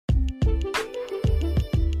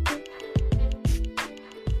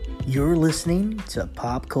You're listening to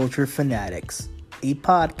Pop Culture Fanatics, a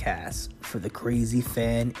podcast for the crazy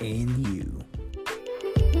fan in you.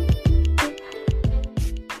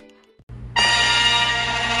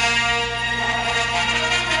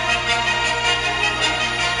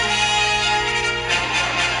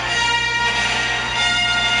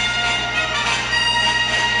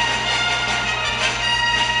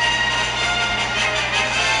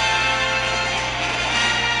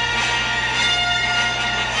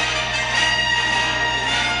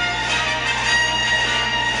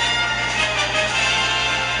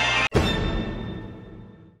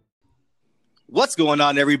 What's going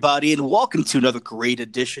on, everybody, and welcome to another great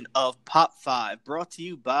edition of Pop 5, brought to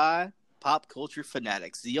you by Pop Culture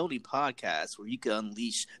Fanatics, the only podcast where you can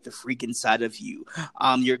unleash the freak inside of you.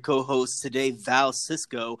 I'm your co-host today, Val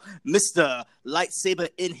Cisco, Mr. Lightsaber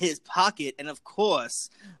in his pocket, and of course,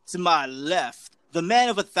 to my left, the man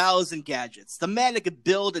of 1,000 gadgets, the man that could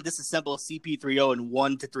build and disassemble a CP3O in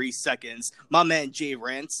 1 to 3 seconds, my man Jay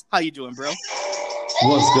Rance. How you doing, bro?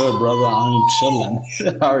 What's good, brother? I'm chilling.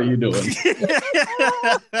 How are you doing?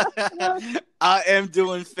 I am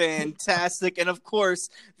doing fantastic. And of course,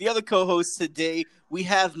 the other co-host today, we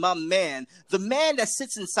have my man, the man that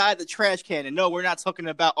sits inside the trash can. And no, we're not talking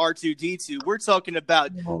about R2-D2. We're talking about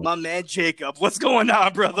my man Jacob. What's going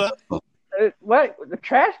on, brother? What? The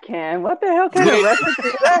trash can? What the hell kind of reference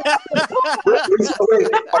is that?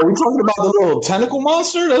 Are we talking about the little tentacle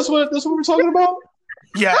monster? That's what we're talking about?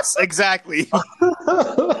 Yes, exactly. He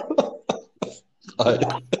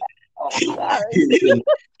did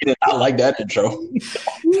not like that intro.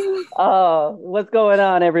 Oh, what's going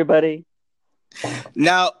on, everybody?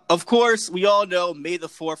 Now, of course, we all know May the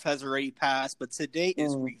 4th has already passed, but today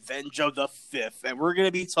is Revenge of the 5th, and we're going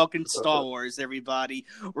to be talking Star Wars, everybody.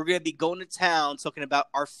 We're going to be going to town talking about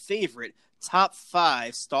our favorite top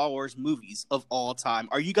 5 Star Wars movies of all time.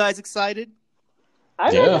 Are you guys excited?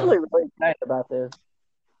 I'm actually really excited about this.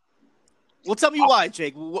 Well, tell me why,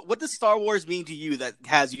 Jake. What does Star Wars mean to you that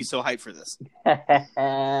has you so hyped for this?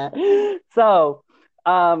 So,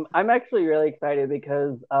 I'm actually really excited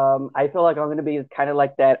because I feel like I'm going to be kind of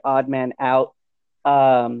like that odd man out.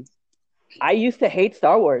 I used to hate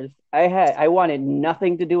Star Wars. I wanted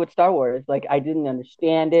nothing to do with Star Wars. Like, I didn't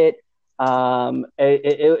understand it.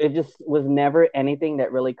 It just was never anything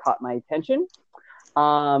that really caught my attention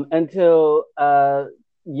until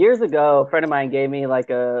years ago, a friend of mine gave me it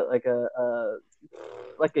doesn't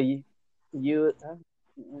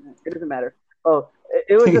matter. Oh,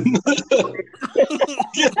 it was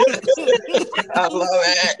I love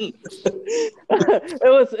it.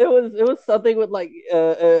 it was something with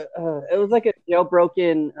it was like a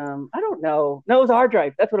jailbroken I don't know. No, it was a hard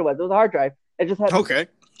drive. That's what it was. It was a hard drive. It just had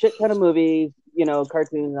shit ton of movies,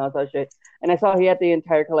 cartoons and all that shit. And I saw he had the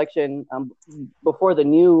entire collection before the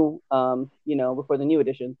new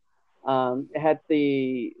edition. It had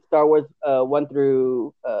the Star Wars 1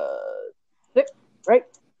 through 6, right?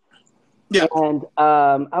 Yeah. And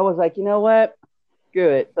I was like, you know what? Screw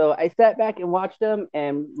it. So I sat back and watched them,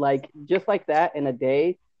 and just like that, in a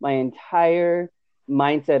day, my entire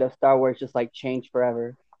mindset of Star Wars just changed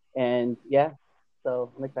forever. And yeah,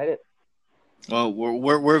 so I'm excited. Well,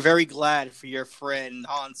 we're very glad for your friend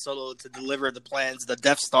Han Solo to deliver the plans of the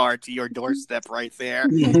Death Star to your doorstep right there.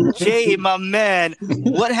 Jay, my man,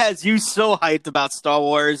 what has you so hyped about Star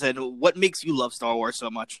Wars, and what makes you love Star Wars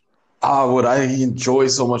so much? What I enjoy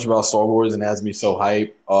so much about Star Wars and has me so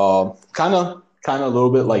hyped, kind of a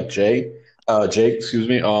little bit like Jake, excuse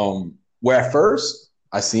me. Where at first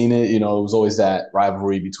I seen it, it was always that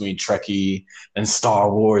rivalry between Trekkie and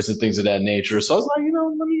Star Wars and things of that nature. So I was like,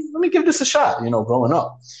 let me give this a shot, growing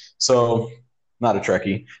up. So not a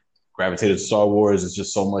Trekkie, gravitated to Star Wars. It's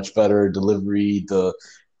just so much better delivery, the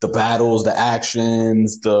battles, the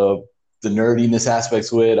actions, the nerdiness aspects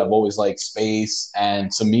to it. I've always liked space.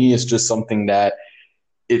 And to me, it's just something that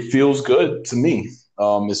it feels good to me.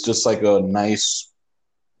 It's just like a nice,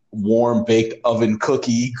 warm baked oven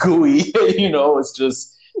cookie, gooey,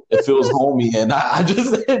 it feels homey, and I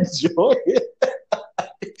just enjoy it.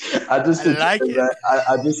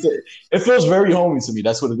 It feels very homey to me.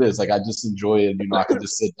 That's what it is. I just enjoy it. I could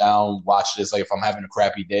just sit down, watch this. Like if I'm having a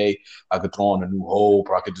crappy day, I could throw on A New Hope,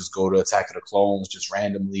 or I could just go to Attack of the Clones just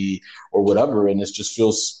randomly or whatever. And it just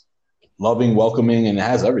feels loving, welcoming, and it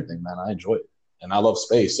has everything, man. I enjoy it. And I love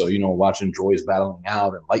space. So, watching droids battling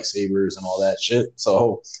out and lightsabers and all that shit.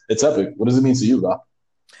 So it's epic. What does it mean to you, Doc?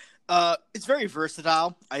 It's very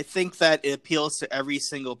versatile. I think that it appeals to every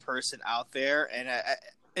single person out there. And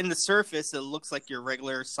in the surface, it looks like your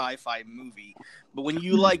regular sci-fi movie, but when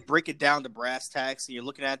you like break it down to brass tacks and you're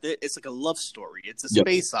looking at it, it's like a love story. It's a Yep.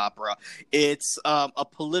 space opera. It's a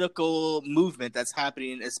political movement that's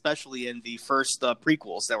happening, especially in the first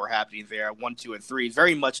prequels that were happening there, 1, 2, and 3.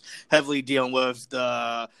 Very much heavily dealing with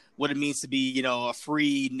what it means to be, a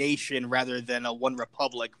free nation rather than a one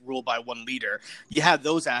republic ruled by one leader. You have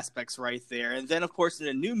those aspects right there, and then of course in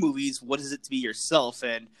the new movies, what is it to be yourself,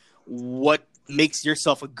 and what makes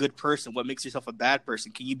yourself a good person, what makes yourself a bad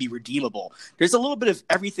person, can you be redeemable? There's a little bit of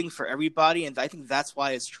everything for everybody, and I think that's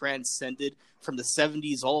why it's transcended from the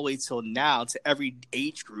 70s all the way till now to every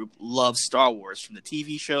age group loves Star Wars, from the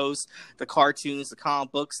TV shows, the cartoons, the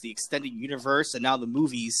comic books, the extended universe, and now the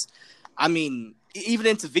movies. I mean, even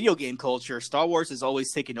into video game culture, Star Wars has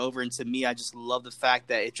always taken over, and to me, I just love the fact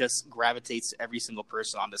that it just gravitates to every single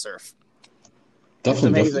person on this earth. Definitely,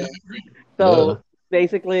 amazing. definitely agree. So Yeah.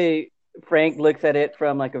 basically, Frank looks at it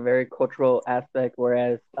from like a very cultural aspect,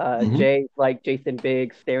 whereas Mhm. Jay's like Jason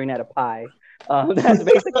Biggs staring at a pie. That's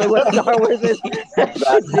basically what Star Wars is.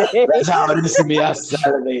 That's how it is to me on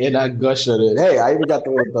Saturday, and I gush at it. Hey, I even got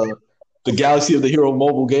the Galaxy of the Hero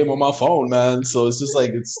mobile game on my phone, man. So it's just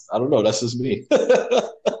like I don't know. That's just me.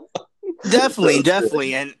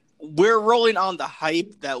 Definitely, and we're rolling on the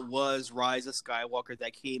hype that was Rise of Skywalker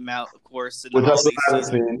that came out, of course, in the Which I still holiday haven't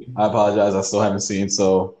season. seen. I apologize. I still haven't seen.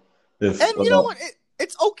 So if And you know what?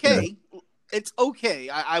 It's okay. It's okay.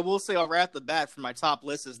 I will say right off the bat, for my top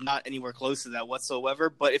list is not anywhere close to that whatsoever.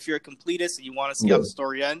 But if you're a completist and you want to see how the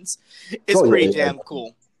story ends, it's Oh, yeah, pretty yeah. damn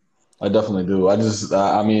cool. I definitely do.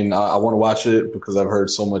 I mean, I want to watch it because I've heard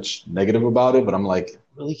so much negative about it, but I'm like,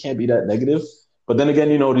 really can't be that negative. But then again,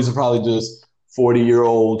 these are probably just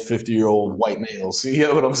 40-year-old, 50-year-old white males. You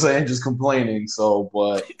get what I'm saying? Just complaining. So,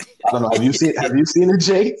 but I don't know. Have you seen it,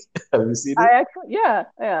 Jake? Have you seen I it? actually, yeah,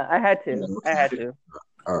 I had to.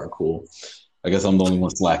 All right, cool. I guess I'm the only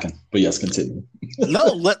one slacking. But yes, continue.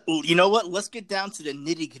 No, you know what? Let's get down to the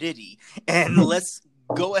nitty gritty and let's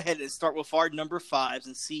go ahead and start with our number 5s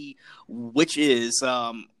and see which is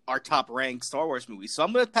our top ranked Star Wars movie. So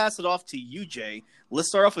I'm going to pass it off to you, Jay. Let's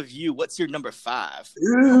start off with you. What's your number 5?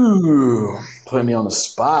 Ooh, put me on the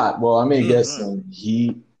spot. Well, I may get Mhm. some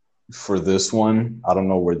heat for this one. I don't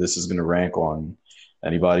know where this is going to rank on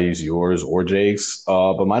anybody's, yours or Jake's.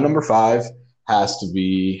 But my number 5 has to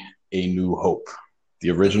be A New Hope, the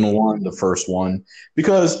original one, the first one,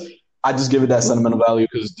 because I just give it that sentimental value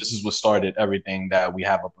because this is what started everything that we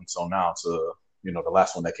have up until now to, the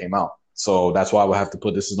last one that came out. So that's why I would have to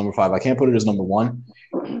put this as number 5. I can't put it as number 1.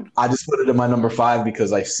 I just put it in my number 5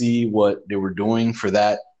 because I see what they were doing for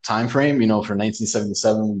that time frame. For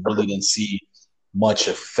 1977, we really didn't see much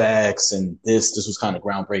effects, and this was kind of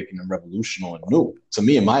groundbreaking and revolutionary and new to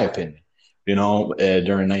me, in my opinion.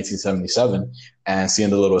 During 1977, and seeing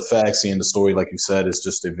the little effects, seeing the story, like you said, is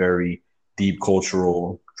just a very deep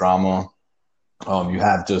cultural drama. You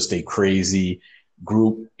have just a crazy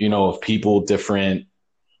group, of people, different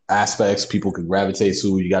aspects people could gravitate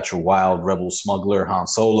to. You got your wild rebel smuggler Han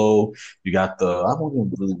Solo. You got I don't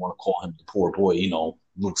even really want to call him the poor boy,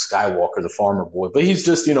 Luke Skywalker, the farmer boy, but he's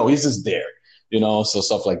just, he's just there, so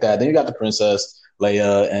stuff like that. Then you got the Princess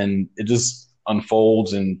Leia, and it just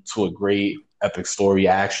unfolds into a great epic story,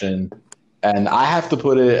 action. And I have to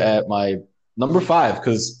put it at my number 5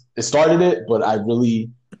 because it started it, but I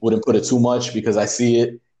really wouldn't put it too much because I see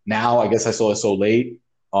it now. I guess I saw it so late.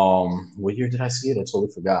 What year did I see it? I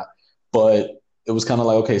totally forgot. But it was kind of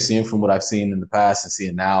like, okay, seeing from what I've seen in the past and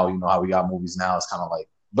seeing now, how we got movies now, it's kind of like,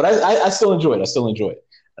 but I still enjoy it. I still enjoy it.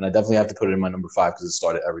 And I definitely have to put it in my number 5 because it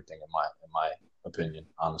started everything in my opinion,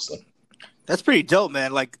 honestly. That's pretty dope,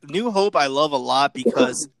 man. Like, New Hope I love a lot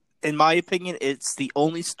because, in my opinion, it's the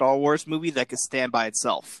only Star Wars movie that can stand by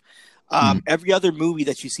itself. Every other movie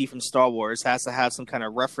that you see from Star Wars has to have some kind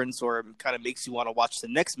of reference or kind of makes you want to watch the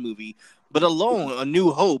next movie. But alone, A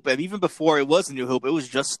New Hope, and even before it was A New Hope, it was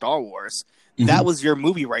just Star Wars. Mhm. That was your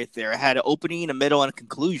movie right there. It had an opening, a middle, and a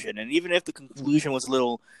conclusion. And even if the conclusion was a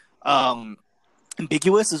little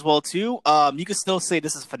ambiguous as well too, you could still say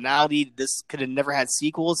this is finality. This could have never had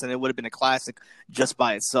sequels, and it would have been a classic just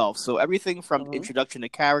by itself. So everything from introduction to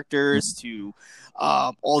characters to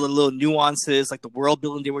all the little nuances, like the world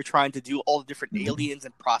building they were trying to do, all the different aliens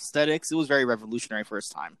and prosthetics, it was very revolutionary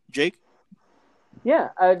first time. Jake? Yeah,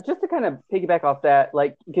 just to kind of piggyback off that,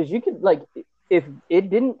 like, because you could, like, if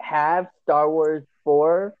it didn't have Star Wars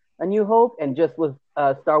for A New Hope and just was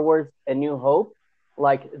Star Wars A New Hope,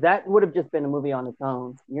 like, that would have just been a movie on its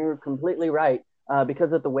own. You're completely right.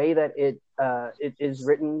 Because of the way that it is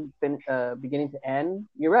written, beginning to end,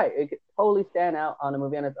 you're right. It could totally stand out on a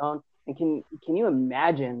movie on its own. And can you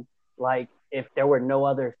imagine, like, if there were no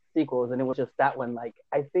other sequels and it was just that one, like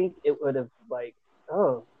I think it would have like,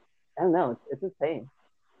 oh, I don't know, it's insane.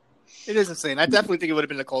 It is insane. I definitely think it would have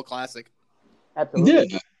been a cult classic. Absolutely.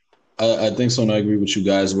 Yeah, I think so, and I agree with you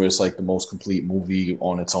guys. Where it's like the most complete movie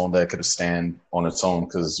on its own that could have stand on its own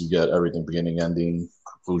because you get everything beginning, ending,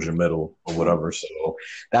 conclusion, middle, or whatever. So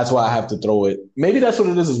that's why I have to throw it. Maybe that's what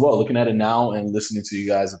it is as well. Looking at it now and listening to you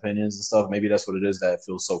guys' opinions and stuff, maybe that's what it is that it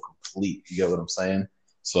feels so complete. You get what I'm saying?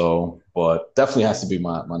 So, but definitely has to be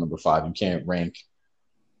my number 5. You can't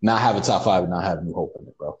not have a top 5 and not have New Hope in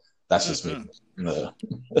it, bro. That's just me.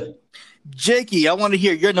 Jakey, I want to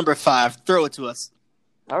hear your number 5. Throw it to us.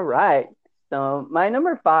 All right. So my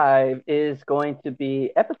number 5 is going to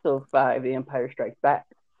be Episode 5, The Empire Strikes Back.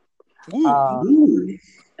 And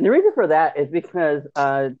the reason for that is because,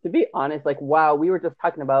 to be honest, like, while we were just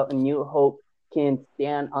talking about A New Hope can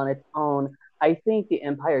stand on its own, I think The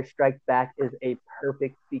Empire Strikes Back is a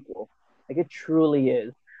perfect sequel. Like, it truly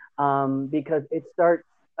is. Because it starts,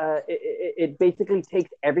 it basically takes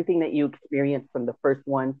everything that you experienced from the first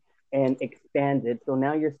one and expands it. So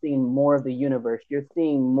now you're seeing more of the universe. You're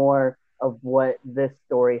seeing more of what this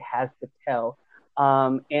story has to tell.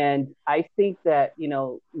 And I think that,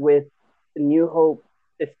 with New Hope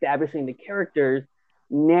establishing the characters,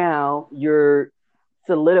 now you're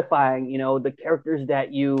solidifying, the characters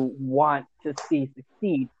that you want to see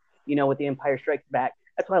succeed, with The Empire Strikes Back.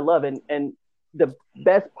 That's what I love. And the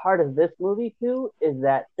best part of this movie too is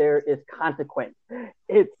that there is consequence.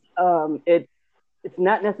 It's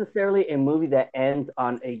not necessarily a movie that ends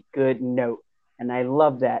on a good note. And I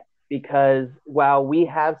love that because while we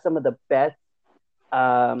have some of the best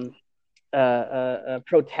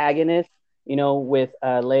protagonists, with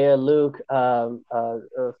Leia, Luke,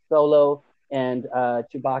 Solo, and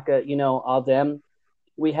Chewbacca, all them,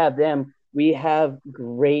 we have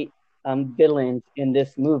great villains in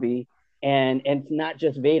this movie. And it's not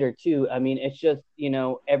just Vader too. I mean, it's just,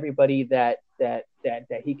 everybody that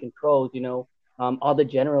he controls, all the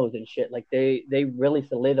generals and shit. Like they really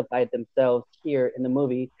solidified themselves here in the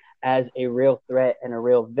movie as a real threat and a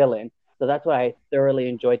real villain. So that's why I thoroughly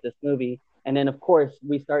enjoyed this movie. And then of course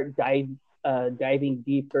we start diving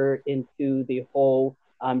deeper into the whole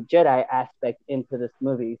Jedi aspect into this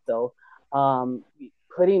movie. So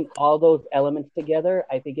putting all those elements together,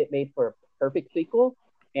 I think it made for a perfect sequel.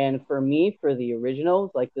 And for me, for the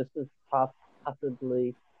originals, like this is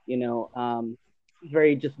possibly,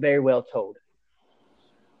 very well told.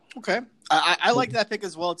 Okay. I like that pick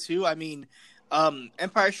as well, too. I mean,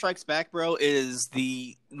 Empire Strikes Back, bro, is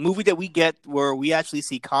the movie that we get where we actually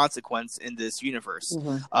see consequence in this universe.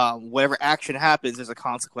 Mm-hmm. Whatever action happens, there's a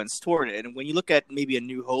consequence toward it. And when you look at maybe A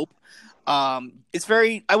New Hope, it's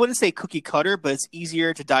very, I wouldn't say cookie cutter, but it's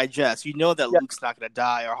easier to digest. You know that Luke's not going to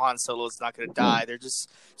die or Han Solo's not going to die. They're just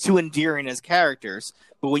too endearing as characters.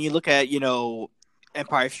 But when you look at,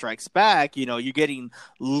 Empire Strikes Back, you're getting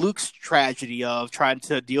Luke's tragedy of trying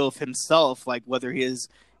to deal with himself, like whether his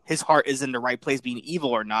heart is in the right place, being evil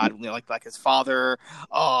or not. Like his father,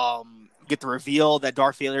 get the reveal that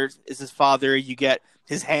Darth Vader is his father. You get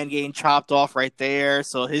his hand getting chopped off right there.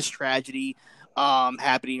 So his tragedy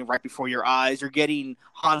happening right before your eyes. You're getting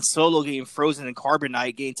Han Solo getting frozen in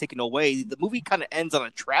carbonite, getting taken away. The movie kind of ends on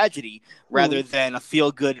a tragedy rather than a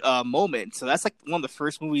feel-good moment. So that's like one of the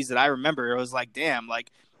first movies that I remember. I was like, damn,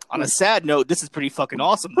 like on a sad note, this is pretty fucking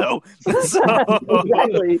awesome though.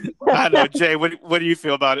 Exactly. I don't know, Jay, what do you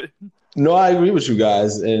feel about it? No, I agree with you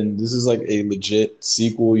guys. And this is like a legit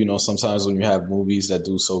sequel. Sometimes when you have movies that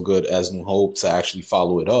do so good as New Hope, to actually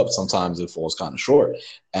follow it up, sometimes it falls kind of short.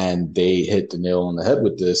 And they hit the nail on the head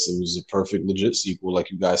with this. It was a perfect, legit sequel.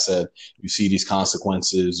 Like you guys said, you see these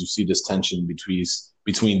consequences, you see this tension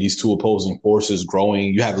between these two opposing forces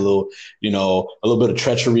growing. You have a little bit of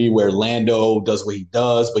treachery where Lando does what he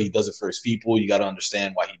does, but he does it for his people. You got to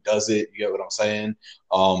understand why he does it. You get what I'm saying?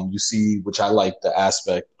 You see, which I like the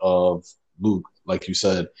aspect of Luke, like you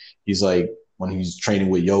said, he's like, when he's training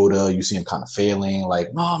with Yoda, you see him kind of failing,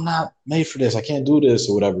 like, no, I'm not made for this. I can't do this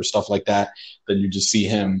or whatever, stuff like that. Then you just see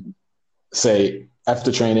him say,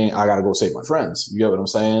 after training, I got to go save my friends. You get what I'm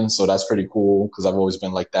saying? So that's pretty cool because I've always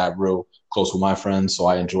been like that, real close with my friends. So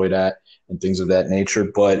I enjoy that and things of that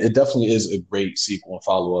nature. But it definitely is a great sequel and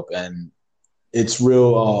follow-up. And it's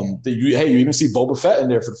real. You even see Boba Fett in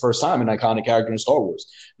there for the first time, an iconic character in Star Wars.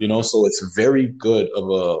 So it's very good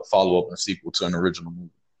of a follow-up and sequel to an original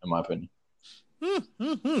movie, in my opinion.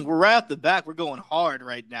 We're right off the back. We're going hard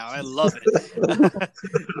right now. I love it.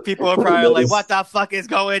 People are probably like, "What the fuck is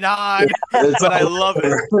going on?" But I love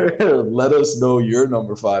it. Let us know your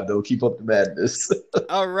number 5, though. Keep up the madness.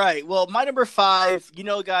 All right. Well, my number 5,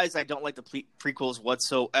 guys, I don't like the prequels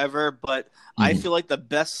whatsoever, but I feel like the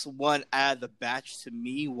best one out of the batch to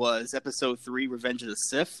me was Episode 3, Revenge of the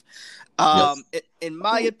Sith. In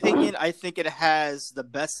my opinion, I think it has the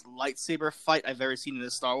best lightsaber fight I've ever seen in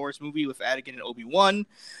a Star Wars movie with Anakin and Obi-Wan.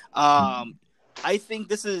 I think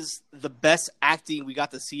this is the best acting we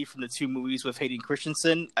got to see from the 2 movies with Hayden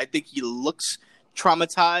Christensen. I think he looks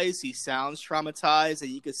traumatized, he sounds traumatized,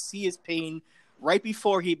 and you can see his pain right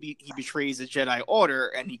before he betrays the Jedi Order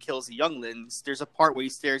and he kills the younglings. There's a part where he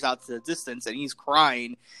stares out to the distance and he's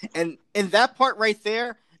crying, and in that part right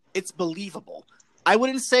there, it's believable. I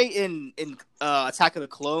wouldn't say in Attack of the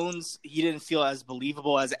Clones he didn't feel as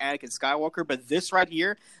believable as Anakin Skywalker, but this right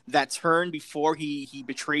here, that turn before he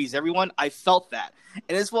betrays everyone, I felt that.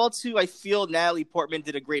 And as well too, I feel Natalie Portman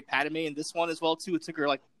did a great Padme in this one as well too. It took her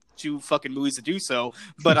like 2 fucking movies to do so,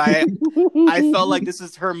 but I felt like this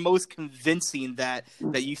is her most convincing, that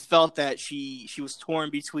you felt that she was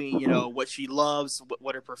torn between what she loves,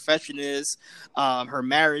 what her profession is, her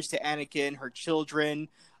marriage to Anakin, her children,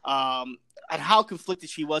 and how conflicted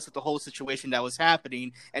she was with the whole situation that was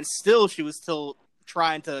happening, and she was still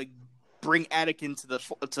trying to bring Anakin to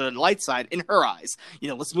the light side in her eyes.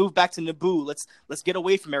 Let's move back to Naboo. Let's get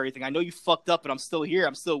away from everything. I know you fucked up, but I'm still here.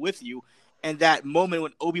 I'm still with you. And that moment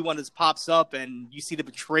when Obi-Wan just pops up and you see the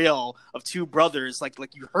betrayal of 2 brothers, like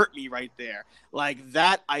you hurt me right there. Like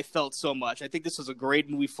that, I felt so much. I think this was a great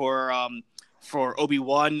movie for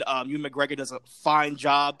Obi-Wan. Ewan McGregor does a fine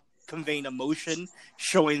job conveying emotion,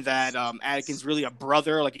 showing that Anakin's really a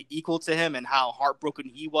brother, like an equal to him, and how heartbroken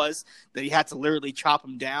he was that he had to literally chop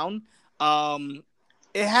him down.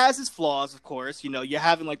 It has its flaws, of course. You're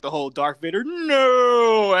having like the whole Darth Vader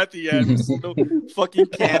no at the end, so fucking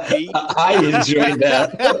campy. I enjoyed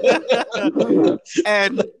that.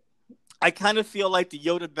 And I kind of feel like the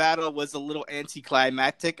Yoda battle was a little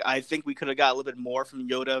anticlimactic. I think we could have got a little bit more from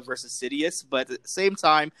Yoda versus Sidious, but at the same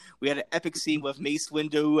time, we had an epic scene with Mace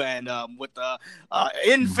Windu and with the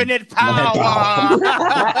infinite power.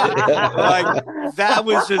 Like that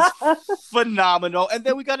was just phenomenal. And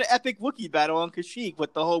then we got an epic Wookiee battle on Kashyyyk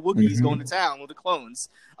with the whole Wookiees going to town with the clones.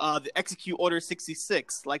 The Execute Order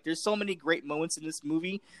 66. Like, there's so many great moments in this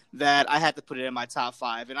movie that I had to put it in my top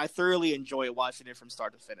 5, and I thoroughly enjoy watching it from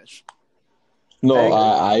start to finish. No,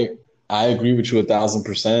 I agree with you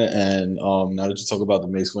 1,000%. And now that you talk about the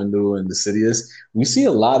Mace Windu and the Sidious, we see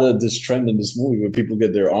a lot of this trend in this movie where people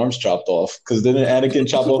get their arms chopped off. Because didn't Anakin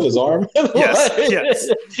chop off his arm? Yes.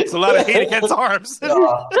 It's a lot of hate against arms.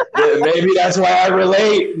 Maybe that's why I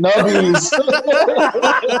relate. Nubbies.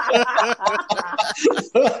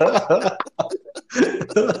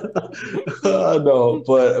 No,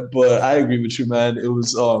 but I agree with you, man. It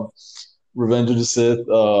was Revenge of the Sith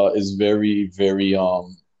is very, very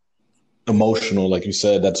emotional. Like you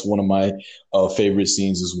said, that's one of my favorite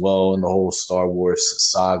scenes as well in the whole Star Wars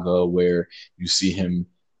saga, where you see him,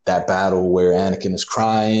 that battle where Anakin is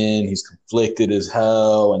crying, he's conflicted as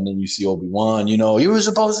hell, and then you see Obi-Wan, you were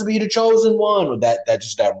supposed to be the chosen one, or that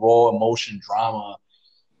raw emotion drama.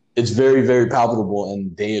 It's very, very palpable,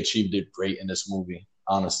 and they achieved it great in this movie,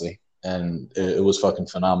 honestly. And it was fucking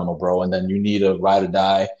phenomenal, bro. And then you need a ride or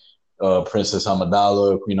die, Princess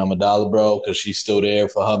Amidala, Queen Amidala, bro, because she's still there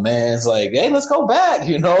for her man. It's like, hey, let's go back,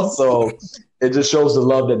 So it just shows the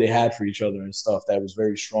love that they had for each other and stuff. That was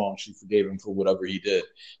very strong. She forgave him for whatever he did.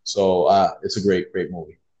 So it's a great, great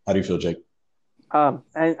movie. How do you feel, Jake? I'm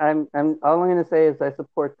all I'm gonna say is I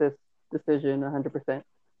support this decision 100%.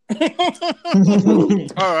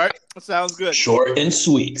 All right, sounds good. Short and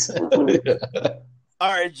sweet.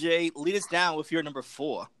 All right, Jay, lead us down with your number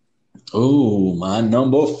 4. Oh, my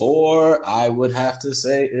number 4, I would have to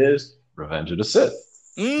say, is Revenge of the Sith.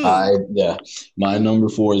 My number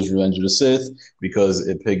 4 is Revenge of the Sith because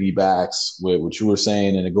it piggybacks with what you were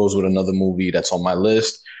saying, and it goes with another movie that's on my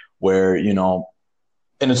list where, and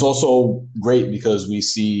it's also great because we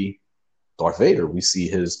see Darth Vader. We see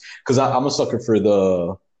his, because I'm a sucker for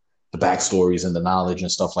the backstories and the knowledge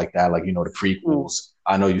and stuff like that, like, the prequels.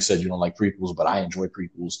 I know you said you don't like prequels, but I enjoy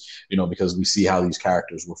prequels, because we see how these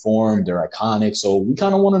characters were formed. They're iconic. So we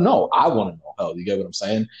kind of want to know. I want to know. Hell, you get what I'm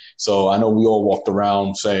saying? So I know we all walked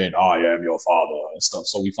around saying, I am your father and stuff.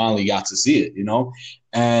 So we finally got to see it,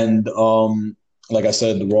 And like I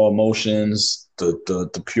said, the raw emotions,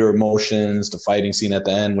 the pure emotions, the fighting scene at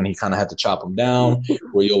the end when he kind of had to chop him down,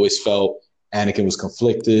 where you always felt Anakin was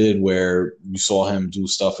conflicted, where you saw him do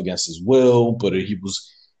stuff against his will, but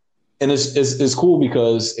and it's cool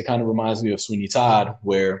because it kind of reminds me of Sweeney Todd,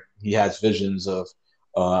 where he has visions of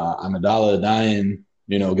Amidala dying,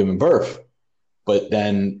 giving birth, but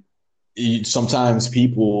then sometimes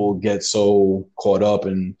people get so caught up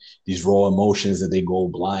in these raw emotions that they go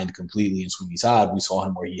blind completely. In Sweeney Todd, we saw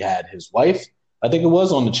him where he had his wife, I think it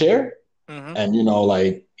was, on the chair, and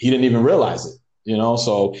like he didn't even realize it.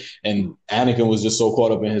 So, and Anakin was just so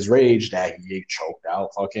caught up in his rage that he choked out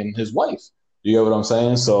fucking his wife. Do you get what I'm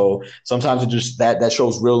saying? So sometimes it just that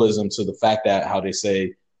shows realism to the fact that how they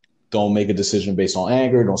say don't make a decision based on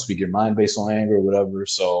anger, don't speak your mind based on anger or whatever.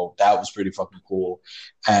 So that was pretty fucking cool.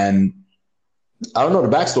 And I don't know the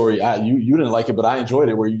backstory. You didn't like it, but I enjoyed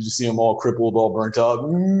it where you just see him all crippled, all burnt up.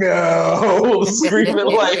 No, screaming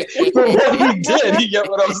like what he did. You get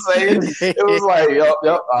what I'm saying? It was like,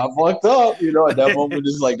 yep, I fucked up. At that moment,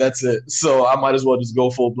 it's like that's it. So I might as well just go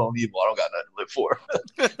full blown evil. I don't got nothing to live for.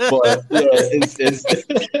 But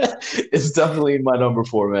yeah, it's definitely my number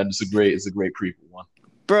 4, man. It's a great prequel one.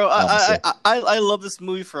 Bro, I love this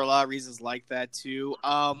movie for a lot of reasons like that too.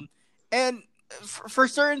 And for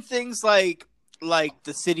certain things like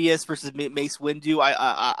the Sidious versus Mace Windu,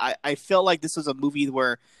 I felt like this was a movie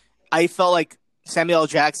where I felt like Samuel L.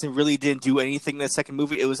 Jackson really didn't do anything in the second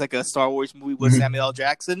movie. It was like a Star Wars movie with Samuel L.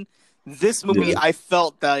 Jackson. This movie, I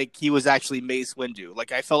felt like he was actually Mace Windu.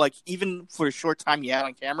 Like I felt like even for the short time he had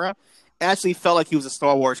on camera, it actually felt like he was a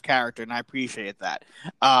Star Wars character, and I appreciate that.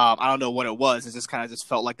 I don't know what it was. It just kind of just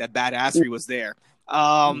felt like that badassery was there.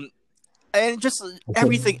 And just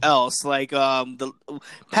everything else, like the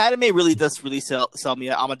Padme really does sell me.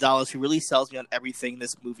 Amidala, she really sells me on everything in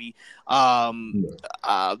this movie.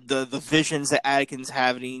 The visions that Anakin's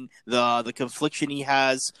having, the confliction he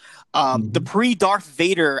has, the pre-Darth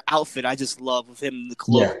Vader outfit, I just love with him in the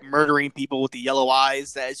cloak, murdering people with the yellow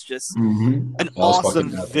eyes. That's just an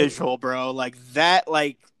awesome visual, bro. Like that,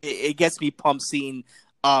 like it gets me pumped seeing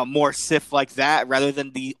more Sith like that rather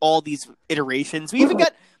than all these iterations. We even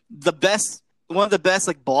got one of the best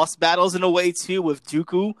like boss battles in a way too with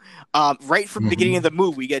Dooku. Right from the beginning of the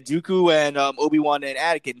movie, we get Dooku and Obi-Wan and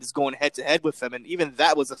Anakin just going head to head with him, and even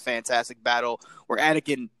that was a fantastic battle where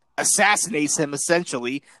Anakin assassinates him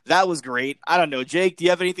essentially. That was great. I don't know, Jake, do you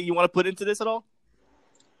have anything you want to put into this at all?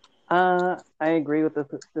 I agree with this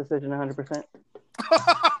decision 100%.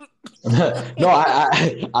 No,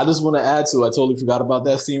 I just want to add to. I totally forgot about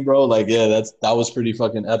that scene, bro. Like, yeah, that was pretty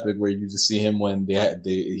fucking epic. Where you just see him when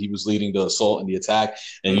he was leading the assault and the attack,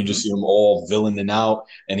 and you just see him all villaining out,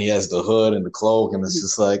 and he has the hood and the cloak, and it's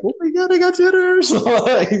just like, oh my god, I got jitters.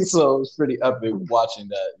 So it's pretty epic watching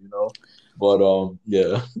that, But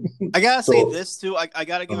yeah, I gotta say this too. I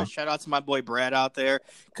gotta give a shout out to my boy Brad out there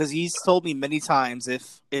because he's told me many times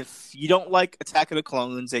if you don't like Attack of the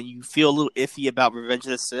Clones and you feel a little iffy about Revenge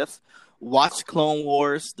of the Sith, watch Clone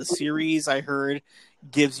Wars. The series I heard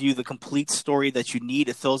gives you the complete story that you need.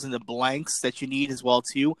 It fills in the blanks that you need as well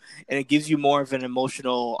too, and it gives you more of an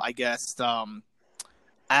emotional, I guess,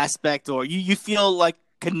 aspect, or you feel like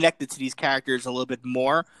connected to these characters a little bit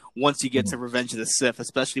more once you get to Revenge of the Sith,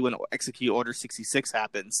 especially when Execute Order 66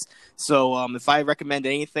 happens. So if I recommend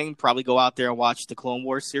anything, probably go out there and watch the Clone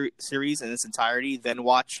Wars series in its entirety, then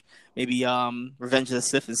watch maybe Revenge of the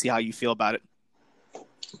Sith and see how you feel about it.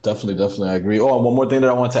 Definitely, I agree. Oh, and one more thing that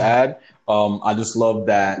I want to add. I just love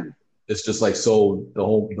that it's just like so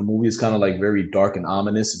the movie is kind of like very dark and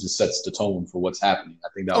ominous. It just sets the tone for what's happening. I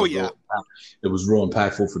think that it was real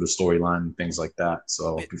impactful for the storyline and things like that.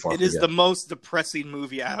 So it is the most depressing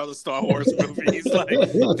movie out of the Star Wars movies. Like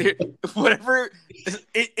whatever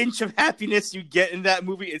inch of happiness you get in that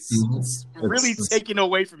movie, it's really taken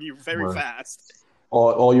away from you very fast.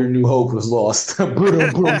 All your new hope was lost.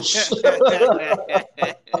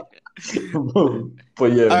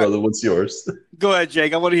 But yeah, brother, what's yours? Go ahead,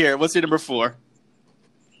 Jake. I want to hear it. What's your number 4?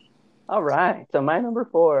 All right. So my number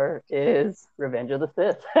 4 is Revenge of the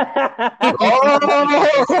Sith.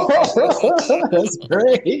 That's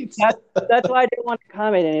great. That's why I didn't want to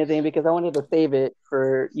comment anything because I wanted to save it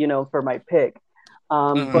for my pick.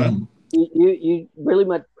 But you really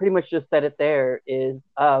pretty much just said it there. Is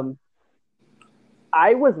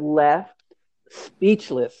I was left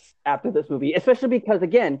speechless after this movie, especially because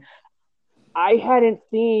again, I hadn't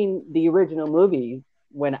seen the original movies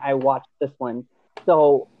when I watched this one.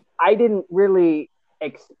 So I didn't really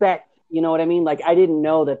expect, you know what I mean? Like I didn't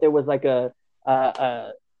know that there was like a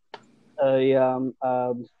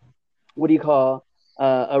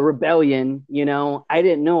rebellion, I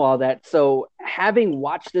didn't know all that. So having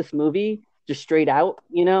watched this movie just straight out,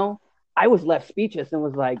 I was left speechless and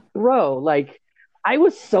was like, bro, like I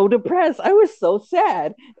was so depressed. I was so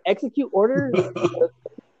sad. Execute Order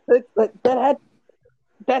that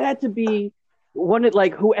that had to be one of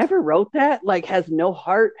like whoever wrote that like has no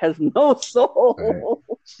heart, has no soul.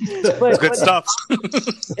 It's good stuff.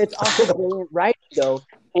 It's also brilliant writing though.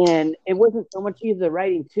 And it wasn't so much easy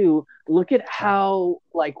writing too. Look at how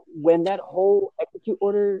like when that whole execute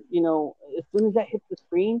order, as soon as that hits the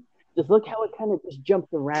screen, just look how it kind of just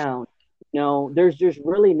jumps around. There's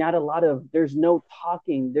really not there's no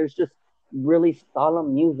talking. There's just really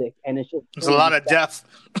solemn music, and it's just there's a lot of depth.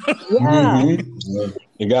 Yeah.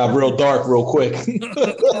 It got real dark real quick.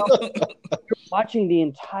 You're watching the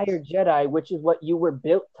entire Jedi, which is what you were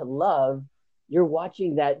built to love. You're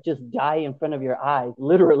watching that just die in front of your eyes,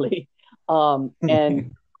 literally. And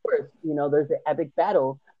of course, there's the epic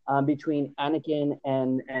battle between Anakin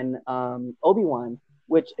and Obi-Wan,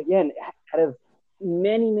 which again, out of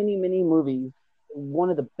many, many, many movies, one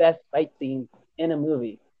of the best fight scenes in a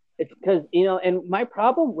movie. It's because, and my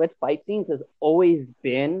problem with fight scenes has always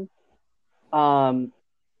been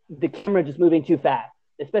the camera just moving too fast,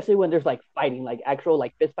 especially when there's like fighting, like actual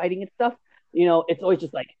like fist fighting and stuff. It's always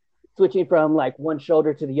just like switching from like one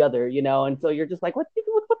shoulder to the other, and so you're just like, what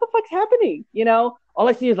the fuck's happening? All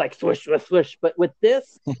I see is like swish, swish, swish. But with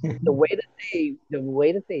this, the way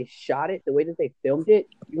that they shot it, the way that they filmed it,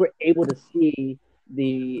 you were able to see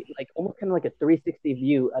the like almost kind of like a 360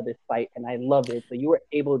 view of this fight, and I loved it. So you were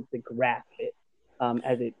able to grasp it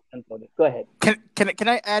as it unfolded. Go ahead. Can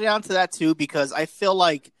I add on to that too? Because I feel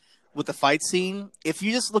like with the fight scene, if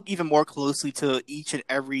you just look even more closely to each and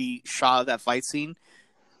every shot of that fight scene,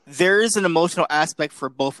 there is an emotional aspect for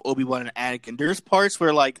both Obi-Wan and Anakin. There's parts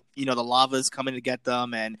where, like, the lava is coming to get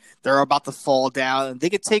them and they're about to fall down, and they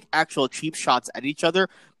could take actual cheap shots at each other,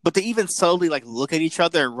 but they even subtly, like, look at each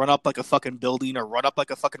other and run up like a fucking building or run up like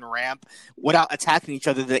a fucking ramp without attacking each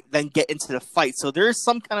other, then get into the fight. So there is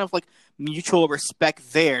some kind of, like, mutual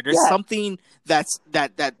respect there. There's something that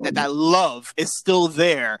love is still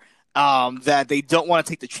there. That they don't want to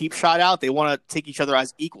take the cheap shot out. They want to take each other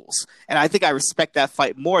as equals. And I think I respect that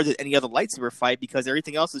fight more than any other lightsaber fight because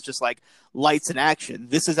everything else is just like lights and action.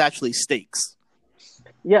 This is actually stakes.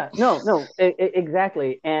 Yeah, no,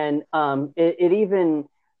 exactly. And it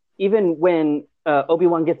even when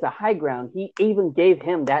Obi-Wan gets the high ground, he even gave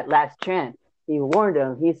him that last chance. He warned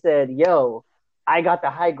him. He said, yo, I got the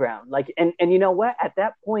high ground. Like, and you know what? At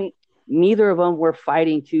that point, neither of them were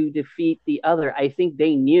fighting to defeat the other. I think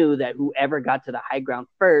they knew that whoever got to the high ground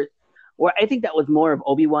first, or I think that was more of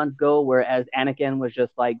Obi-Wan's goal, whereas Anakin was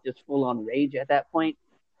just full on rage at that point.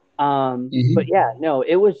 But yeah, no,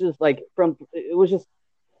 it was just like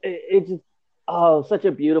such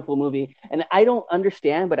a beautiful movie. And I don't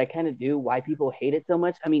understand, but I kind of do why people hate it so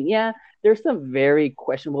much. I mean, yeah, there's some very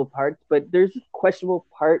questionable parts, but there's questionable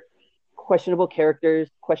characters,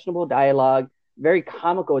 questionable dialogue, very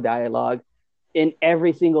comical dialogue in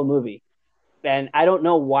every single movie. And I don't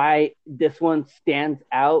know why this one stands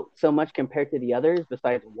out so much compared to the others,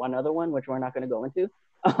 besides one other one, which we're not going to go into.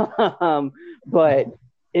 But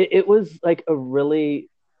it was like a really,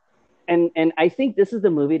 and I think this is the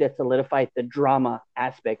movie that solidified the drama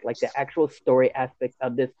aspect, like the actual story aspect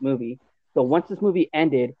of this movie. So once this movie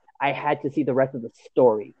ended, I had to see the rest of the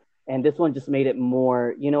story. And this one just made it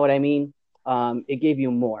more, you know what I mean? It gave you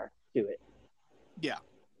more to it. Yeah,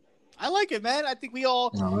 I like it, man. I think we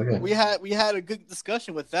had a good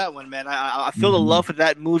discussion with that one, man. I feel the love for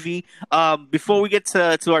that movie. Before we get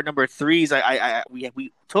to our number threes,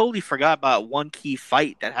 we totally forgot about one key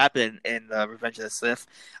fight that happened in Revenge of the Sith.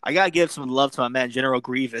 I gotta give some love to my man General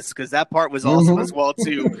Grievous because that part was awesome as well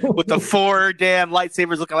too, with the 4 damn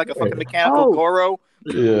lightsabers looking like a fucking mechanical Goro.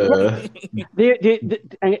 Yeah.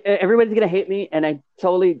 Everybody's gonna hate me, and I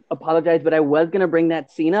totally apologize. But I was gonna bring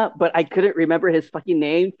that scene up, but I couldn't remember his fucking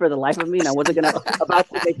name for the life of me, and I wasn't gonna about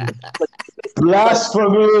to make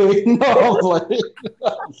blasphemy. No,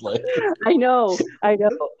 I know.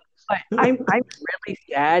 But I'm really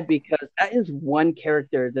sad because that is one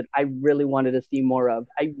character that I really wanted to see more of.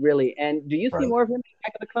 And do you see more of him in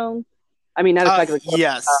Attack of the Clones? I mean, not Attack of the Clones.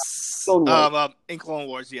 Yes. Clone Wars. In Clone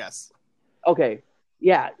Wars, yes. Okay.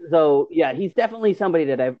 Yeah, so yeah, he's definitely somebody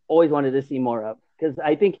that I've always wanted to see more of because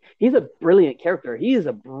I think he's a brilliant character. He is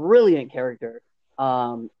a brilliant character,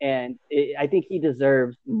 and I think he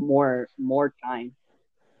deserves more time.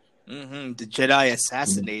 The Jedi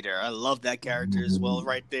Assassinator. I love that character as well,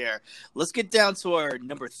 right there. Let's get down to our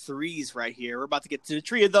number threes right here. We're about to get to the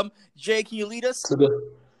three of them. Jay, can you lead us? To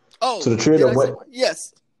the three of them. What?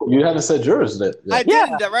 Yes. You haven't said yours. I did,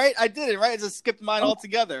 right? I did it, right? I just skipped mine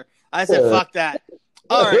altogether. I said, fuck that.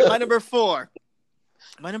 All right, my number four.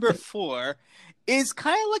 My number four is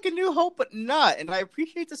kind of like A New Hope, but not. And I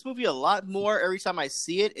appreciate this movie a lot more every time I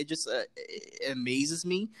see it. It just it amazes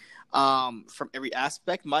me. from every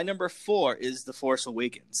aspect. My number 4 is The Force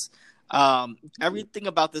Awakens. Everything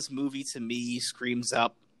about this movie to me screams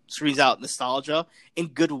out nostalgia in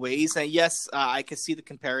good ways. And yes, I can see the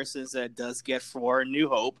comparisons that it does get for New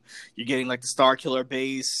Hope. You're getting like the Star Killer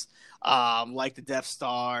base, like the Death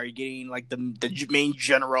Star. You're getting like the main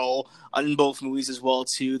general in both movies as well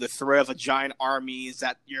too. The threat of a giant army is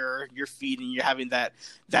at your feet, and you're having that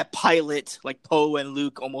pilot like Poe and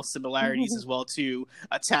Luke almost similarities as well too,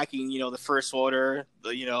 attacking the First Order,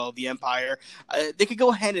 the Empire. They could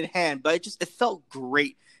go hand in hand, but it felt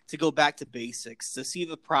great to go back to basics, to see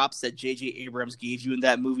the props that J.J. Abrams gave you in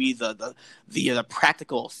that movie, the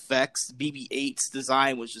practical effects. BB-8's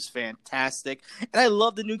design was just fantastic, and I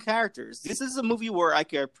love the new characters. This is a movie where I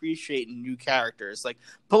can appreciate new characters. Like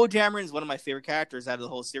Poe Dameron is one of my favorite characters out of the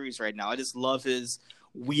whole series right now. I just love his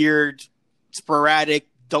weird, sporadic,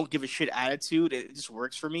 don't give a shit attitude. It just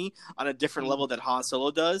works for me on a different level that Han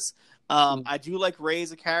Solo does. I do like Rey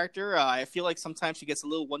as a character. I feel like sometimes she gets a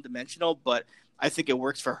little one-dimensional, but I think it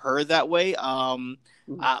works for her that way.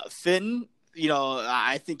 Finn,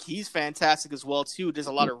 I think he's fantastic as well too. There's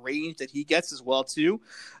a lot of range that he gets as well too.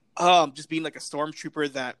 Just being like a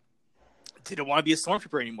stormtrooper that didn't want to be a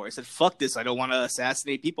stormtrooper anymore. He said, "Fuck this! I don't want to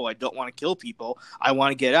assassinate people. I don't want to kill people. I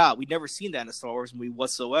want to get out." We'd never seen that in a Star Wars movie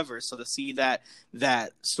whatsoever. So to see that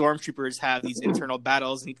stormtroopers have these internal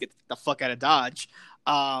battles and need to get the fuck out of Dodge.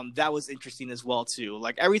 That was interesting as well too.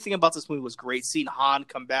 Like everything about this movie was great. Seeing Han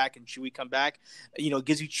come back and Chewie come back,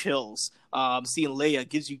 gives you chills. Seeing Leia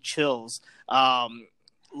gives you chills.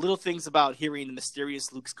 Little things about hearing the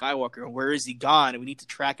mysterious Luke Skywalker. Where is he gone? And we need to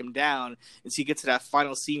track him down. And so you get to that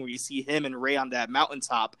final scene where you see him and Rey on that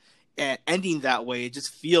mountaintop, and ending that way, it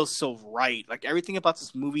just feels so right. Like everything about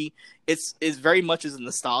this movie, it's very much as a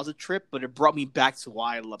nostalgia trip, but it brought me back to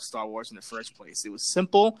why I love Star Wars in the first place. It was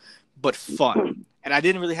simple but fun, and I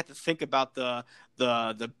didn't really have to think about the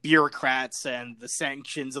bureaucrats and the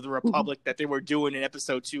sanctions of the Republic that they were doing in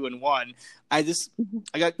Episode 2 and 1. I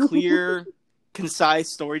got clear, concise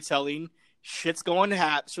storytelling. Shit's going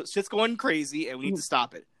crazy, and we need to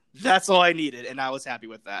stop it. That's all I needed, and I was happy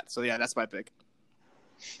with that. So yeah, that's my pick.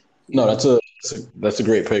 No, that's a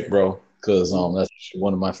great pick, bro. Because that's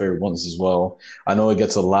one of my favorite ones as well. I know it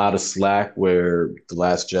gets a lot of slack where The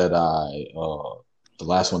Last Jedi, the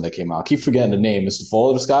last one that came out, I keep forgetting the name. It's The Fall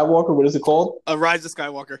of the Skywalker. What is it called? Rise of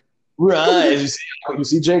Skywalker. Right. You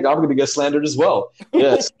see, Jake, I'm going to get slandered as well.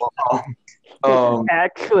 Yes.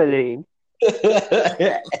 Actually. Oh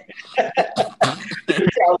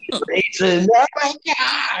my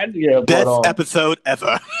God! Yeah, best episode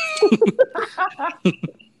ever.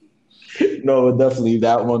 No, definitely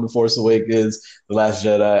that one, The Force Awakens, The Last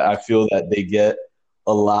Jedi. I feel that they get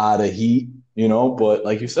a lot of heat, but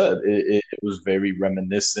like you said, it was very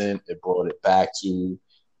reminiscent. It brought it back to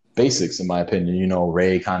basics, in my opinion.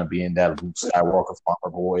 Rey kind of being that Luke Skywalker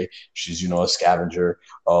farmer boy. She's, a scavenger.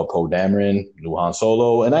 Poe Dameron, new Han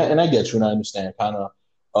Solo, and I get you, and I understand. Kind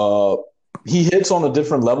of, he hits on a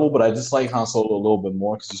different level, but I just like Han Solo a little bit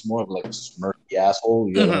more because he's more of like a smirky asshole.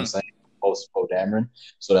 You know what I'm saying? Post Poe Dameron,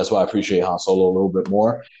 so that's why I appreciate Han Solo a little bit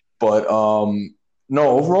more. But no,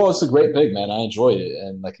 overall, it's a great pick, man. I enjoyed it,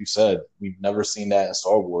 and like you said, we've never seen that in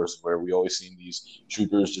Star Wars, where we always seen these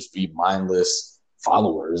troopers just be mindless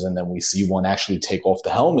followers, and then we see one actually take off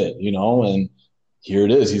the helmet, and here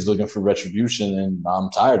it is. He's looking for retribution, and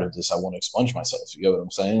I'm tired of this. I want to expunge myself. You get what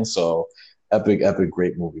I'm saying? So epic,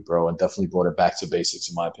 great movie, bro, and definitely brought it back to basics,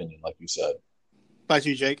 in my opinion, like you said. Bye to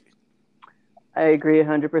you, Jake. I agree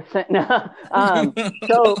 100%.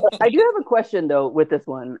 So I do have a question though with this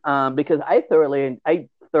one, because I thoroughly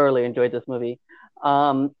enjoyed this movie.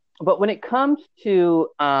 But when it comes to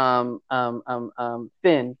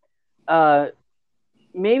Finn,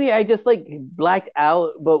 maybe I just like blacked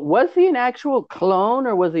out. But was he an actual clone,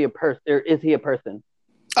 or was he a person? Or is he a person?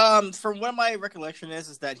 From what my recollection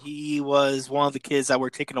is that he was one of the kids that were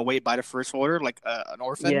taken away by the First Order, like an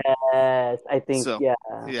orphan. Yes, I think so.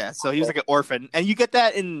 Yeah. So he was like an orphan, and you get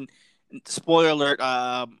that in spoiler alert,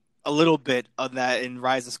 a little bit of that in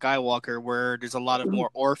Rise of Skywalker, where there's a lot of more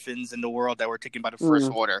orphans in the world that were taken by the First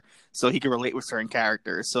Order, so he can relate with certain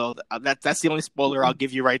characters. So that's the only spoiler I'll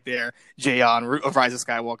give you right there, Jay, on of Rise of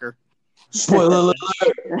Skywalker. Spoiler alert.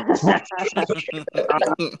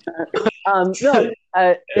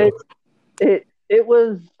 It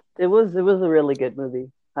was a really good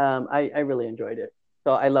movie. I really enjoyed it.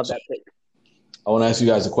 So I love that pick. I want to ask you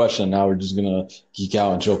guys a question. Now we're just gonna geek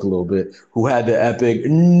out and joke a little bit. Who had the epic?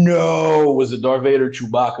 No, was it Darth Vader,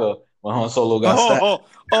 Chewbacca when Han Solo got stabbed?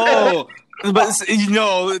 But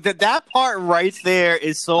that part right there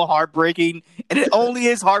is so heartbreaking, and it only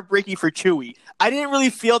is heartbreaking for Chewie. I didn't really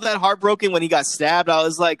feel that heartbroken when he got stabbed. I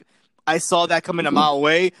was like, I saw that coming a mile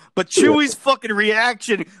away. But Chewie's fucking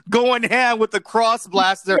reaction, going ham with the cross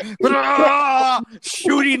blaster,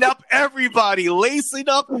 shooting up everybody, lacing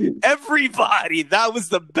up everybody. That was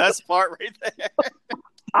the best part right there.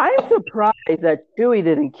 I'm surprised that Chewie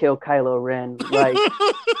didn't kill Kylo Ren.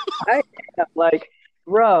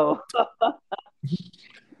 Bro.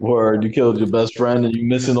 Word, you killed your best friend and you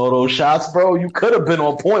missing all those shots, bro. You could have been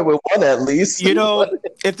on point with one at least. You know,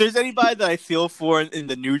 if there's anybody that I feel for in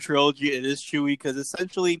the new trilogy, it is Chewie, because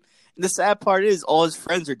essentially the sad part is all his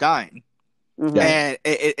friends are dying. Mm-hmm. And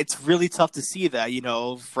it's really tough to see that, you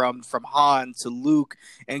know, from Han to Luke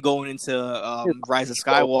and going into Rise of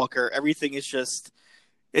Skywalker. Everything is just,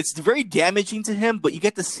 it's very damaging to him, but you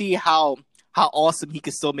get to see how awesome he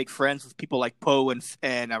can still make friends with people like Poe and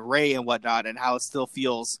Rey and whatnot, and how it still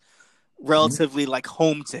feels relatively like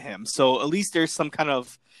home to him. So at least there's some kind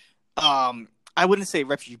of, I wouldn't say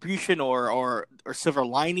retribution or silver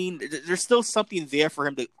lining. There's still something there for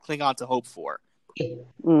him to cling on to hope for.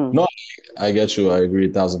 No, I get you. I agree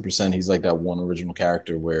 1,000%. He's like that one original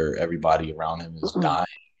character where everybody around him is dying,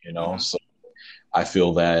 you know? So I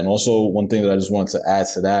feel that. And also one thing that I just wanted to add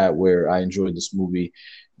to that, where I enjoyed this movie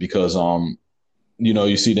because, you know,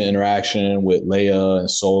 you see the interaction with Leia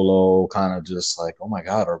and Solo, kind of just like, oh my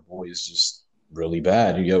God, our boy is just really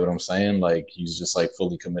bad. You get what I'm saying? Like, he's just like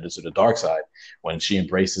fully committed to the dark side. When she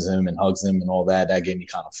embraces him and hugs him and all that, that gave me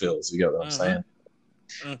kind of feels. You get what I'm saying?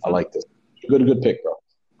 I like this. Good pick, bro.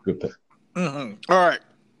 Good pick. All right.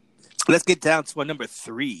 Let's get down to our number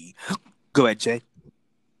 3. Go ahead, Jay.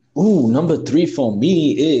 Ooh, number 3 for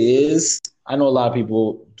me is, I know a lot of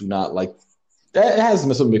people do not like, it has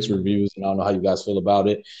some mixed reviews, and I don't know how you guys feel about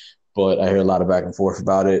it, but I hear a lot of back and forth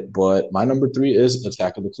about it. But my number 3 is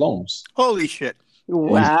Attack of the Clones. Holy shit.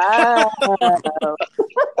 Wow.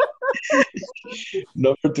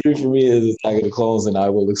 Number 3 for me is Attack of the Clones, and I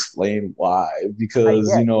will explain why. Because,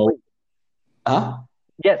 you know, please. Huh?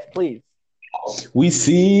 Yes, please. You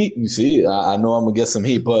see, I know I'm going to get some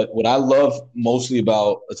heat, but what I love mostly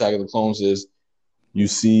about Attack of the Clones is you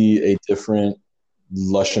see a different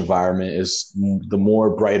lush environment. Is the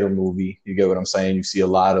more brighter movie. You get what I'm saying? You see a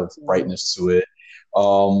lot of brightness to it.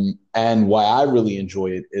 And why I really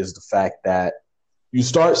enjoy it is the fact that you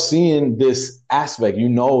start seeing this aspect. You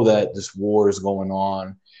know that this war is going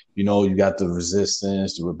on. You know, you got the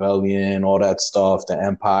resistance, the rebellion, all that stuff, the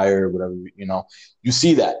empire, whatever, you know. You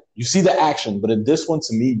see that. You see the action. But in this one,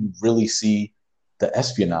 to me, you really see the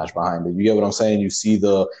espionage behind it. You get what I'm saying? You see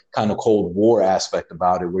the kind of Cold War aspect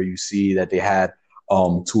about it, where you see that they had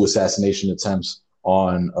 2 assassination attempts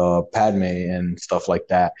on Padme and stuff like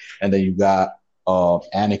that. And then you got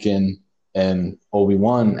Anakin and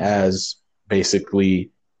Obi-Wan as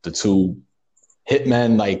basically the 2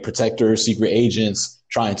 hitmen, like protectors, secret agents,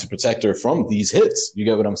 trying to protect her from these hits. You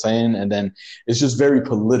get what I'm saying? And then it's just very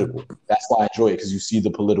political. That's why I enjoy it, because you see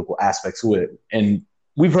the political aspect to it. And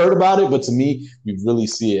we've heard about it, but to me, we really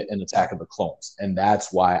see it in Attack of the Clones. And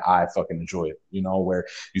that's why I fucking enjoy it, you know, where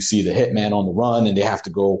you see the hitman on the run and they have to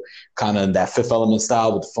go kind of in that Fifth Element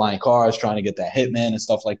style with the flying cars, trying to get that hitman and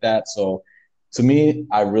stuff like that. So to me,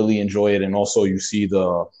 I really enjoy it. And also you see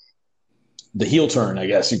the heel turn, I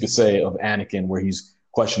guess you could say, of Anakin, where he's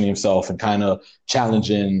questioning himself and kind of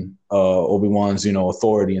challenging Obi-Wan's, you know,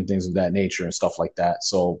 authority and things of that nature and stuff like that.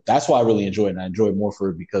 So that's why I really enjoy it. And I enjoy it more for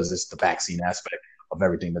it because it's the vaccine aspect of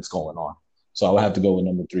everything that's going on. So I would have to go with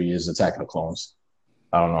number 3 is Attack of the Clones.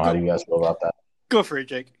 I don't know. How do you guys feel about that? Go for it,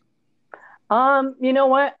 Jake. You know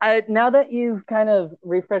what? Now that you've kind of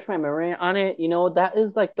refreshed my memory on it, you know, that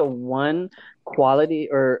is like the one quality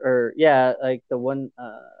like the one,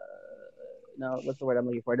 no, what's the word I'm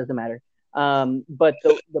looking for? It doesn't matter. But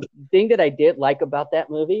the thing that I did like about that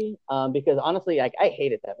movie, because honestly, like, I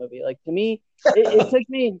hated that movie. Like, to me, it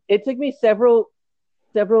took me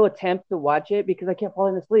several attempts to watch it because I kept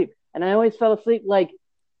falling asleep, and I always fell asleep like,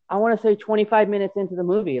 I want to say 25 minutes into the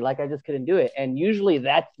movie. Like, I just couldn't do it. And usually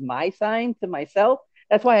that's my sign to myself.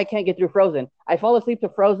 That's why I can't get through Frozen. I fall asleep to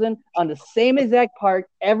Frozen on the same exact part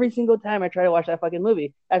every single time I try to watch that fucking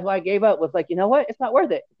movie. That's why I gave up. Was like, you know what? It's not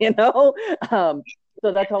worth it. You know?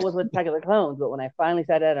 So that's all was with Attack of the Clones. But when I finally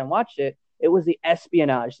sat down and watched it, it was the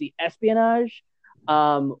espionage. The espionage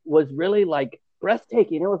was really like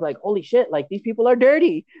breathtaking. It was like, holy shit, like, these people are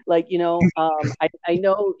dirty. Like, you know, I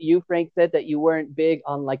know you, Frank, said that you weren't big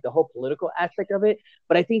on like the whole political aspect of it,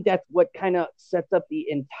 but I think that's what kind of sets up the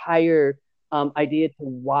entire idea to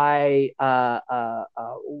why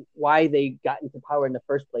they got into power in the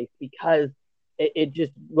first place, because it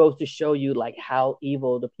just goes to show you like how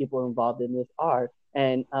evil the people involved in this are.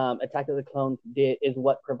 And Attack of the Clones is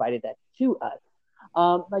what provided that to us.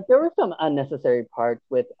 Like there were some unnecessary parts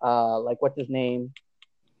with like what's his name,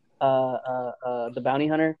 the bounty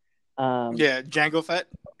hunter. Yeah, Django Fett.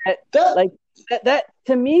 Like that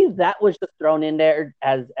to me, that was just thrown in there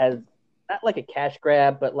as not like a cash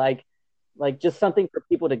grab, but like just something for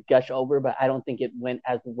people to gush over. But I don't think it went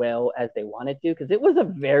as well as they wanted to because it was a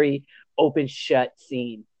very open shut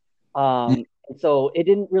scene. And so it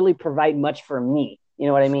didn't really provide much for me. You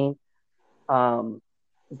know what I mean?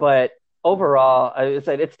 But overall, I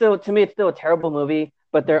said it's still to me it's still a terrible movie,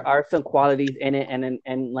 but there are some qualities in it,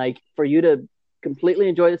 and like for you to completely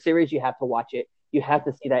enjoy the series, you have to watch it. You have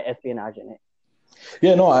to see that espionage in it.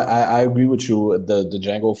 Yeah, no, I agree with you. The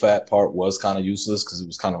Django Fat part was kind of useless because it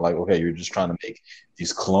was kind of like, okay, you're just trying to make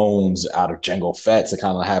these clones out of Django Fat to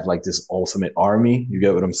kind of have like this ultimate army. You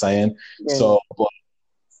get what I'm saying? Yeah. So but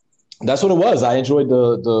that's what it was. I enjoyed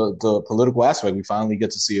the political aspect. We finally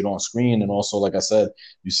get to see it on screen, and also, like I said,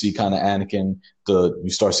 you see kind of Anakin. You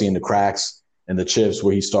start seeing the cracks and the chips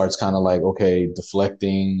where he starts kind of like, okay,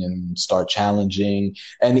 deflecting and start challenging.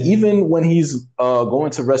 And even when he's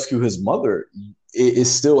going to rescue his mother, it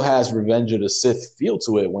still has Revenge of the Sith feel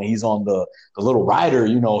to it. When he's on the little rider,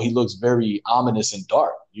 you know, he looks very ominous and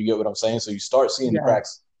dark. You get what I'm saying? So you start seeing the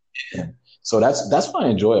cracks. So that's why I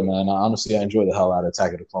enjoy it, man. Honestly, I enjoy the hell out of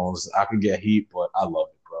Attack of the Clones. I can get heat, but I love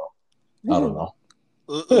it, bro. I don't know.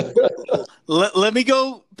 Let me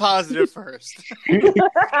go positive first.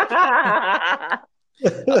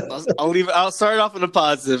 I'll start off on a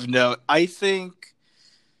positive note. I think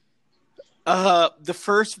the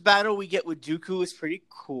first battle we get with Dooku is pretty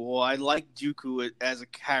cool. I like Dooku as a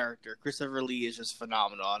character. Christopher Lee is just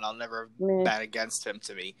phenomenal, and I'll never bat against him.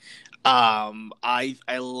 To me, I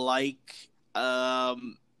like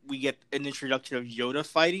we get an introduction of Yoda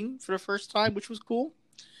fighting for the first time, which was cool.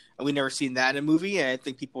 And we never seen that in a movie, and I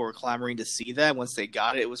think people were clamoring to see that. Once they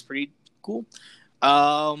got it, it was pretty cool.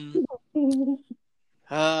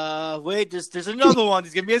 Wait, there's another one.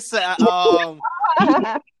 There's gonna be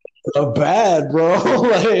So bad, bro.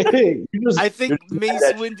 I think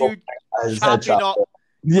Mace Windu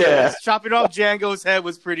chopping off Django's head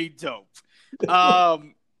was pretty dope.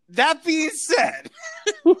 That being said,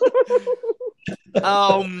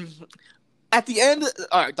 at the end,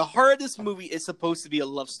 all right, the heart of this movie is supposed to be a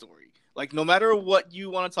love story. Like, no matter what you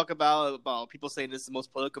want to talk about people saying this is the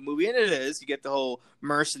most political movie, and it is. You get the whole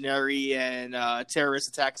mercenary and terrorist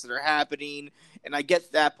attacks that are happening, and I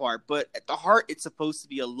get that part. But at the heart, it's supposed to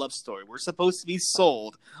be a love story. We're supposed to be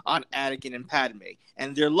sold on Anakin and Padme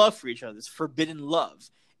and their love for each other, this forbidden love.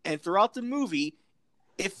 And throughout the movie,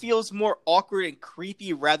 it feels more awkward and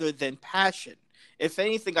creepy rather than passion. If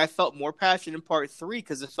anything, I felt more passion in part 3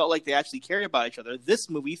 because it felt like they actually cared about each other. This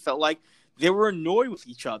movie felt like they were annoyed with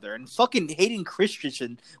each other. And fucking Hayden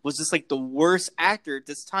Christensen was just like the worst actor at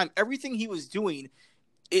this time. Everything he was doing,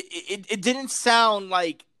 it didn't sound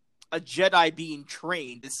like a Jedi being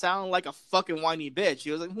trained. It sounded like a fucking whiny bitch.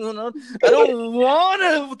 He was like, well, no, I don't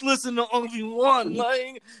want to listen to Obi-Wan.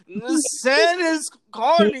 Like, the sand is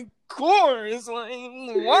hard and core. It's like,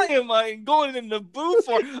 why am I going in the booth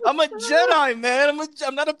for? I'm a Jedi, man.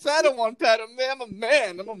 I'm not a Padawan, man. I'm a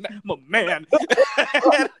man. I'm a man.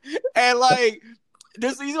 and like,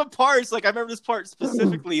 these are parts. Like, I remember this part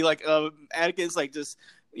specifically. Like, Anakin's like just,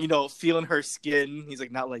 feeling her skin. He's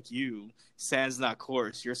like, not like you. Sand's not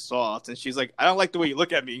coarse. You're soft. And she's like, I don't like the way you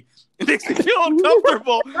look at me. It makes me feel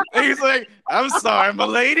uncomfortable. And he's like, I'm sorry, my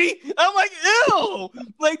lady. I'm like, ew.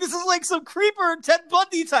 Like, this is like some creeper Ted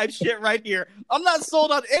Bundy type shit right here. I'm not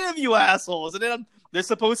sold on any of you assholes. And then they're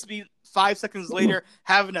supposed to be 5 seconds later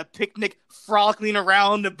having a picnic, frolicking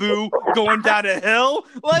around Naboo, going down a hill.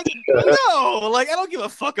 Like, no. Like, I don't give a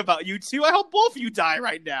fuck about you two. I hope both of you die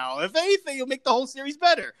right now. If anything, it'll make the whole series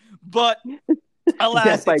better. But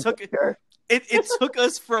alas, it took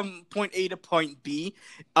us from point A to point B.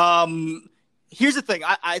 Here's the thing.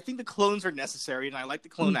 I think the clones are necessary, and I like the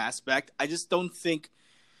clone aspect. I just don't think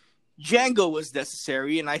Django was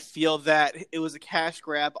necessary, and I feel that it was a cash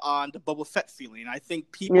grab on the Boba Fett feeling. I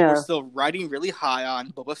think people were still riding really high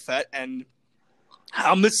on Boba Fett and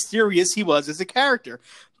how mysterious he was as a character.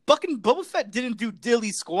 Fucking Boba Fett didn't do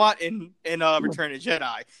dilly squat in Return of the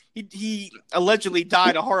Jedi. He allegedly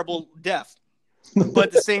died a horrible death. But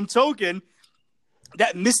at the same token,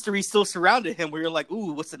 that mystery still surrounded him where you're like,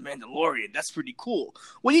 ooh, what's the Mandalorian? That's pretty cool.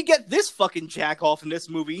 Well, you get this fucking jack-off in this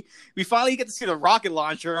movie. We finally get to see the rocket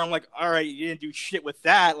launcher. I'm like, all right, you didn't do shit with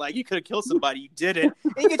that. Like, you could have killed somebody. You didn't.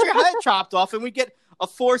 And you get your head chopped off, and we get a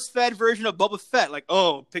force-fed version of Boba Fett. Like,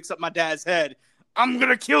 oh, picks up my dad's head. I'm going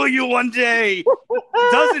to kill you one day.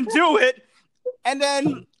 Doesn't do it. And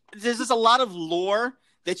then there's just a lot of lore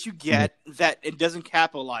that you get that it doesn't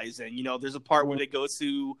capitalize in. You know, there's a part where they go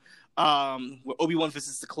to where Obi-Wan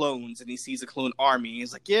visits the clones and he sees a clone army.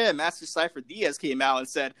 He's like, yeah, Master Cypher Diaz came out and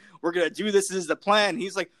said, we're going to do this. This is the plan.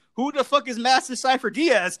 He's like, who the fuck is Master Cypher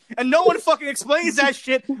Diaz? And no one fucking explains that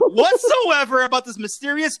shit whatsoever about this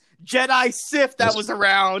mysterious Jedi Sith that was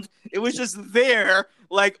around. It was just there,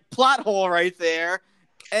 like, plot hole right there.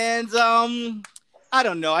 And, I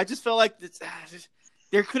don't know. I just felt like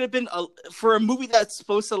there could have been, for a movie that's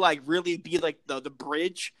supposed to, like, really be, like, the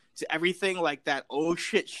bridge to everything, like that, oh,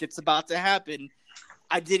 shit's about to happen.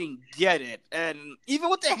 I didn't get it. And even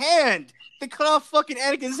with the hand, they cut off fucking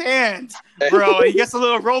Anakin's hand, bro. He gets a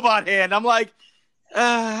little robot hand. I'm like,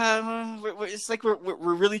 it's like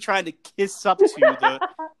we're really trying to kiss up to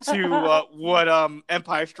what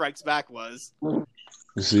Empire Strikes Back was. You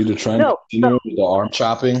see the trend with the arm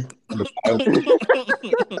chopping.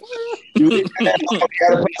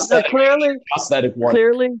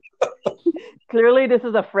 Clearly, this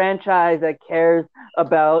is a franchise that cares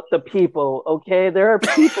about the people. Okay, there are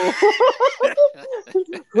people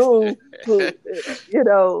who you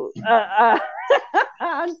know.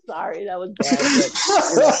 I'm sorry, that was bad.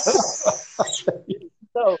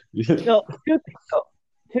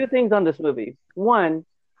 Two things on this movie. One,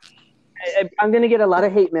 I'm gonna get a lot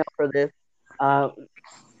of hate mail for this,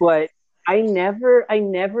 but I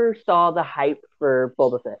never saw the hype for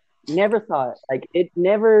Boba Fett. Never saw it. Like, it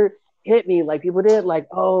never hit me like people did. Like,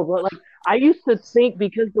 oh, but like I used to think,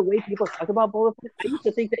 because the way people talk about Boba Fett, I used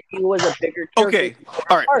to think that he was a bigger character. Okay,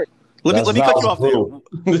 all right. Let me cut you off there.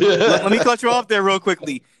 Let me cut you off there real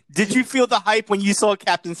quickly. Did you feel the hype when you saw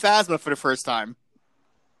Captain Phasma for the first time?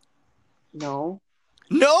 No.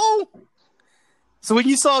 So when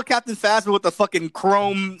you saw Captain Phasma with the fucking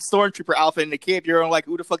chrome stormtrooper outfit in the cape, you're like,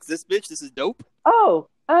 who the fuck's this bitch? This is dope. Oh,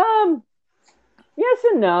 yes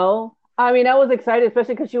and no. I mean, I was excited,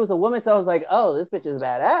 especially because she was a woman, so I was like, oh, this bitch is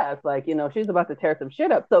badass. Like, you know, she's about to tear some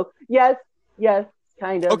shit up. So, yes,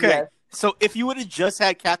 kind of, okay. Yes. So if you would have just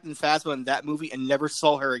had Captain Phasma in that movie and never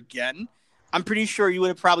saw her again, I'm pretty sure you would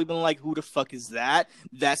have probably been like, who the fuck is that?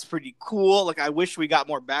 That's pretty cool. Like, I wish we got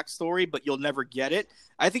more backstory, but you'll never get it.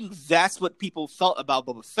 I think that's what people felt about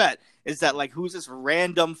Boba Fett, is that, like, who's this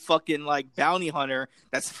random fucking, like, bounty hunter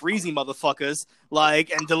that's freezing motherfuckers,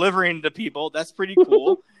 like, and delivering to people. That's pretty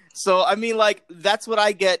cool. So, I mean, like, that's what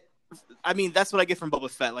I get. I mean, that's what I get from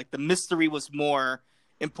Boba Fett. Like, the mystery was more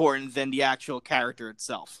important than the actual character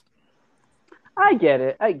itself. I get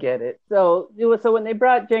it. So when they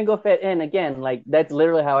brought Jango Fett in again, like, that's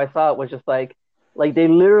literally how I saw it. Was just like they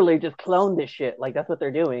literally just cloned this shit. Like, that's what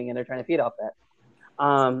they're doing, and they're trying to feed off that.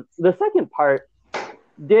 The second part,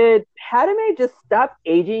 did Padme just stop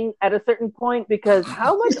aging at a certain point? Because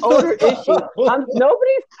how much older is she?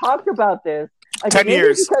 Nobody's talked about this. Like, 10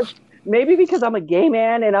 years. Maybe because I'm a gay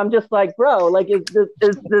man and I'm just like, bro, like,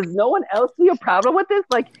 does no one else see a problem with this?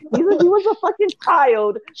 Like, he was a fucking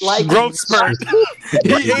child. Like, growth spurt.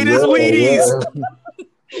 He ate his Wheaties. Yeah.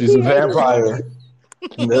 She's a vampire.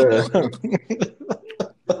 Yeah.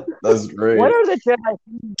 That's great. What are the Jedi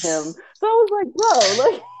feeding him? So I was like, bro,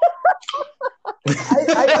 like,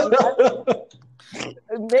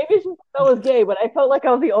 maybe she thought I was gay, but I felt like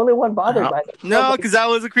I was the only one bothered by it. No, because that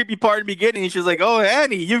was a creepy part in the beginning. She was like, oh,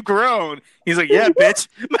 Annie, you've grown. He's like, yeah, bitch.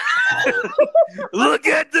 Look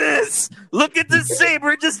at this. Look at this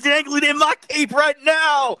saber just dangling in my cape right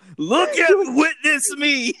now. Witness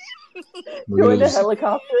me. You're in the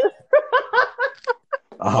helicopter.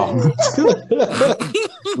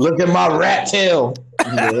 Look at my rat tail.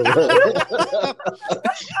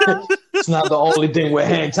 It's not the only thing with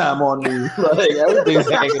hang time on me. Like, everything's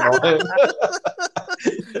hanging on him.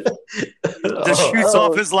 Just shoots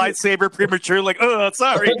off his lightsaber premature, like, oh,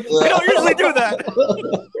 sorry. We don't usually do that.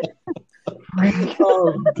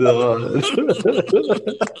 Oh, God.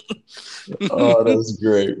 Oh, that's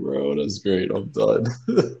great, bro. That's great. I'm done.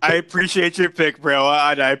 I appreciate your pick, bro.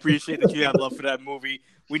 I appreciate that you have love for that movie.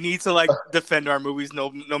 We need to, like, defend our movies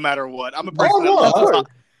no matter what. I'm a person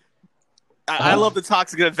I love the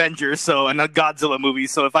Toxic Avengers, and the Godzilla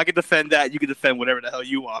movies. So if I could defend that, you can defend whatever the hell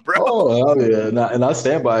you want, bro. Oh, hell yeah. And I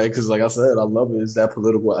stand by it because, like I said, I love it. It's that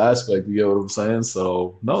political aspect. You get what I'm saying?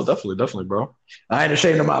 So, no, definitely, bro. I ain't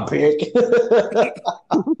ashamed of my pick.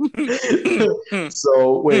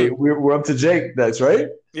 So, wait, we're up to Jake next, right?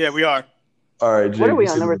 Yeah, we are. All right, Jake. What are we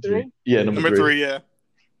on, number 3? Yeah, number 3, yeah.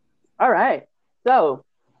 All right. So,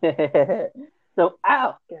 so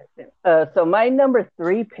my number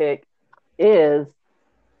 3 pick is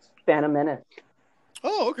Phantom Menace.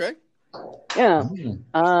 Oh, okay. Yeah.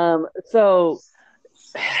 So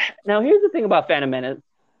now here's the thing about Phantom Menace.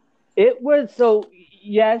 It was so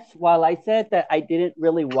yes, while I said that I didn't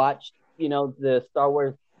really watch, the Star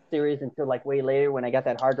Wars series until like way later when I got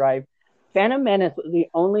that hard drive, Phantom Menace was the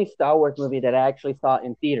only Star Wars movie that I actually saw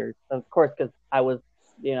in theaters. Of course, because that was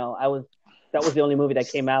the only movie that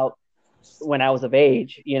came out when I was of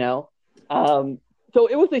age. Um, so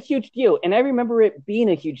it was a huge deal. And I remember it being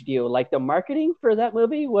a huge deal. Like the marketing for that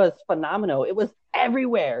movie was phenomenal. It was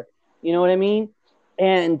everywhere. You know what I mean?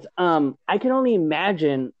 And I can only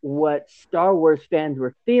imagine what Star Wars fans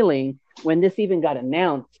were feeling when this even got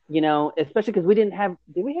announced, especially because did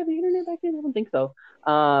we have the internet back then? I don't think so.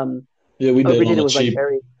 Yeah, we Or did we did, it was like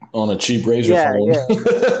very, on a cheap razor yeah, phone.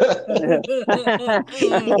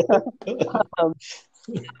 um,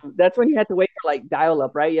 that's when you had to wait for like dial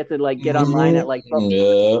up, right? You had to like get online at like 12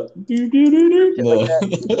 Yeah. shit like No.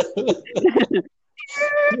 that.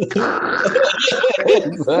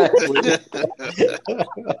 Exactly.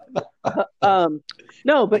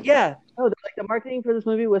 No, but yeah, no, like the marketing for this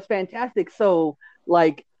movie was fantastic. So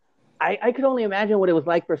like I could only imagine what it was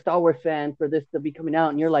like for Star Wars fans for this to be coming out,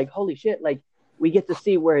 and you're like, holy shit, like we get to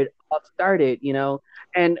see where it all started,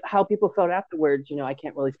 and how people felt afterwards. I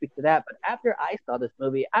can't really speak to that, but after I saw this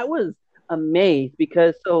movie, I was amazed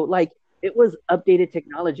because like it was updated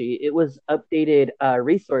technology, it was updated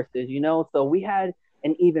resources, so we had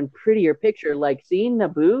an even prettier picture. Like seeing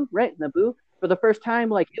Naboo, right? Naboo for the first time,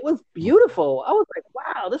 like it was beautiful. I was like,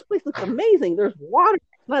 wow, this place looks amazing. There's water.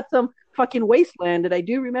 It's not some fucking wasteland that I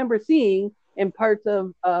do remember seeing in parts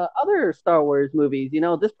of other Star Wars movies.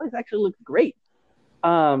 This place actually looks great.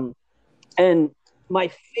 Um, and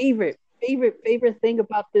my favorite thing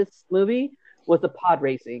about this movie was the pod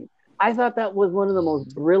racing. I thought that was one of the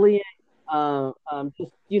most brilliant,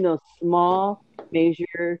 just small,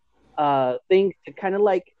 major things to kind of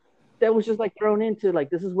like that was just like thrown into like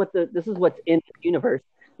this is what's in the universe.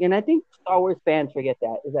 And I think Star Wars fans forget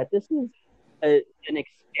that this is an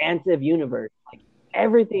expansive universe. Like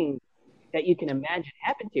everything that you can imagine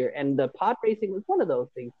happened here, and the pod racing was one of those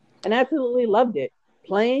things. And I absolutely loved it.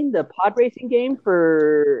 Playing the pod racing game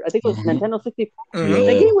for I think it was Nintendo 64. Mhm.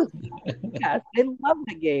 That game was fast. I loved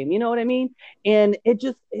the game. You know what I mean? And it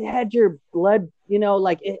had your blood.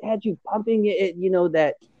 Like it had you pumping.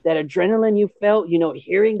 That adrenaline you felt.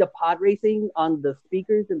 Hearing the pod racing on the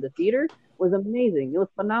speakers in the theater was amazing. It was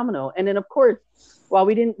phenomenal. And then of course, while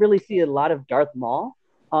we didn't really see a lot of Darth Maul,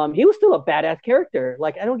 he was still a badass character.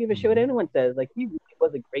 Like I don't give a shit what anyone says. Like he really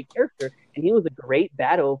was a great character, and he was a great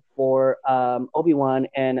battle for Obi-Wan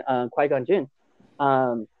and Qui-Gon Jinn.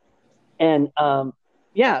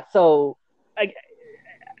 Yeah. So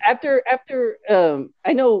after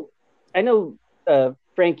I know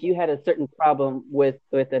Frank, you had a certain problem with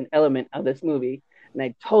an element of this movie, and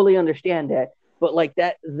I totally understand that. But like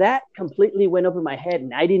that completely went over my head,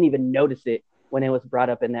 and I didn't even notice it when it was brought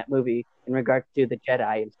up in that movie in regards to the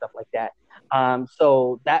Jedi and stuff like that.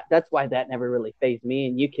 So that's why that never really fazed me,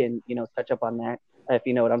 and you can touch up on that if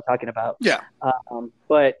you know what I'm talking about. Yeah.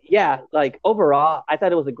 But yeah, like overall, I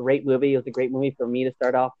thought it was a great movie. It was a great movie for me to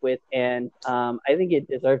start off with, and I think it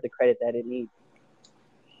deserves the credit that it needs.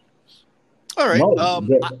 All right. No,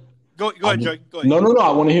 Go ahead, Joey. Go ahead. No.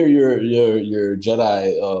 I want to hear your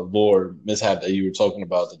Jedi lore mishap that you were talking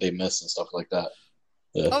about that they missed and stuff like that.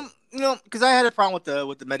 Yeah. Because I had a problem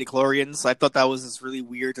with the Midichlorians. I thought that was just really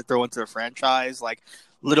weird to throw into a franchise. Like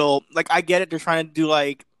I get it. They're trying to do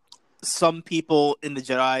like some people in the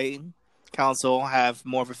Jedi Council have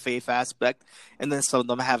more of a faith aspect, and then some of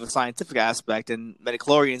them have a scientific aspect. And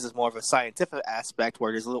Midichlorians is more of a scientific aspect,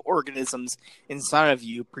 where there's little organisms inside of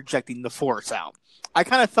you projecting the Force out. I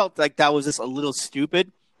kind of felt like that was just a little stupid,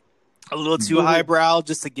 a little too highbrow,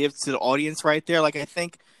 just to give to the audience right there. Like I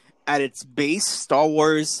think at its base, Star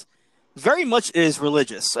Wars very much is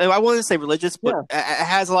religious. I wouldn't say religious, but it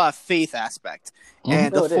has a lot of faith aspect.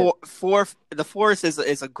 And the Force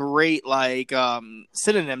is a great like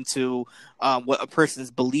synonym to what a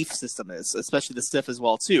person's belief system is, especially the Sith as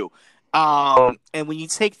well too. And when you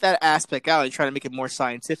take that aspect out and try to make it more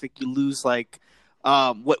scientific, you lose like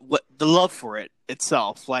what the love for it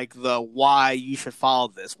itself, like the why you should follow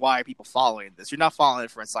this, why are people following this. You're not following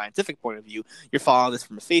it from a scientific point of view, you're following this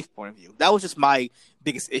from a faith point of view. That was just my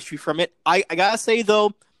biggest issue from it. I gotta say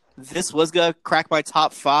though, this was gonna crack my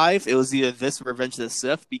top 5. It was either this or Revenge of the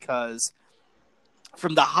Sith, because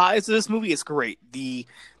from the highs of this movie, it's great. The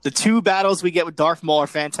 2 battles we get with Darth Maul are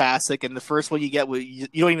fantastic, and the first one you get with you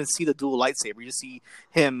don't even see the dual lightsaber, you just see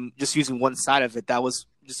him just using one side of it. That was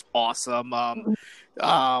just awesome.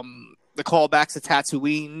 The callbacks to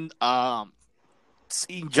Tatooine,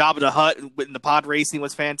 seeing Jabba the Hutt in the pod racing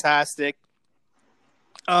was fantastic.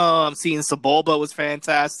 Seeing Sebulba was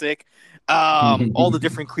fantastic. All the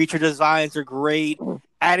different creature designs are great.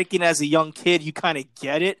 Anakin as a young kid, you kind of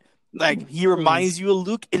get it. Like, he reminds you of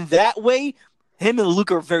Luke in that way. Him and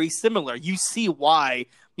Luke are very similar. You see why,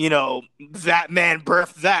 that man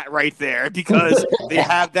birthed that right there, because they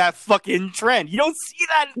have that fucking trend. You don't see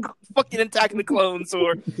that in fucking Attack of the Clones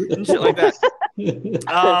and shit like that.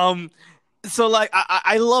 So, like,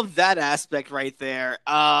 I love that aspect right there.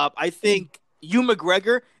 I think Ewan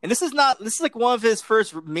McGregor, and this is like one of his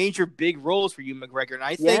first major big roles for Ewan McGregor, and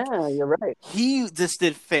I think you're right. He just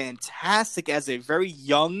did fantastic as a very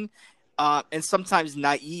young and sometimes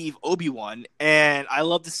naive Obi-Wan, and I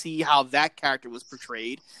love to see how that character was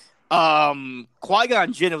portrayed.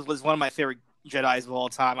 Qui-Gon Jinn was one of my favorite Jedis of all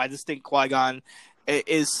time. I just think Qui-Gon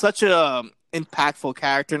is such a impactful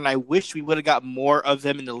character, and I wish we would have got more of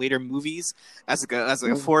him in the later movies as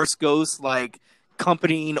a Force ghost, like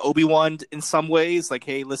accompanying Obi-Wan in some ways. Like,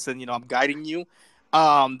 hey, listen, I'm guiding you.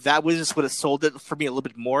 That would have sold it for me a little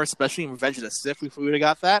bit more, especially in Revenge of the Sith if we would have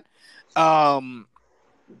got that.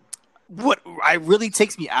 What really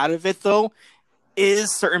takes me out of it, though,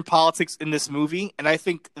 is certain politics in this movie, and I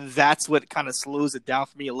think that's what kind of slows it down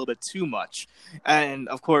for me a little bit too much. And,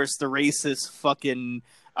 of course, the racist fucking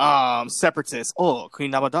separatists. Oh,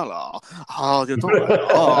 Queen Amidala. Oh, you're doing it.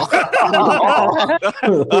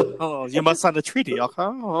 Oh, you must sign the treaty. Okay,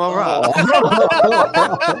 all right.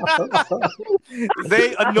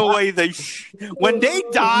 They annoy when they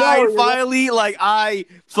died. Finally, like, I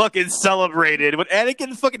fucking celebrated when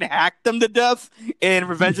Anakin fucking hacked them to death in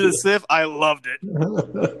Revenge of the Sith. I loved it.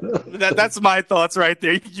 That's my thoughts right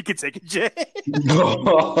there. You can take it, Jay.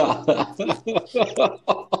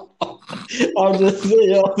 I'm just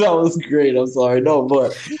that was great. I'm sorry. No,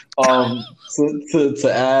 but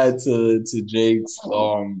to add to Jake's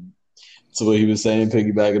to what he was saying,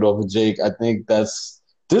 piggybacking off of Jake, I think this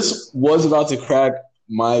was about to crack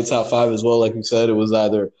my top 5 as well. Like you said, it was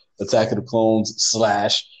either Attack of the Clones /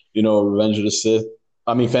 Revenge of the Sith.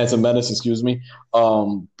 I mean, Phantom Menace, excuse me.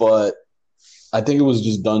 But I think it was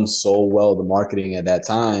just done so well, the marketing at that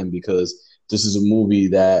time, because this is a movie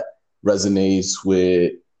that resonates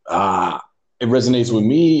with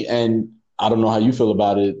me, and I don't know how you feel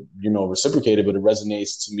about it, reciprocated, but it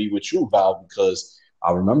resonates to me with you, Val, because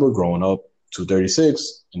I remember growing up,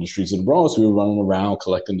 236 in the streets of the Bronx, we were running around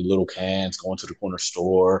collecting the little cans, going to the corner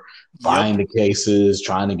store, buying the cases,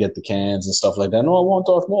 trying to get the cans and stuff like that. No, I want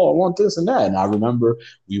Darth Maul, I want this and that. And I remember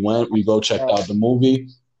we checked out the movie.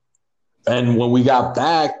 And when we got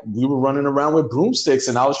back, we were running around with broomsticks,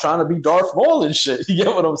 and I was trying to be Darth Maul and shit. You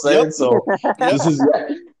get what I'm saying? Yep. So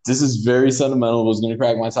this is very sentimental. It was going to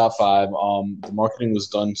crack my top 5. The marketing was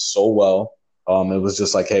done so well. It was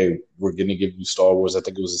just like, hey, we're going to give you Star Wars. I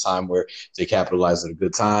think it was a time where they capitalized at a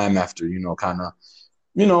good time after, kind of,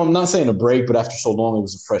 I'm not saying a break, but after so long, it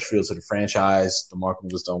was a fresh feel to the franchise. The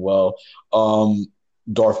marketing was done well.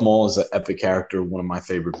 Darth Maul is an epic character, one of my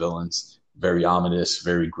favorite villains. Very ominous,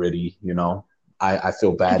 very gritty, I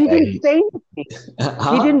feel bad he that didn't say anything.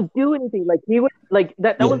 He didn't do anything. Like, he was like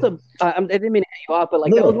that was I didn't mean to cut you off, but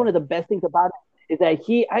like that was one of the best things about it, is that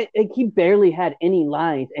he barely had any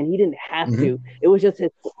lines, and he didn't have to. It was just his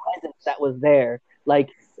presence that was there. Like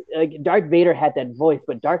Darth Vader had that voice,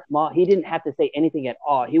 but Darth Maul, he didn't have to say anything at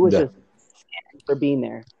all. He was just standing for being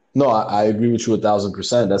there. No, I agree with you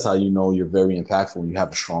 1,000%. That's how you're very impactful. You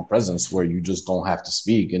have a strong presence where you just don't have to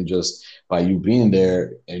speak, and just by you being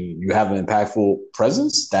there and you have an impactful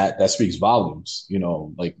presence, that speaks volumes,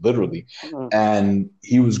 like literally. And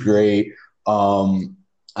he was great. I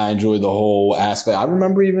enjoyed the whole aspect. I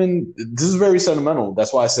remember this is very sentimental.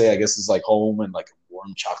 That's why I say I guess it's like home and like a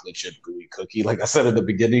warm chocolate chip gooey cookie, like I said at the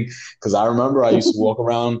beginning, because I remember I used to walk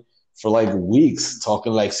around for like weeks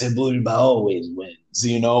talking like Sebulba always wins,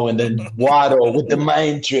 and then Watto with the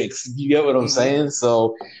mind tricks. You get what I'm saying?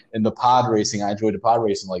 So in the pod racing, I enjoyed the pod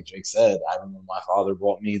racing, like Jake said. I remember my father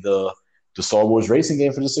brought me the Star Wars racing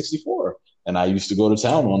game for the 64, and I used to go to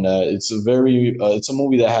town on that. It's a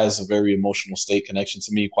movie that has a very emotional state connection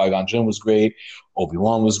to me. Qui-Gon Jinn was great.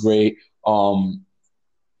 Obi-Wan was great.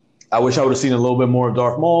 I wish I would have seen a little bit more of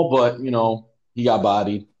Darth Maul, but he got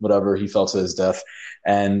bodied. Whatever, he fell to his death.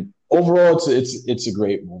 And overall, it's a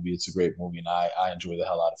great movie. It's a great movie, and I enjoy the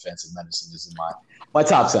hell out of Phantom Menace. And this is my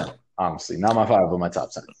top 10, honestly. Not my 5, but my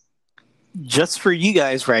top 10. Just for you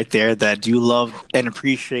guys right there that do love and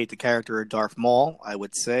appreciate the character of Darth Maul, I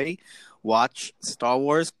would say watch Star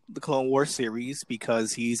Wars, the Clone Wars series,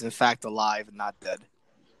 because he's in fact alive and not dead.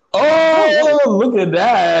 Oh, look at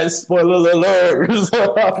that. Spoiler alert. I'm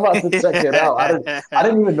about to check it out. I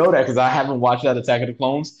didn't even know that because I haven't watched that Attack of the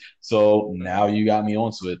Clones. So now you got me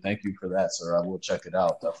onto it. Thank you for that, sir. I will check it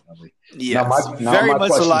out, definitely. Yeah, very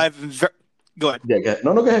much alive. Go ahead. Yeah, go ahead.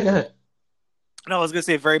 No, go ahead, go ahead. No, I was gonna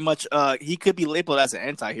say very much. He could be labeled as an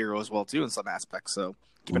anti-hero as well too in some aspects. So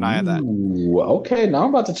keep an eye on that. Ooh, okay. Now I'm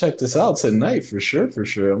about to check this out tonight for sure, for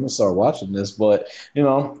sure. I'm gonna start watching this, but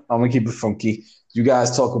I'm gonna keep it funky. You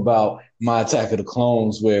guys talk about my Attack of the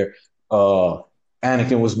Clones where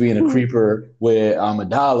Anakin was being a creeper with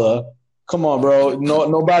Amidala. Come on, bro. No,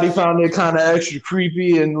 nobody found it kind of extra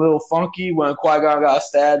creepy and a little funky when Qui-Gon got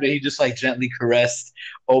stabbed and he just like gently caressed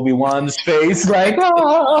Obi-Wan's face, like,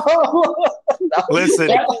 oh. Listen,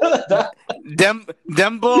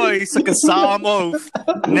 them boys took a solemn oath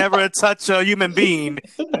never to touch a human being.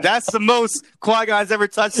 That's the most Qui-Gon's ever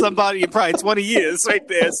touched somebody in probably 20 years, right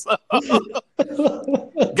there. So.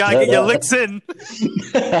 Gotta get your licks in.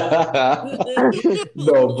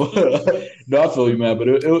 No, I feel you, man. But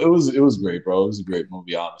it was great, bro. It was a great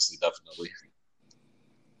movie, honestly, definitely.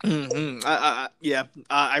 Mm-hmm.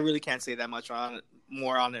 I really can't say that much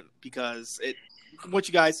more on it because what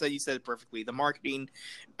you guys said, you said it perfectly. The marketing,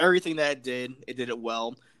 everything that it did it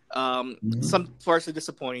well. Some parts are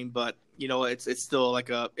disappointing, but it's still like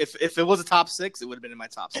if it was a top 6, it would have been in my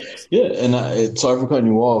top 6. Yeah, and sorry for cutting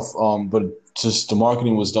you off, but just the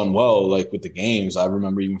marketing was done well. Like with the games, I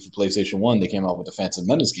remember even for PlayStation 1, they came out with the Phantom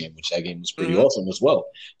Menace game, which that game was pretty awesome as well.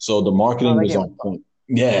 So the marketing was on point.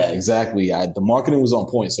 Yeah, exactly. The marketing was on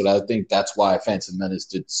point, so I think that's why Phantom Menace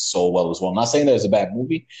did so well as well. I'm not saying that it's a bad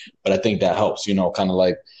movie, but I think that helps. Kind of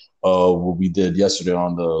like what we did yesterday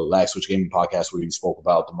on the Lag Switch Gaming podcast, where we spoke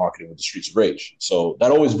about the marketing of the Streets of Rage. So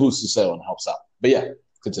that always boosts the sale and helps out. But yeah,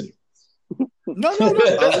 continue. No. I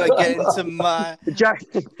was gonna get into my Jar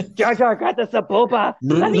Jar got the Saboba.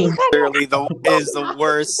 Clearly, is the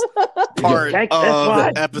worst part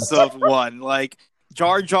of episode 1. Like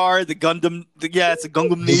Jar Jar, the Gundam. It's a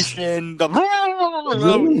Gundam Nation. Get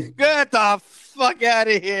the fuck out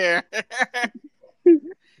of here.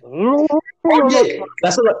 Oh yeah,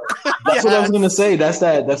 that's what I was gonna say. That's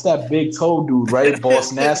that big toe dude, right?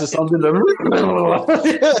 Boss Nass or something.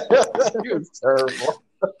 It's terrible.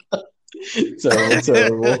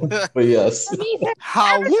 terrible. But yes.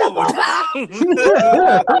 How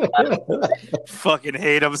fucking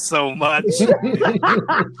hate him so much.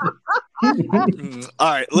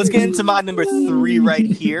 All right, let's get into my number 3 right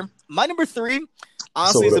here. My number 3,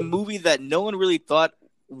 honestly, is a movie that no one really thought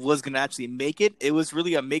was going to actually make it. It was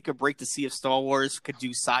really a make or break to see if Star Wars could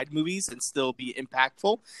do side movies and still be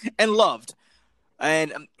impactful and loved.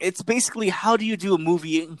 And it's basically, how do you do a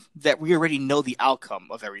movie that we already know the outcome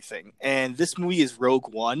of everything? And this movie is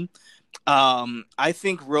Rogue One. I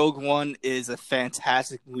think Rogue One is a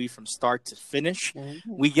fantastic movie from start to finish.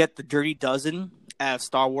 We get the Dirty Dozen out of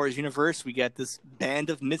Star Wars universe. We get this band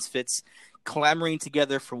of misfits clamoring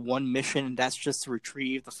together for one mission, and that's just to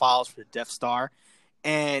retrieve the files for the Death Star.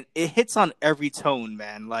 And it hits on every tone,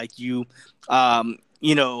 man. Like the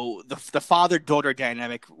father-daughter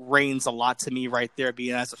dynamic reigns a lot to me right there,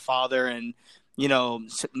 being as a father and,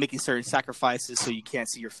 making certain sacrifices so you can't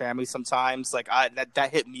see your family sometimes. Like that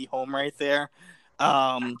hit me home right there.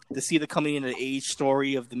 To see the coming into age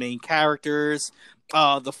story of the main characters,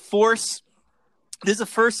 the Force. This is the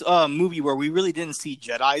first movie where we really didn't see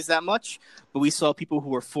Jedis that much, but we saw people who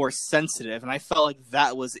were Force sensitive, and I felt like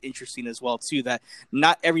that was interesting as well too. That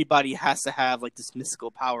not everybody has to have like this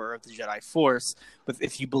mystical power of the Jedi Force, but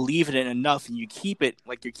if you believe in it enough and you keep it,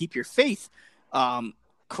 like you keep your faith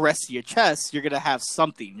caressed to your chest, you're gonna have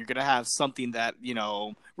something. You're gonna have something that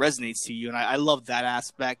resonates to you, and I love that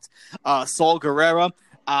aspect. Saul Guerrero,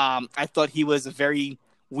 I thought he was a very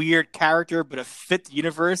weird character, but a fit the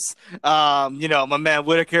universe. My man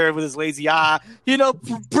Whitaker with his lazy eye.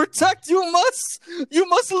 Protect you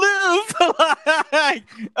must live. I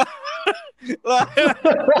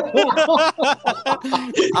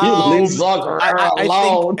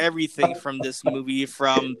think everything from this movie,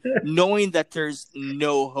 from knowing that there's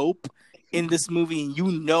no hope in this movie, and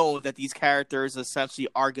that these characters essentially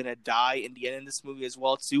are gonna die in the end of this movie as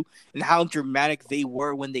well too, and how dramatic they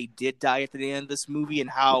were when they did die at the end of this movie, and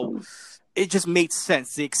how it just made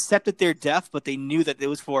sense. They accepted their death, but they knew that it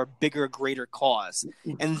was for a bigger, greater cause,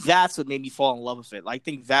 and that's what made me fall in love with it. I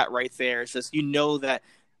think that right there is just that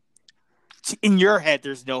in your head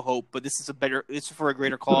there's no hope, but this is for a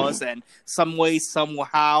greater cause, and some way,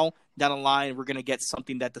 somehow down the line we're gonna get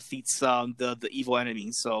something that defeats the evil enemy.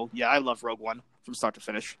 So yeah, I love Rogue One from start to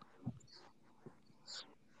finish.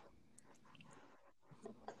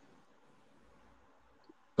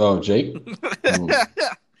 Oh, Jake,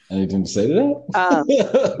 anything to say to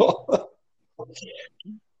that?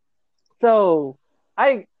 So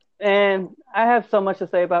I have so much to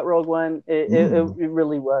say about Rogue One. It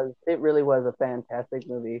really was a fantastic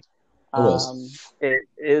movie. It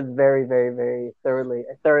is very, very, very thoroughly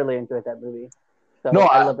enjoyed that movie. So No,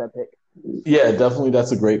 I love that pick. yeah, definitely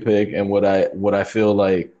that's a great pick. And what I feel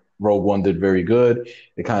like Rogue One did very good,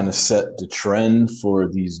 it kind of set the trend for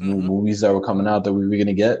these new movies that were coming out that we were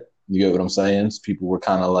gonna get. You get what I'm saying? People were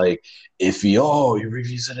kind of like iffy. Oh, you're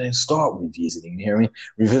revisiting. You hear me?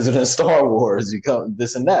 Revisiting Star Wars. You come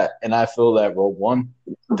this and that. And I feel that Rogue One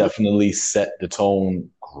definitely set the tone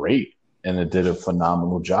great, and it did a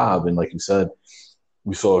phenomenal job. And like you said,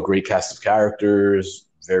 we saw a great cast of characters,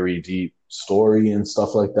 very deep story and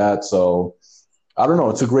stuff like that. So I don't know.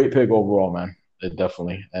 It's a great pick overall, man. It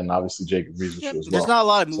definitely, and obviously Jake agrees with you as well. There's not a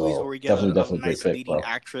lot of movies So where we get a definitely nice great pick, leading bro.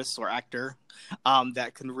 actress or actor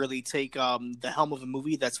that can really take the helm of a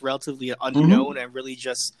movie that's relatively unknown and really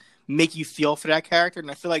just make you feel for that character. And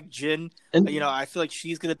I feel like Jin, And I feel like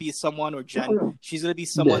she's gonna be someone, or Jen, she's gonna be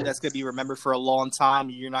someone yeah, that's gonna be remembered for a long time.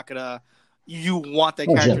 You're not gonna. You want that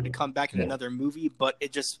oh, character to Jen. come back in Yeah. another movie, but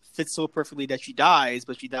it just fits so perfectly that she dies,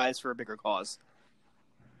 but she dies for a bigger cause.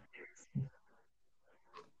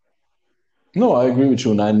 No, I agree with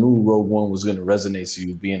you, and I knew Rogue One was going to resonate to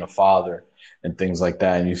you, being a father and things like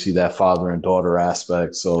that, and you see that father and daughter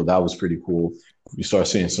aspect, so that was pretty cool. You start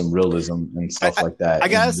seeing some realism and I, stuff I, like that I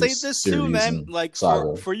gotta in say this this too, series man. and Like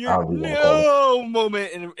saga, for your however you want to call it. no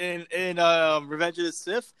moment in Revenge of the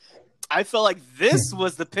Sith, I felt like this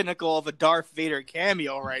was the pinnacle of a Darth Vader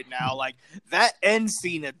cameo right now. Like that end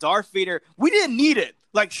scene of Darth Vader, we didn't need it.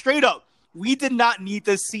 Like straight up, we did not need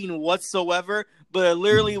this scene whatsoever. But it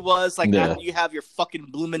literally was like Yeah, after you have your fucking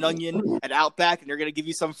bloomin' onion at Outback and they're gonna give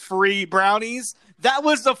you some free brownies. That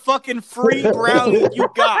was the fucking free brownie you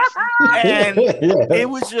got, and yeah, it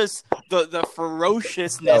was just the that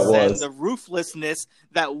ferociousness and was the ruthlessness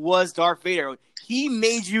that was Darth Vader. He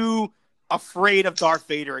made you afraid of Darth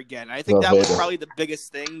Vader again. I think Darth that was Vader. probably the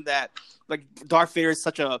biggest thing that like Darth Vader is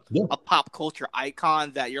such Yeah. a pop culture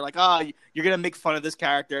icon that you're like, you're gonna make fun of this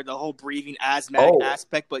character, the whole breathing asthmatic Oh,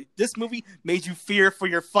 aspect, but this movie made you fear for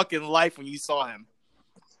your fucking life when you saw him.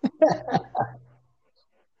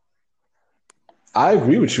 I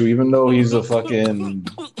agree with you, even though he's a fucking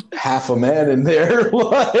half a man in there,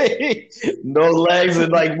 like no legs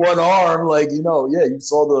and like one arm, like yeah, you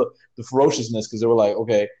saw the ferociousness because they were like,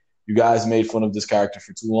 okay, you guys made fun of this character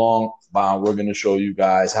for too long. Wow, we're gonna show you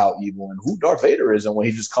guys how evil and who Darth Vader is, and when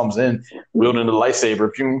he just comes in wielding the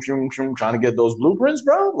lightsaber, trying to get those blueprints,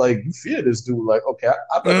 bro, like you fear this dude. Like, okay,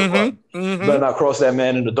 I better run. Better not cross that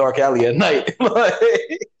man in the dark alley at night.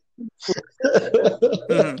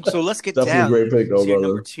 So let's get Definitely a down great pick, though, to your brother.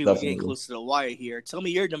 number two. We're getting Definitely. close to the wire here. Tell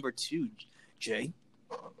me your number two, Jay.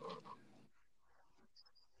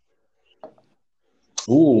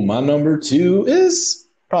 Ooh, my number two is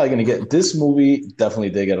probably going to get this movie. Definitely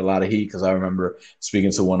did get a lot of heat because I remember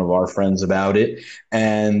speaking to one of our friends about it.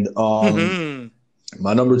 And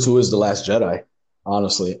my number two is The Last Jedi,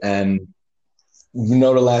 honestly. And we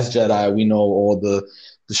know The Last Jedi. We know all the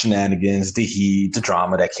shenanigans, the heat, the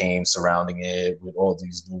drama that came surrounding it with all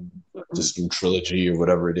this new trilogy or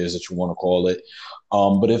whatever it is that you want to call it.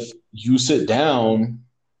 But if you sit down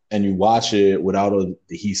and you watch it without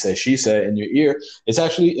the he said, she said in your ear, it's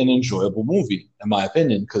actually an enjoyable movie, in my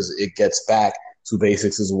opinion, because it gets back to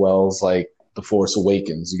basics as well as like The Force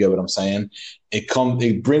Awakens. You get what I'm saying?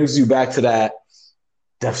 It brings you back to that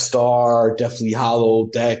Death Star, Deathly Hollow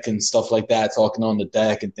deck and stuff like that, talking on the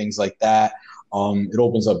deck and things like that. It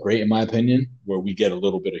opens up great, in my opinion, where we get a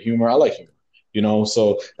little bit of humor. I like humor,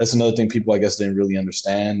 so that's another thing people, I guess, didn't really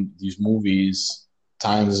understand. These movies,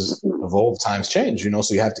 times evolve, times change,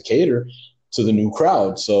 so you have to cater to the new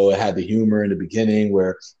crowd. So it had the humor in the beginning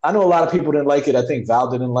where I know a lot of people didn't like it. I think Val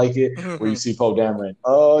didn't like it, where you see Poe Dameron,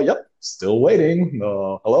 yep, still waiting.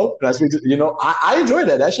 Hello? Can I speak to, I enjoyed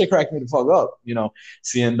that. That shit cracked me the fuck up,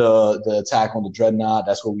 seeing the attack on the Dreadnought.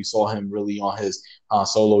 That's where we saw him really on his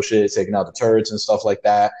Solo shit, taking out the turrets and stuff like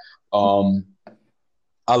that.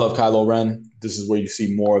 I love Kylo Ren. This is where you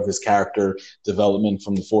see more of his character development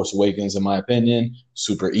from The Force Awakens, in my opinion.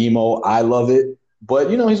 Super emo. I love it.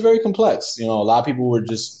 But, he's very complex. A lot of people were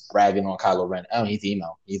just bragging on Kylo Ren. Oh, he's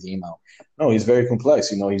emo. He's emo. No, he's very complex.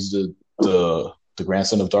 He's the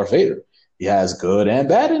grandson of Darth Vader. He has good and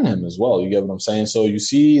bad in him as well. You get what I'm saying? So you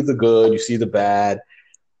see the good, you see the bad.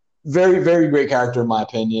 Very, very great character, in my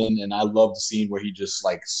opinion. And I love the scene where he just,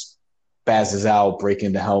 like, spazzes out,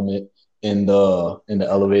 breaking the helmet in the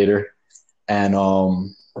elevator. And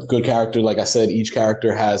good character. Like I said, each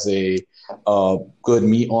character has a good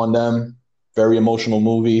meat on them. Very emotional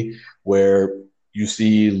movie where you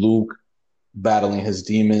see Luke battling his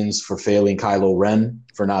demons for failing Kylo Ren,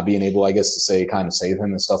 for not being able, I guess, to say, kind of save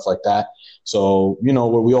him and stuff like that. So, where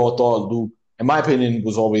we all thought Luke in my opinion,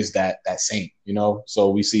 was always that saint, you know? So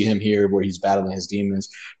we see him here where he's battling his demons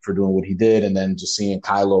for doing what he did, and then just seeing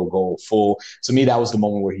Kylo go full. To me, that was the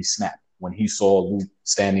moment where he snapped, when he saw Luke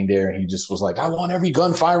standing there and he just was like, I want every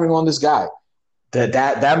gun firing on this guy.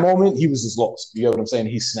 That moment, he was just lost. You get what I'm saying?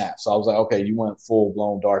 He snapped. So I was like, okay, you went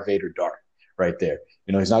full-blown Darth Vader dark right there.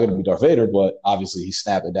 You know, he's not going to be Darth Vader, but obviously he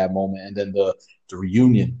snapped at that moment. And then the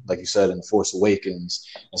reunion, like you said, in The Force Awakens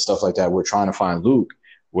and stuff like that, we're trying to find Luke.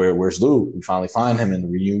 Where's Luke? We finally find him in the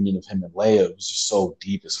reunion of him and Leia. It was just so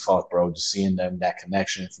deep as fuck, bro. Just seeing them, that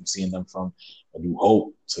connection from seeing them from A New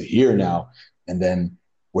Hope to here now. And then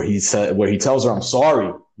where he tells her, I'm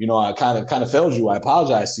sorry. You know, I kind of failed you. I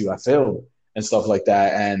apologize to you. I failed and stuff like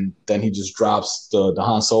that. And then he just drops the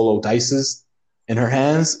Han Solo dices in her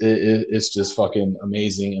hands. It's just fucking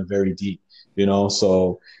amazing and very deep, you know?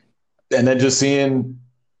 So, and then just seeing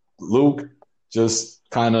Luke just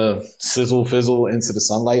kind of sizzle fizzle into the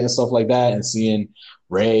sunlight and stuff like that, and seeing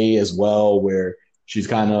Rey as well, where she's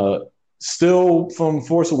kind of still, from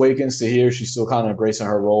Force Awakens to here, she's still kind of embracing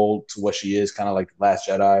her role to what she is, kind of like the Last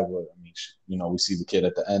Jedi, where, I mean, you know, we see the kid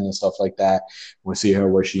at the end and stuff like that. We see her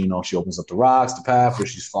where she, you know, she opens up the rocks, the path where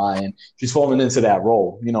she's flying. She's falling into that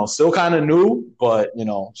role, you know, still kind of new, but, you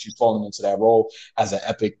know, she's falling into that role. Has an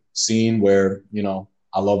epic scene where, you know,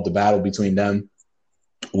 I love the battle between them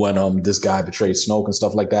when this guy betrayed Snoke and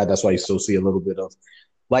stuff like that. That's why you still see a little bit of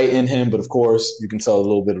light in him, but of course you can tell a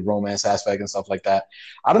little bit of romance aspect and stuff like that.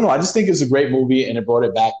 I don't know. I just think it's a great movie, and it brought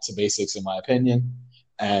it back to basics, in my opinion.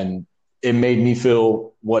 And it made me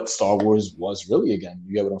feel what Star Wars was really again.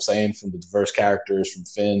 You get what I'm saying? From the diverse characters, from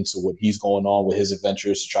Finn to what he's going on with his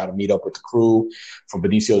adventures to try to meet up with the crew, from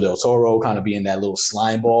Benicio del Toro kind of being that little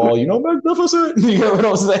slime ball, you know, magnificent. You get what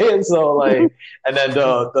I'm saying? So like, and then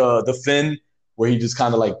the Finn, where he just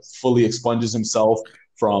kind of like fully expunges himself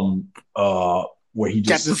from where he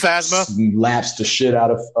just Captain Phasma slaps the shit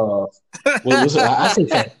out of what was it?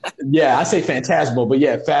 I say Phantasma, but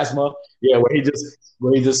yeah, Phasma, yeah, where he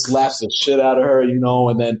just slaps the shit out of her, you know,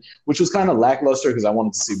 and then, which was kind of lackluster because I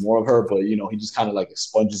wanted to see more of her, but you know, he just kind of like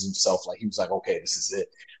expunges himself, like he was like, okay, this is it,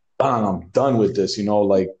 I'm done with this, you know,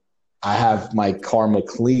 like I have my karma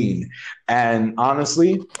clean. And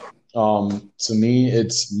honestly, to me,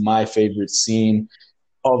 it's my favorite scene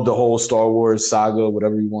of the whole Star Wars saga,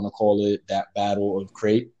 whatever you want to call it, that Battle of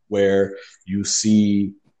Crate, where you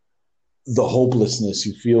see the hopelessness.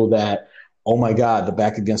 You feel that, oh my God, the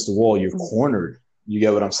back against the wall, you're cornered. You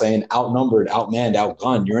get what I'm saying? Outnumbered, outmanned,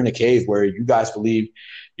 outgunned. You're in a cave where you guys believe,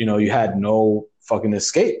 you know, you had no fucking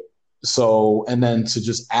escape. So, and then to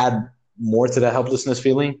just add more to that helplessness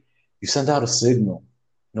feeling, you send out a signal.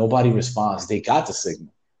 Nobody responds. They got the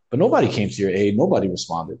signal, but nobody came to your aid. Nobody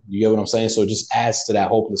responded. You get what I'm saying? So it just adds to that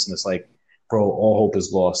hopelessness. Like, bro, all hope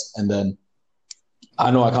is lost. And then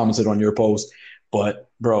I know I commented on your post, but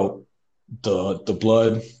bro, the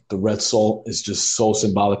blood, the red salt is just so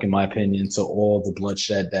symbolic, in my opinion, to all the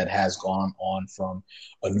bloodshed that has gone on from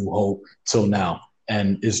A New Hope till now.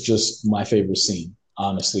 And it's just my favorite scene,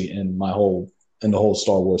 honestly, in the whole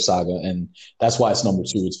Star Wars saga. And that's why it's number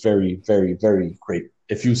 2. It's very, very, very great.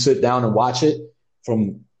 If you sit down and watch it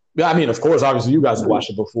I mean, of course, obviously you guys have watched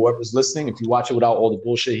it before. Whoever's listening, if you watch it without all the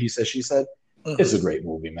bullshit he said, she said, it's a great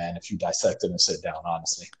movie, man, if you dissect it and sit down,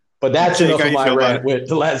 honestly. But that's enough of my rant with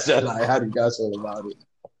The Last Jedi. How do you guys feel about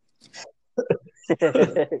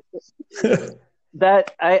it?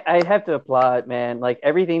 That I have to applaud, man. Like,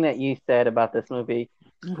 everything that you said about this movie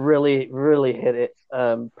really, really hit it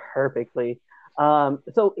perfectly.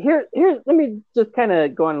 So here, let me just kind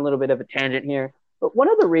of go on a little bit of a tangent here. But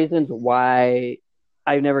one of the reasons why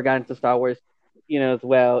I've never gotten into Star Wars, you know, as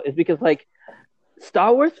well, is because, like,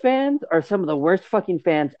 Star Wars fans are some of the worst fucking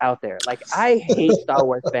fans out there. Like, I hate Star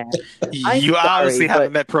Wars fans. You obviously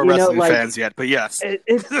haven't met pro wrestling fans yet, but yes.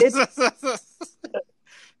 It's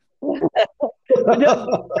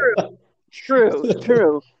no,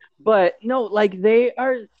 true. But no, like, they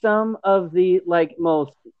are some of the, like,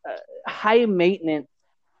 most high maintenance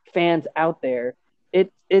fans out there.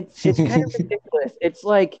 It's kind of ridiculous. It's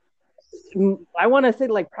like, I want to say,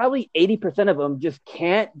 like, probably 80% of them just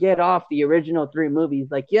can't get off the original 3 movies.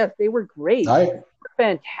 Like, yes, they were great, they were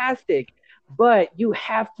fantastic, but you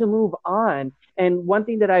have to move on. And one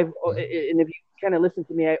thing that and if you kind of listen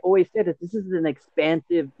to me, I always said that this is an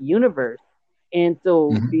expansive universe. And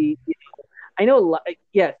so I know,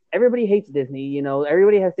 yes, everybody hates Disney, you know,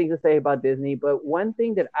 everybody has things to say about Disney, but one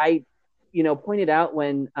thing that I, you know, pointed out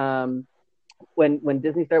when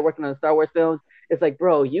Disney started working on Star Wars films, it's like,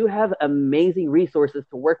 bro, you have amazing resources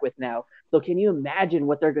to work with now. So can you imagine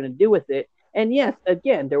what they're going to do with it? And yes,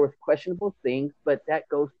 again, there was questionable things, but that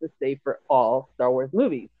goes to say for all Star Wars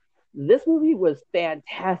movies. This movie was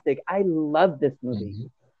fantastic. I love this movie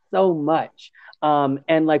so much.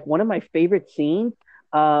 And like one of my favorite scenes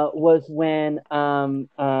was when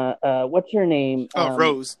what's her name?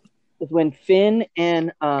 Rose. Was when Finn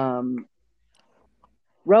and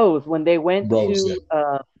Rose, when they went to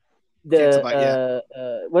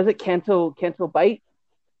was it Canto Bite?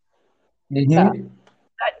 Yeah.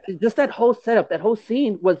 Just that whole setup, that whole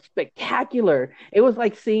scene was spectacular. It was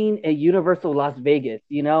like seeing a Universal Las Vegas,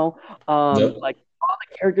 like all the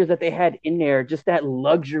characters that they had in there, just that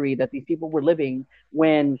luxury that these people were living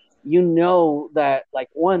when that, like,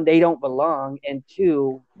 one, they don't belong, and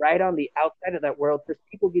two, right on the outside of that world, there's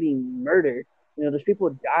people getting murdered. There's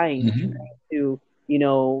people dying to,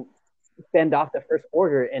 fend off the First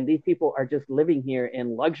Order, and these people are just living here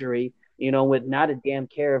in luxury, with not a damn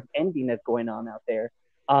care of anything that's going on out there.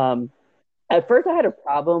 At first I had a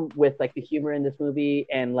problem with like the humor in this movie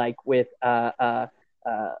and like with Obi-Wan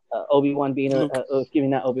being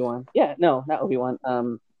not Obi-Wan. Yeah, no, not Obi-Wan.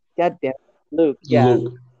 Goddamn Luke. Yeah.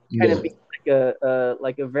 Luke. Kind of being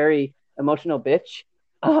like a very emotional bitch.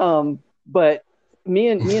 But me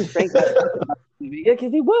and Frank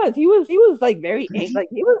because he was like very like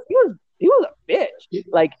he was a bitch.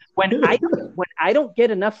 Like when I don't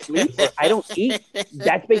get enough sleep or I don't eat,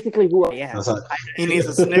 that's basically who I am. He needs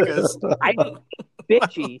a Snickers. I'm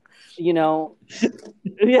bitchy, Yeah,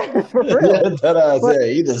 for real.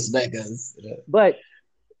 Eat the Snickers. Yeah. But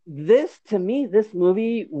to me, this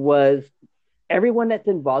movie was everyone that's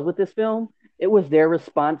involved with this film. It was their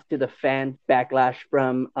response to the fan backlash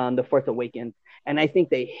from The Force Awakens, and I think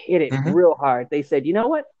they hit it real hard. They said, "You know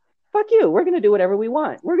what? Fuck you. We're going to do whatever we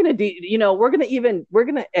want. We're going to we're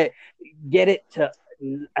going to get it to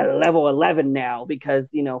a level 11 now because,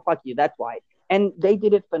 fuck you. That's why." And they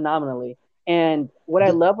did it phenomenally. And what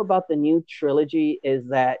I love about the new trilogy is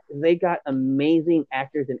that they got amazing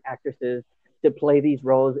actors and actresses to play these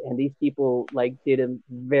roles. And these people like did them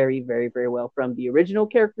very, very, very well, from the original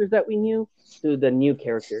characters that we knew to the new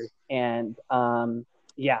characters. And it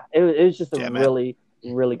was just a really,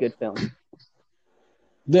 really good film.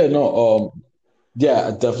 Yeah, no,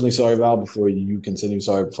 definitely. Sorry, Val, before you continue.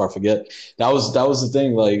 Sorry, before I forget. That was the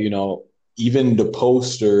thing. Like, even the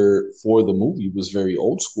poster for the movie was very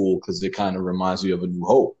old school because it kind of reminds me of A New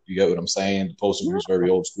Hope. You get what I'm saying? The poster was very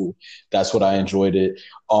old school. That's what I enjoyed it.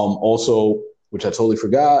 Also, which I totally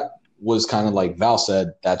forgot, was kind of like Val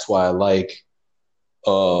said. That's why I like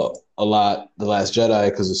a lot The Last Jedi,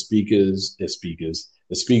 because it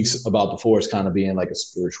speaks about the Force kind of being like a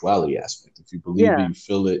spirituality aspect. If you believe it, you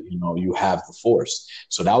feel it, you have the Force.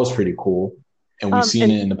 So that was pretty cool. And we've seen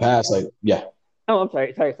it in the past. Like, yeah. Oh, I'm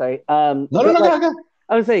sorry. No.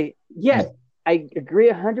 I would say, yes, I agree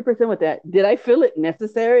 100% with that. Did I feel it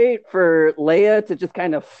necessary for Leia to just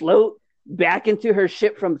kind of float back into her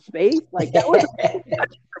ship from space? Like, that was for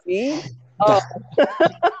me.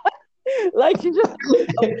 Like, she's just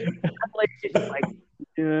like,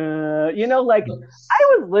 like I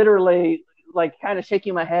was literally like kind of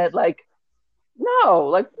shaking my head, like, no,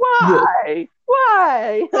 like why?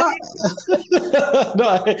 Why? No,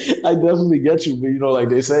 I definitely get you, but like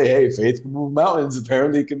they say, hey, faith can move mountains.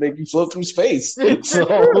 Apparently, it can make you float through space. So,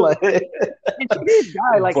 like, she did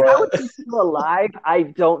die. Like, how is she still alive? I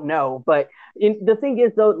don't know. But the thing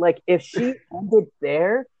is, though, like, if she ended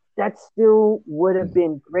there, that still would have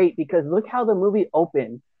been great, because look how the movie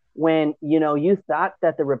opened. When you thought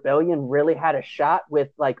that the rebellion really had a shot with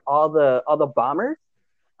like all the bombers,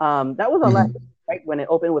 that was on last right when it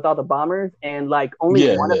opened with all the bombers, and like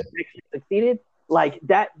only one of them actually succeeded. Like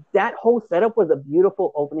that whole setup was a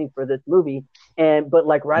beautiful opening for this movie, but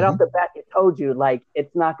like right off the bat, it told you like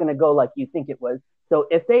it's not going to go like you think it was. So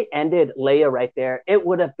if they ended Leia right there, it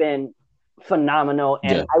would have been phenomenal,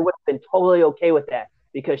 and I would have been totally okay with that,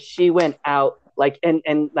 because she went out. Like,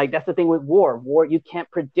 and like, that's the thing with war, you can't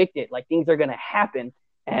predict it. Like, things are going to happen.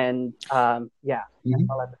 And, that's all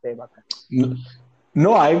I have to say about that.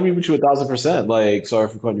 No, I agree with you 1,000%. Like, sorry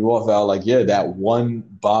for cutting you off, Val. Like, yeah, that one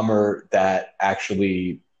bomber that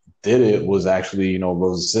actually did it was actually,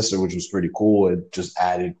 Rose's sister, which was pretty cool. It just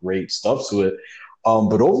added great stuff to it.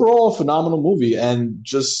 But overall, phenomenal movie. And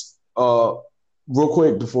just real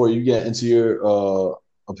quick before you get into your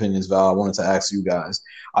opinions, Val, I wanted to ask you guys.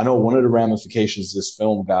 I know one of the ramifications this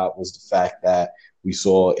film got was the fact that we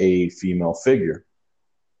saw a female figure.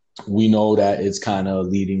 We know that it's kind of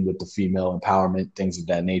leading with the female empowerment, things of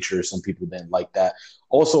that nature. Some people didn't like that.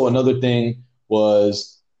 Also, another thing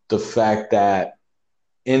was the fact that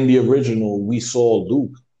in the original, we saw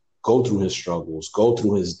Luke go through his struggles, go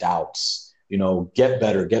through his doubts, get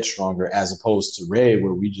better, get stronger, as opposed to Rey,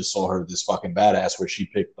 where we just saw her this fucking badass, where she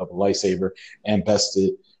picked up a lightsaber and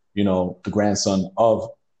bested the grandson of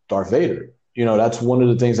Darth Vader. That's one of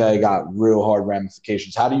the things that got real hard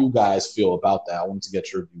ramifications. How do you guys feel about that? I wanted to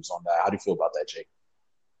get your views on that. How do you feel about that, Jake?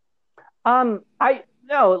 I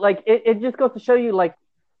no, like it just goes to show you, like,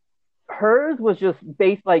 hers was just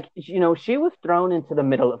based, like, she was thrown into the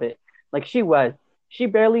middle of it. Like, she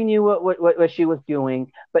barely knew what she was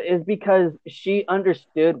doing, but it's because she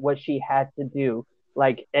understood what she had to do.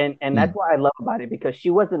 Like, and that's what I love about it, because she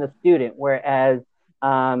wasn't a student, whereas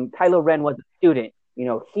Kylo Ren was a student.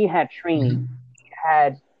 He had training. He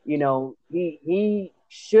had, he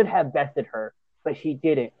should have bested her, but he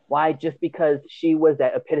didn't. Why? Just because she was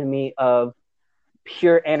that epitome of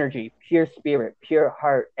pure energy, pure spirit, pure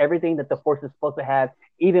heart, everything that the Force is supposed to have,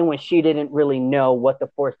 even when she didn't really know what the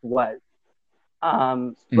Force was.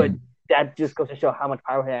 But that just goes to show how much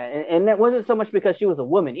power she had. And that wasn't so much because she was a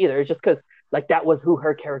woman either. It's just because, like, that was who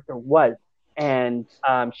her character was. And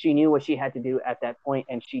she knew what she had to do at that point,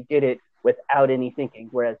 and she did it without any thinking.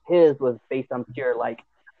 Whereas his was based on pure, like,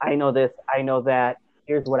 I know this, I know that,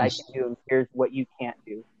 here's what I can do, and here's what you can't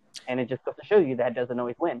do. And it just goes to show you that doesn't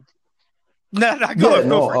always win. No, go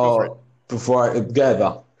for it. Before I go ahead,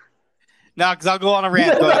 Val. No, because I'll go on a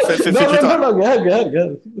rant. No, go ahead.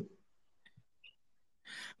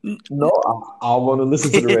 No, I want to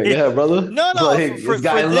listen to the rant. Yeah, brother. No. Like, for this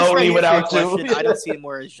guy this lonely right without question, you. I don't see it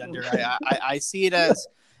more as gender. I see it as,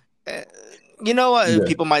 you know what? Yeah.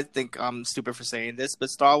 People might think I'm stupid for saying this, but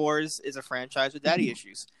Star Wars is a franchise with daddy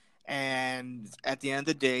issues. And at the end of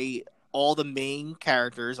the day, all the main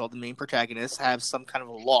characters, all the main protagonists have some kind of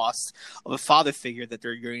a loss of a father figure that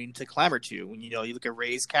they're going to clamor to. When, you look at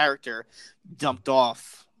Rey's character, dumped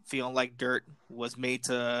off, feeling like dirt, was made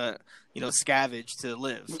to, scavenge to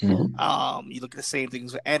live. Mm-hmm. You look at the same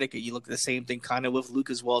things with Anakin. You look at the same thing kind of with Luke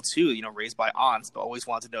as well, too. Raised by aunts, but always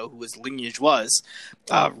wanted to know who his lineage was.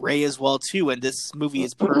 Rey as well, too. And this movie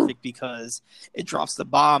is perfect because it drops the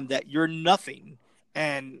bomb that you're nothing.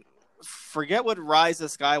 And forget what Rise of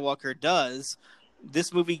Skywalker does.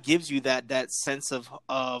 This movie gives you that sense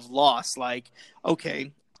of loss. Like,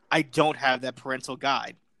 okay, I don't have that parental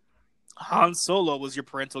guide. Han Solo was your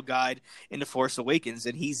parental guide in The Force Awakens,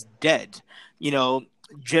 and he's dead.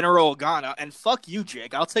 General Organa, and fuck you,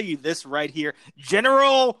 Jake. I'll tell you this right here.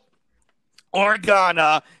 General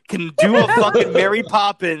Organa can do a fucking Mary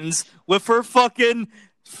Poppins with her fucking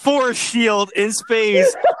Force shield in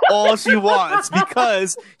space all she wants,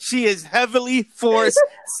 because she is heavily Force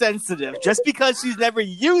sensitive. Just because she's never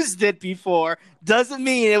used it before doesn't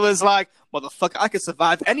mean it was like, motherfucker, I can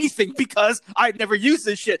survive anything because I've never used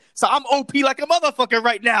this shit. So I'm OP like a motherfucker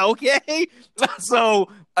right now, okay? So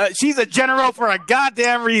she's a general for a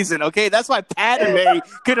goddamn reason, okay? That's why Padme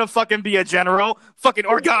couldn't fucking be a general. Fucking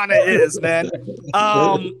Organa is, man.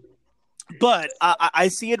 But I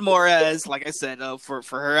see it more as, like I said, for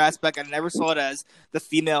her aspect, I never saw it as the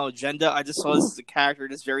female agenda. I just saw this as a character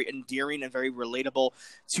that's very endearing and very relatable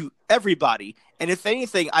to everybody. And if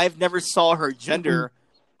anything, I've never saw her gender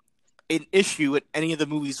an issue in any of the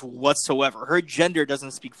movies whatsoever. Her gender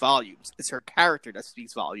doesn't speak volumes. It's her character that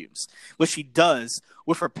speaks volumes. What she does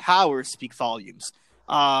with her powers speak volumes.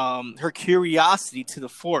 Her curiosity to the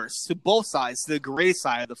Force, to both sides, to the gray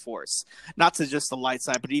side of the Force, not to just the light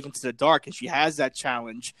side, but even to the dark. And she has that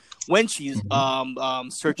challenge when she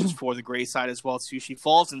searches for the gray side as well too. She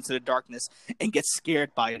falls into the darkness and gets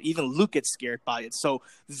scared by it. Even Luke gets scared by it. So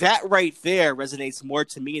that right there resonates more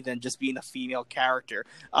to me than just being a female character.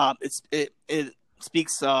 It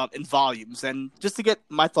speaks in volumes. And just to get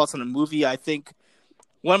my thoughts on the movie, I think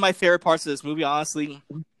one of my favorite parts of this movie, honestly,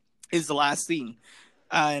 is the last scene.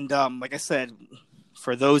 And like I said,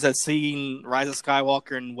 for those that seen Rise of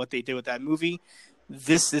Skywalker and what they did with that movie,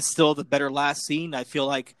 this is still the better last scene. I feel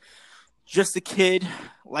like just a kid,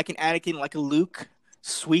 like an Anakin, like a Luke,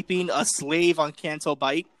 sweeping a slave on Canto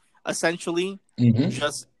Bight, essentially. Mm-hmm.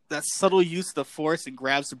 Just that subtle use of the Force, and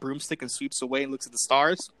grabs the broomstick and sweeps away and looks at the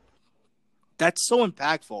stars. That's so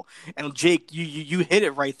impactful. And Jake, you hit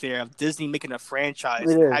it right there, of Disney making a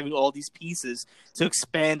franchise and having all these pieces to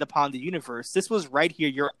expand upon the universe. This was right here.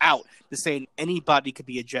 You're out to saying anybody could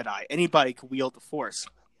be a Jedi. Anybody could wield the Force.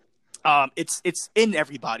 It's in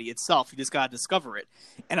everybody itself. You just got to discover it.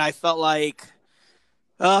 And I felt like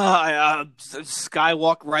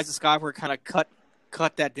Skywalker, Rise of Skywalker kind of cut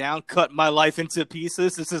that down, cut my life into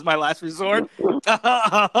pieces. This is my last resort.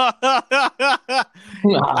 I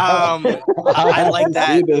like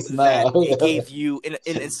that it gave you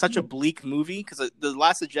in such a bleak movie, because The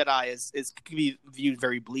Last of Jedi is can be viewed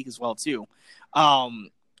very bleak as well too.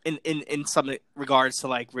 In some regards to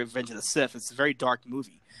like Revenge of the Sith, it's a very dark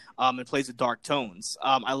movie. It plays with dark tones.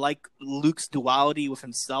 I like Luke's duality with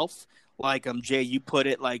himself. like Jay, you put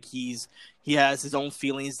it, like he has his own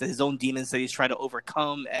feelings, his own demons that he's trying to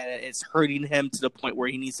overcome, and it's hurting him to the point where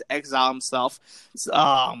he needs to exile himself.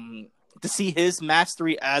 To see his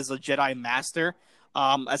mastery as a Jedi Master,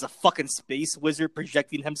 as a fucking space wizard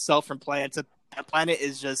projecting himself from planet to planet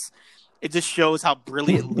it just shows how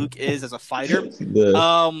brilliant Luke is as a fighter.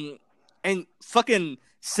 Yeah. And fucking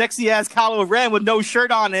sexy ass Kylo Ren with no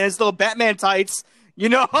shirt on and his little Batman tights, you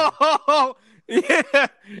know. Yeah.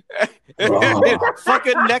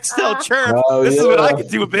 Fucking Nextel chirp. This is what I can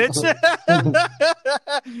do, bitch.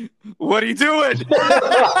 What are you doing?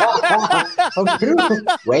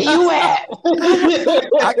 Where you at?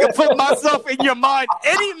 I can put myself in your mind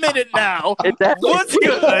any minute now. What's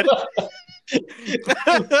good?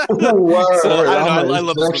 I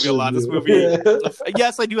love this movie a lot. This movie,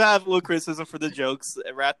 yes, I do have a little criticism for the jokes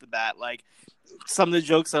right at the bat. Like, some of the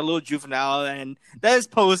jokes are a little juvenile, and that is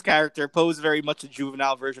Poe's character. Poe's very much a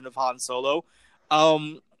juvenile version of Han Solo.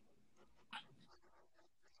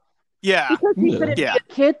 Yeah, because he couldn't be a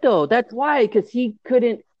kid though. That's why, because he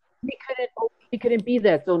couldn't be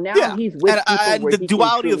that. So now he's with people where the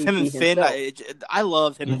duality of him and Finn. I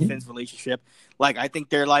love him and Finn's relationship. Like, I think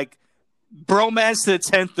they're like bromance to the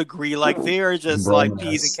 10th degree. Like, they are just like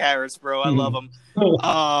peas and carrots, bro. I love them.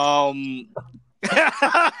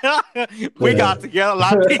 We got together a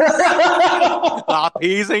lot of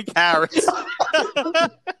peas and carrots.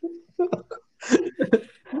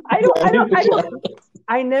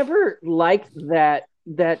 I never liked that.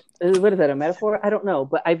 What is that, a metaphor? I don't know,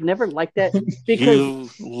 but I've never liked that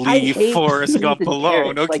because you leave Forrest Gump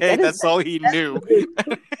alone. Okay, like, that's all he knew.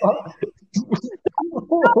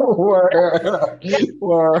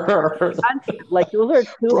 Like, those are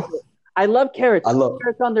two. I love carrots. I love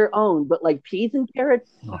carrots on their own, but like peas and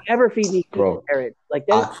carrots, don't ever feed me peas and carrots. Like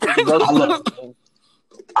that.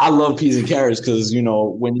 I love peas and carrots because, you know,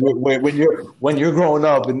 when you're growing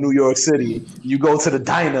up in New York City, you go to the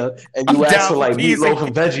diner and you ask for like meatloaf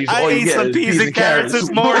and veggies. I ate some peas and carrots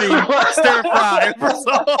this morning, stir fried.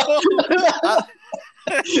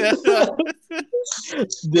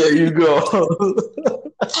 There you go.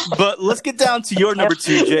 But let's get down to your number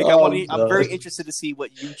 2, Jake. I'm very interested to see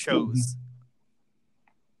what you chose.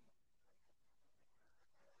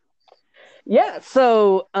 Yeah,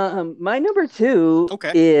 so my number 2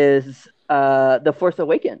 is The Force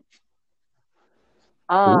Awakens.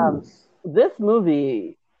 This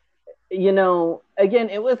movie, you know, again,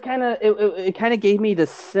 it was it kind of gave me the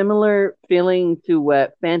similar feeling to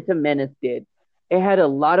what Phantom Menace did. It had a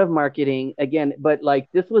lot of marketing, again, but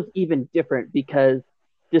like this was even different because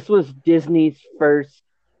this was Disney's first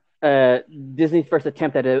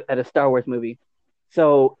attempt at a Star Wars movie.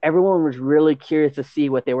 So everyone was really curious to see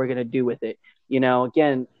what they were going to do with it. You know,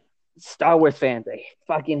 again, Star Wars fans, I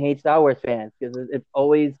fucking hate Star Wars fans because it's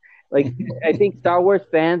always like, I think Star Wars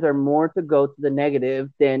fans are more to go to the negative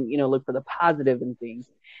than, you know, look for the positive and things.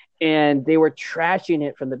 And they were trashing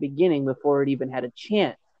it from the beginning before it even had a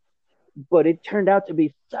chance. But it turned out to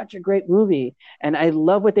be such a great movie, and I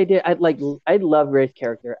love what they did. I love Rey's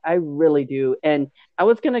character, I really do. And I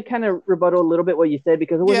was gonna kind of rebuttal a little bit what you said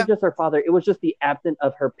because it wasn't just her father; it was just the absence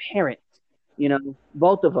of her parents. You know,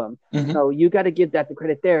 both of them. Mm-hmm. So you got to give that the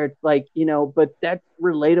credit there. It's like, you know, but that's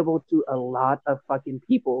relatable to a lot of fucking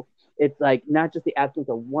people. It's like not just the absence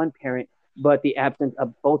of one parent, but the absence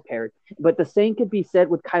of both parents. But the same could be said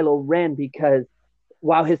with Kylo Ren because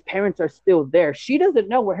while his parents are still there, she doesn't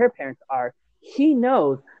know where her parents are. He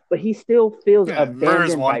knows, but he still feels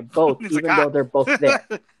abandoned by both, even though they're both there.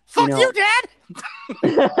 Fuck you, Dad!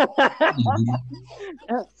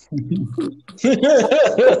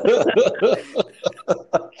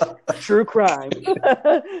 True crime.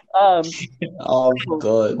 Oh,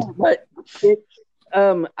 good. But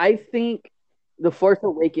I think The Force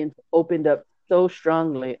Awakens opened up so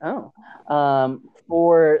strongly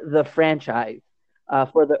for the franchise.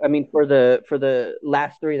 For the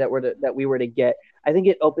last 3 that we were to get, I think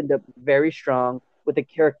it opened up very strong with the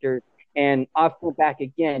characters, and off the back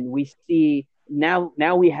again, we see now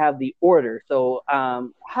we have the Order. So how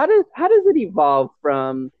does it evolve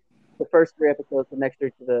from the first 3 episodes, the next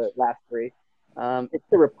 3 to the last 3? It's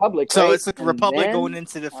the Republic. So right? It's the Republic going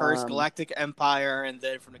into the first Galactic Empire, and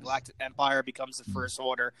then from the Galactic Empire becomes the First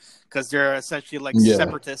Order because they're essentially like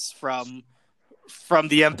separatists from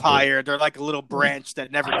the Empire. They're like a little branch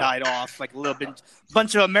that never died off, like a little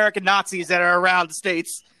bunch of American Nazis that are around the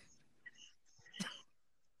States.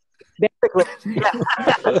 Basically,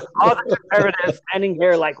 all the conservatives standing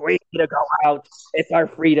here like, we need to go out. It's our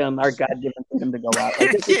freedom, our God-given freedom to go out.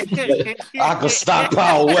 I could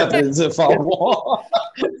stockpile weapons if I want.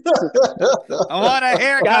 I want a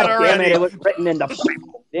haircut already. It was written in the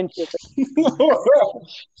Bible. Didn't you?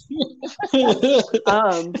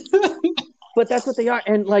 But that's what they are,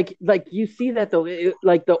 and like you see that though,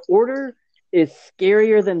 like the Order is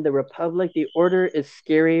scarier than the Republic. The Order is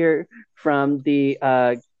scarier from the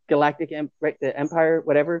right, the Empire,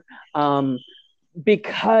 whatever,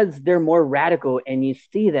 because they're more radical, and you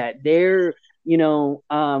see that they're,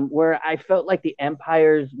 where I felt like the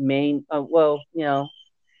Empire's main, we'll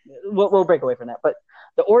break away from that, but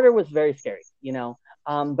the Order was very scary,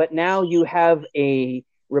 but now you have a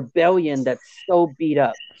rebellion that's so beat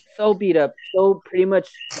up, so pretty much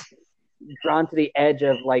drawn to the edge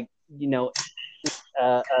of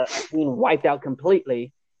being wiped out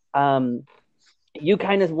completely. You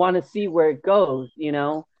kind of want to see where it goes,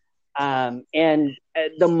 and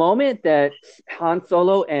at the moment that Han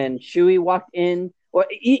Solo and Chewie walked in, or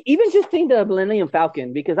even just seeing the Millennium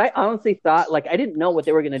Falcon, because I honestly thought, I didn't know what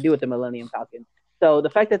they were going to do with the Millennium Falcon. So the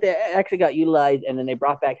fact that they actually got utilized and then they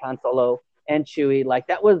brought back Han Solo and Chewie,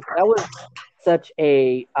 that was such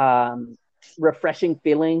a refreshing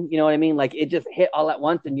feeling. You know what I mean? It just hit all at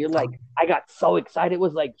once, and you're like, I got so excited. It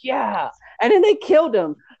was yeah. And then they killed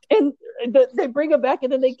him, and they bring him back,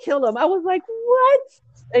 and then they kill him. I was like, what?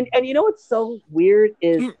 And you know what's so weird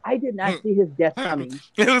is I did not see his death coming.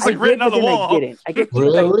 It was written on the wall. I didn't. I guess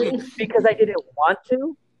because I didn't want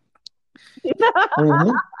to.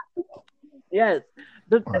 Mm-hmm. Yes.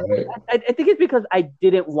 Right. I think it's because I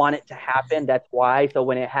didn't want it to happen. That's why. So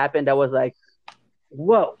when it happened, I was like,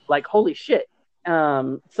 whoa, holy shit.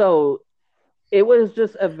 So it was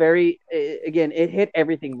just a very, again, it hit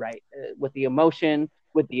everything right, with the emotion,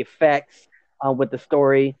 with the effects, with the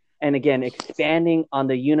story. And again, expanding on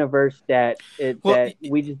the universe that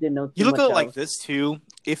we just didn't know. You look at it like this too.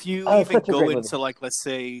 If you even go into let's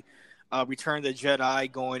say, Return of the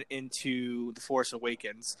Jedi going into The Force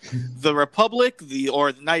Awakens, the Republic,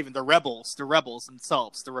 or not even the rebels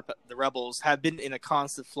themselves, the rebels have been in a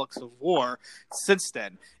constant flux of war since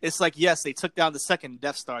then. It's yes, they took down the second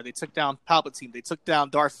Death Star, they took down Palpatine, they took down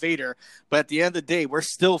Darth Vader, but at the end of the day, we're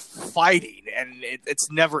still fighting, and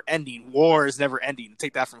it's never ending. War is never ending.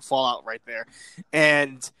 Take that from Fallout right there,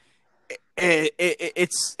 and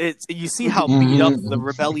it's you see how beat up the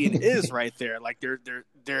rebellion is right there.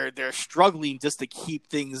 They're struggling just to keep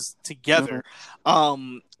things together.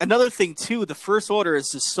 Another thing too, the First Order is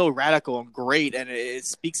just so radical and great, and it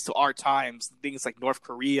speaks to our times. Things like North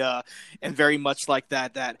Korea, and very much like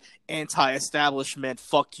that anti-establishment,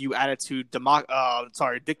 fuck you attitude,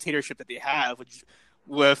 dictatorship that they have,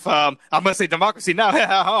 with I'm gonna say democracy now.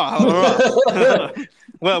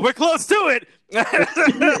 Well, we're close to it.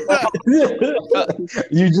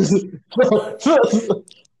 You just,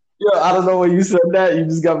 I don't know when you said that. You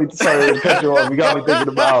just got me started to cut you off. You got me thinking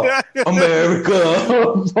about America.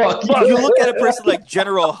 You look at a person like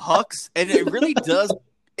General Hux, and it really does.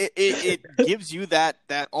 It gives you that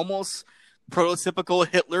almost prototypical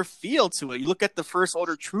Hitler feel to it. You look at the First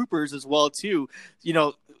Order troopers as well too.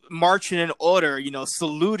 Marching in order,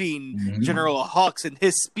 saluting General Hux, and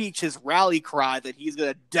his speech, his rally cry that he's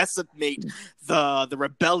going to decimate the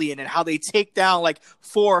rebellion, and how they take down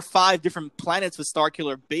 4 or 5 different planets with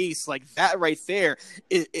Starkiller Base. That right there,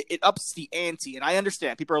 it ups the ante. And I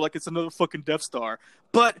understand people are it's another fucking Death Star,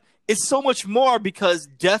 but it's so much more, because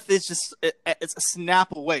death is just it's a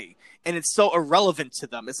snap away. And it's so irrelevant to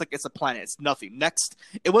them. It's it's a planet. It's nothing. Next,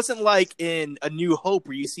 it wasn't like in A New Hope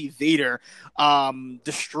where you see Vader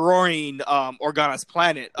destroying Organa's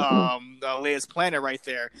planet, Leia's planet right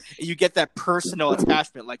there. And you get that personal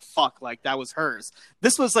attachment, fuck, that was hers.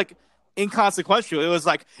 This was inconsequential. It was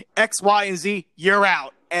X, Y, and Z, you're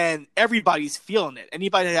out. And everybody's feeling it.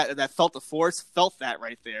 Anybody that felt the Force felt that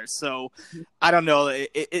right there. So, I don't know.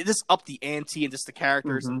 It just upped the ante, and just the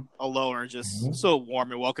characters alone are just so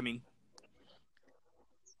warm and welcoming.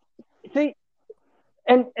 See,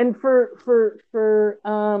 and for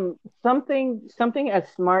something as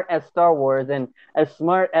smart as Star Wars, and as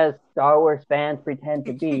smart as Star Wars fans pretend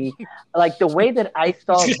to be, the way that I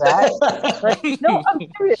saw that, no, I'm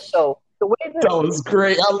serious though. The way that was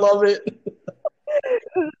great. I love it.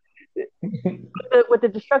 With the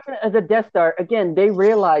destruction of the Death Star, again, they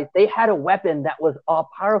realized they had a weapon that was all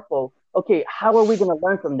powerful. Okay, how are we going to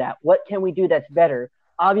learn from that? What can we do that's better?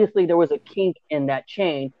 Obviously, there was a kink in that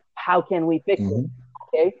chain. How can we fix it?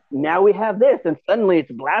 Okay, now we have this, and suddenly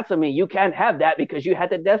it's blasphemy. You can't have that because you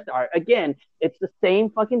had the Death Star. Again, it's the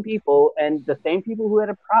same fucking people, and the same people who had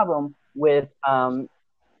a problem with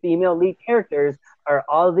female lead characters are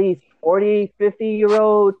all these 40,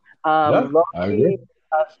 50-year-old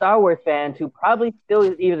Star Wars fans who probably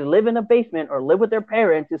still either live in a basement or live with their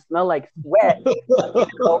parents who smell like sweat,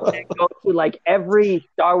 and go to every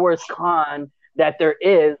Star Wars con that there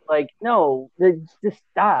is. Like, no, just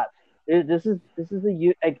stop. This is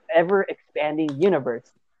a ever expanding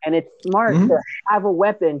universe, and it's smart to have a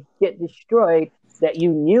weapon get destroyed that you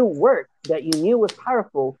knew worked, that you knew was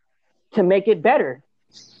powerful, to make it better,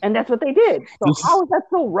 and that's what they did. So how is that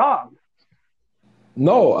so wrong?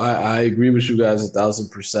 No, I agree with you guys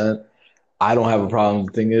 1,000%. I don't have a problem.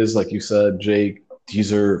 The thing is, like you said, Jake,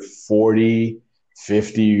 these are 40,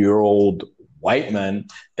 50-year-old white men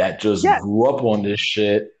that just grew up on this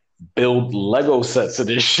shit, build Lego sets of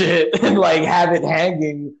this shit, and like have it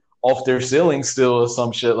hanging off their ceiling still or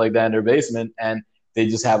some shit like that in their basement. And they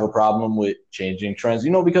just have a problem with changing trends.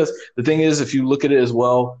 Because the thing is, if you look at it as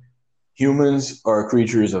well, humans are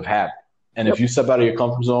creatures of habit. And if you step out of your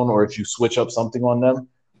comfort zone or if you switch up something on them,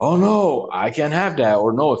 oh no, I can't have that.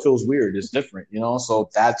 Or no, it feels weird. It's different, So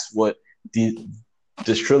that's what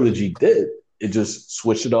this trilogy did. It just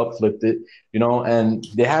switched it up, flipped it, and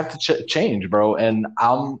they have to change, bro. And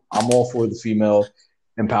I'm all for the female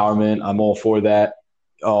empowerment. I'm all for that.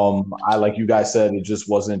 I, like you guys said, it just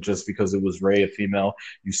wasn't just because it was Rey, a female.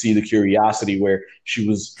 You see the curiosity where she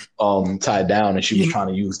was tied down and she was trying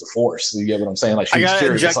to use the Force. You get what I'm saying? Like, she was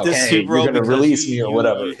curious, like, hey, you're going to release me or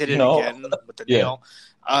whatever. You hit it again with the nail.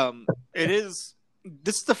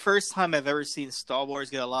 This is the first time I've ever seen Star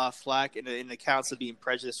Wars get a lot of flack in the accounts of being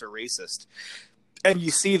prejudiced or racist. And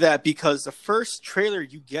you see that because the first trailer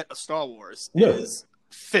you get of Star Wars is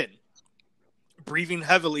Finn breathing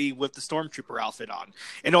heavily with the Stormtrooper outfit on.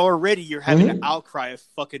 And already you're having an outcry of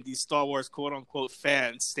fucking these Star Wars quote-unquote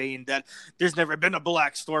fans saying that there's never been a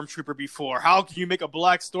black Stormtrooper before. How can you make a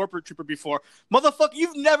black Stormtrooper before? Motherfucker,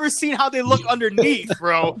 you've never seen how they look underneath,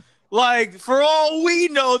 bro. Like, for all we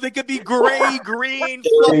know, they could be gray, green,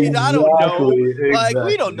 fucking, I don't know. Exactly. Like,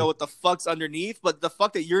 we don't know what the fuck's underneath, but the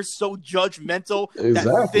fuck that you're so judgmental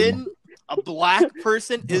that Finn, a black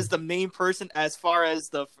person, is the main person as far as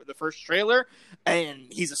the first trailer, and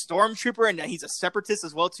he's a stormtrooper, and he's a separatist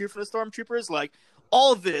as well, too, for the stormtroopers. Like,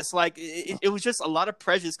 all of this, like, it was just a lot of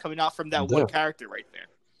prejudice coming out from that one character right there.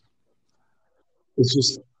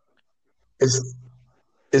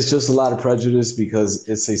 It's just a lot of prejudice because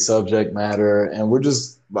it's a subject matter, and I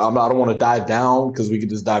don't want to dive down because we could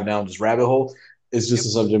just dive down this rabbit hole. It's just a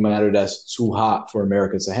subject matter that's too hot for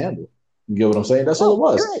America to handle. You get what I'm saying? That's all it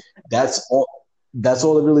was. Right. That's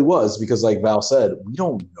all it really was, because like Val said, we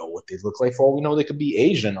don't know what they look like. For all we know, they could be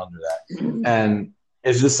Asian under that. And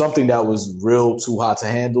it's just something that was real too hot to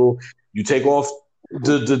handle. You take off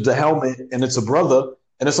the helmet and it's a brother.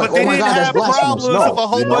 And it's like, oh my God, that's blasphemous. No, with a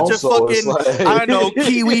whole bunch of fucking, like... I don't know,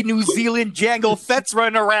 Kiwi, New Zealand, Jango Fett's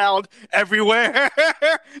running around everywhere. No,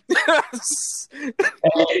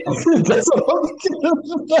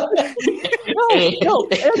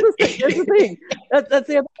 here's the thing. That's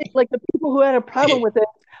the other thing. Like, the people who had a problem with it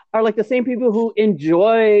are like the same people who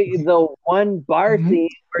enjoy the one bar scene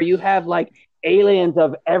where you have like aliens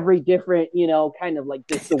of every different, kind of like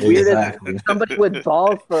just the weirdest, somebody with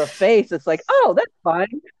balls for a face. It's like, oh, that's fine.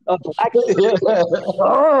 Oh, like,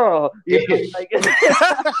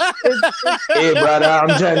 hey, brother, I'm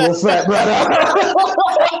Jango Fett, brother.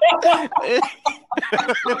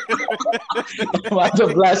 I'm about to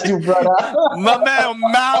blast you, brother. My man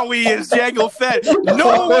Maui is Jango Fett.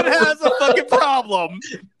 No one has a fucking problem.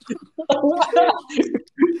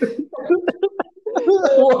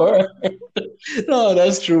 No,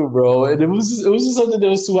 that's true, bro. And it was just something that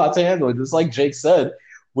was too hot to handle. Just like Jake said,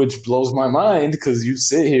 which blows my mind, because you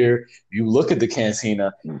sit here, you look at the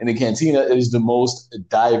cantina, and the cantina is the most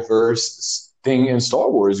diverse thing in Star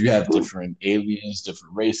Wars. You have different aliens,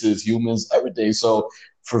 different races, humans, everything. So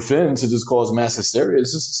for Finn to just cause mass hysteria,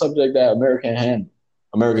 it's just a subject that America can't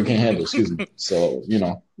handle. Excuse me. So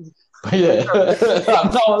But yeah,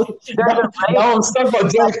 I'm stuck on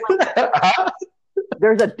Jake.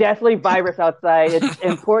 There's a deathly virus outside. It's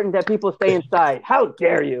important that people stay inside. How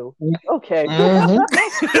dare you? Okay. No,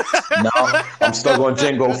 I'm stuck on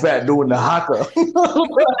Jango Fett doing the haka.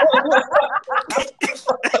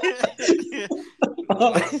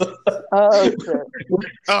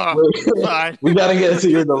 Fine. We gotta get into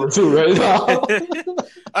your number 2 right now.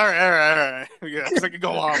 All right. Yeah, so I can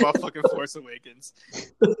go on about fucking Force Awakens.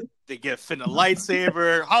 They get Finn a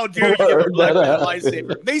lightsaber. How dare you give a black man a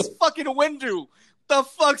lightsaber? Mace fucking Windu. The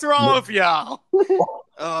fuck's wrong with y'all?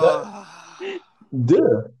 Yeah.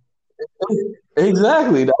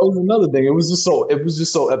 Exactly. That was another thing. It was just so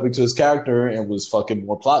epic to his character, and was fucking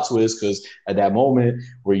more plot twist, because at that moment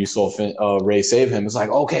where you saw Rey save him, it's like,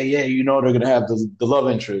 okay, yeah, they're gonna have the love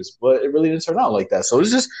interest, but it really didn't turn out like that. So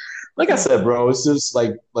it's just, like I said, bro, it's just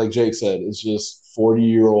like Jake said, it's just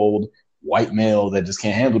 40-year-old white male that just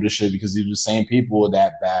can't handle this shit, because these are the same people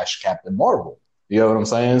that bash Captain Marvel. You know what I'm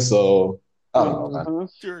saying? So I don't know, man.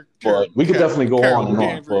 Mhm. But we could definitely go on and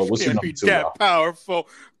on. But what's your can't number be two? that Rob? powerful.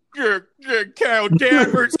 Carol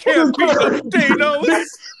Danvers can't be the Thanos.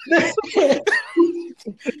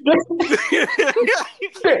 Oh, never Don't be the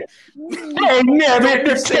saying hi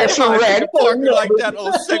to Tesseract. the Parker like that,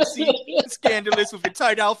 oh sexy, scandalous with your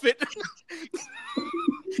tight outfit.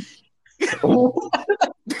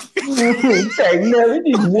 Never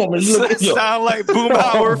these women look at you. Sound like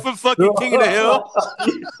Boomhauer from fucking King of the Hill.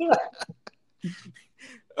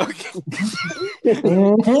 Okay.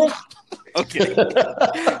 Okay.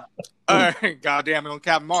 All right. Goddamn it on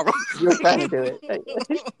Captain Marvel. You're trying to do it.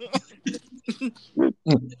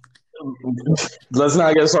 Let's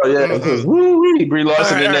not get started yet because Brie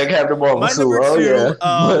Larson in that Captain Marvel My suit. number Oh two,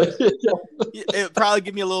 yeah. it probably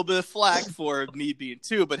give me a little bit of flack for me being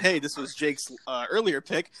two, but hey, this was Jake's earlier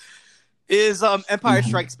pick. Is Empire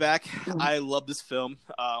Strikes Back. I love this film.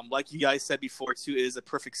 Like you guys said before, too, it is a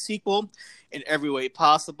perfect sequel in every way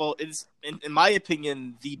possible. It is, in my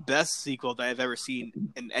opinion, the best sequel that I've ever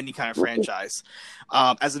seen in any kind of franchise.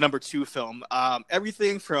 As a number two film,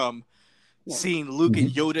 everything from seeing Luke and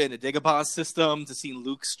Yoda in the Dagobah system, to seeing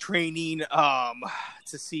Luke's training,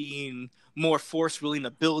 to seeing more force-wielding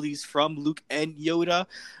abilities from Luke and Yoda,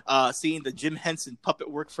 seeing the Jim Henson puppet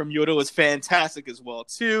work from Yoda was fantastic as well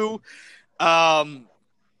too. My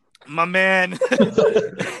man Han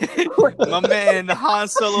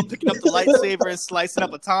Solo picking up the lightsaber and slicing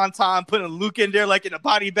up a tauntaun, putting Luke in there like in a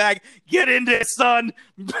body bag. Get in there, son.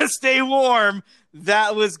 Stay warm.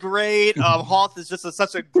 That was great. Hoth is just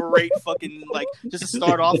such a great fucking, like, just to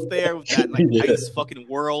start off there with that like ice fucking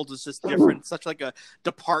world is just different. Such like a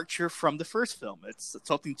departure from the first film. It's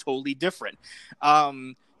something totally different.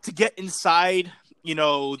 To get inside, you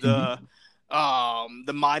know, the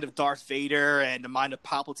mind of Darth Vader and the mind of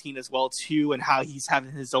Palpatine as well too, and how he's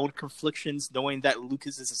having his own conflictions, knowing that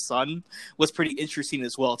Lucas is his son, was pretty interesting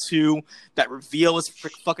as well too. That reveal was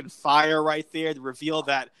fucking fire right there. The reveal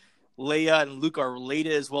that Leia and Luke are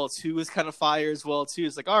related as well too is kind of fire as well too.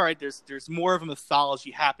 It's like, all right, there's more of a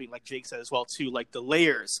mythology happening, like Jake said as well too. Like the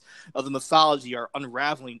layers of the mythology are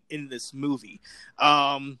unraveling in this movie.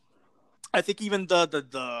 I think even the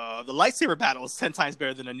lightsaber battle is 10 times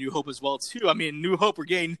better than A New Hope as well too. I mean, New Hope, we're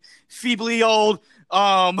getting feebly old.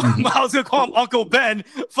 I was gonna call him Uncle Ben,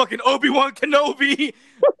 fucking Obi-Wan Kenobi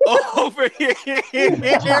over here. He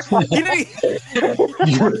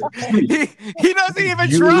doesn't even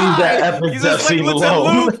try. He's just like looks at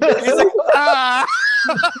Luke. He's like,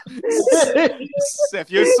 if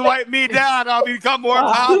you swipe me down, I'll become more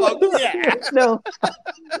powerful. Yeah. No.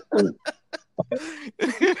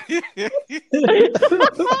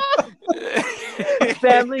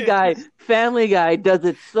 Family Guy does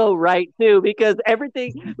it so right too, because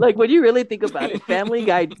everything, like when you really think about it, Family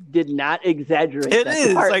Guy did not exaggerate. It that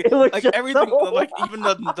is part. like, it was like just everything, so... like even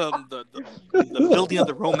the building of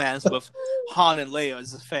the romance with Han and Leia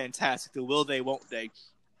is fantastic. The will they, won't they?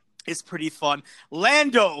 It's pretty fun.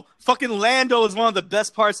 Fucking Lando is one of the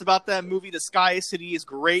best parts about that movie. The Sky City is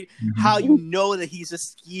great. How you know that he's a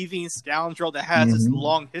skeeving scoundrel that has this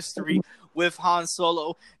long history with Han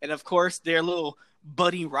Solo. And of course, their little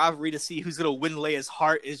budding rivalry to see who's going to win Leia's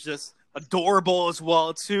heart is just adorable as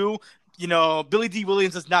well, too. You know, Billy D.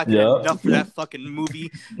 Williams is not good enough for that fucking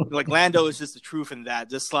movie. Like, Lando is just the truth in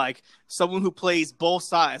that. Just like someone who plays both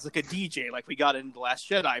sides, like a DJ, like we got in The Last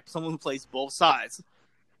Jedi. Someone who plays both sides.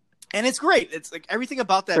 And it's great. It's like everything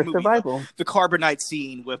about that movie. The Carbonite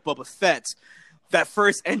scene with Boba Fett, that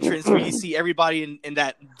first entrance where you see everybody in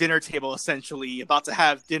that dinner table, essentially, about to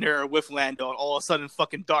have dinner with Lando, and all of a sudden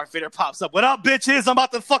fucking Darth Vader pops up. What up, bitches? I'm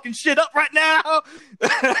about to fucking shit up right now.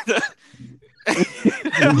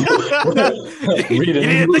 You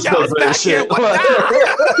didn't think I was back here. What?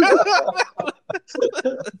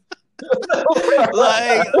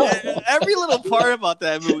 Like every little part about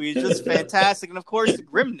that movie is just fantastic, and of course the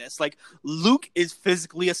grimness. Like Luke is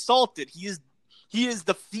physically assaulted. He is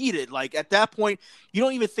defeated. Like at that point, you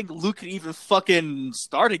don't even think Luke could even fucking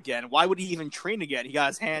start again. Why would he even train again? He got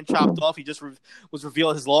his hand chopped off. He just was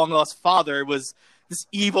revealed his long lost father was this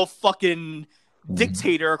evil fucking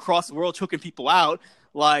dictator across the world choking people out.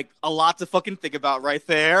 Like a lot to fucking think about right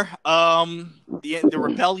there. The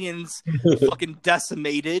rebellion's fucking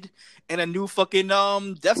decimated, and a new fucking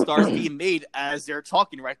Death Star is being made as they're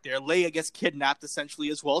talking right there. Leia gets kidnapped essentially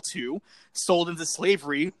as well too, sold into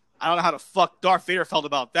slavery. I don't know how the fuck Darth Vader felt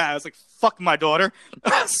about that. I was like, fuck my daughter.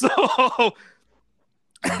 So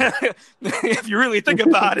if you really think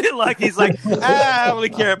about it, like he's like, I don't really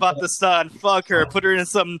care about the son. Fuck her. Put her in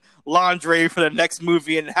some lingerie for the next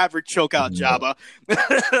movie and have her choke out Jabba.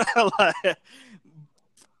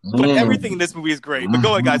 But everything in this movie is great. But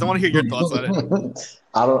go ahead, guys. I want to hear your thoughts on it.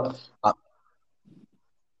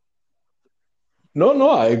 No,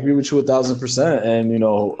 I agree with you 1,000%. And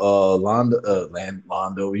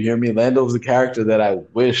Lando, you hear me? Lando's a character that I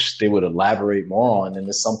wish they would elaborate more on, and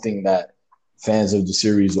it's something that fans of the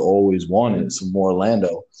series always wanted, some more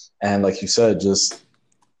Lando. And like you said, just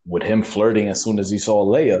with him flirting as soon as he saw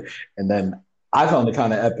Leia, and then I found it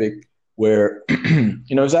kind of epic where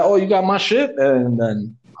he's like, "Oh, you got my shit," and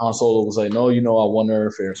then Han Solo was like, "No, I won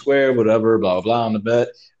her fair and square, whatever, blah blah on the bet,"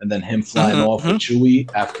 and then him flying off with Chewie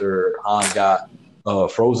after Han got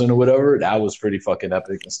frozen or whatever, that was pretty fucking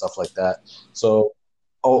epic and stuff like that. So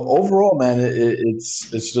overall, man, it's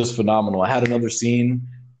just phenomenal. I had another scene,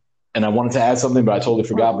 and I wanted to add something, but I totally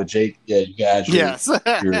forgot. But Jake, yeah, you can add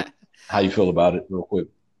your how you feel about it real quick.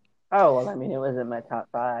 Oh, well, I mean, it was in my top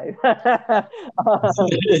 5. So,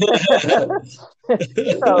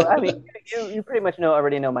 I mean, you pretty much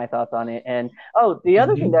already know my thoughts on it. And, the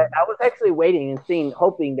other thing that I was actually waiting and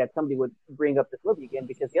hoping that somebody would bring up this movie again,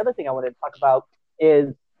 because the other thing I wanted to talk about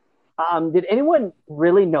is, did anyone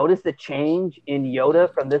really notice the change in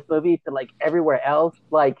Yoda from this movie to, like, everywhere else?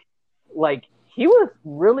 Like, he was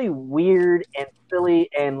really weird and silly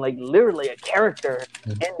and, like, literally a character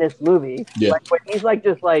in this movie. Yeah. Like, when he's, like,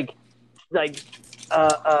 just, like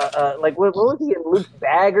what was he in Luke's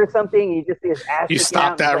bag or something? You just see his ass. You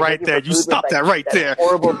stop that right there. You stop that right there.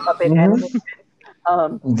 Horrible puppet animation.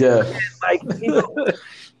 Yeah. Like,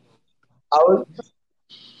 I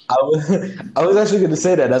was actually going to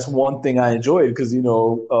say that. That's one thing I enjoyed because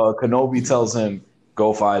Kenobi tells him,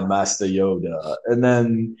 "Go find Master Yoda," and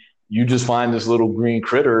then you just find this little green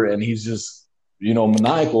critter, and he's just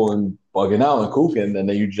maniacal and bugging out and kooking, and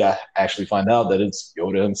then you just actually find out that it's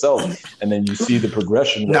Yoda himself, and then you see the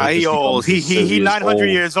progression. Nah, he's old. He 900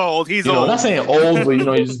 years old. He's old. I'm not saying old, but he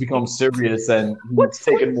just becomes serious and he's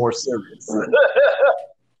taken more serious.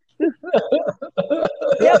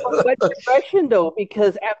 Yeah, but progression though,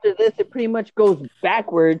 because after this it pretty much goes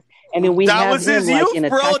backwards, and then that was his youth, in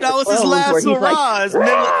bro. That was his last hurrahs.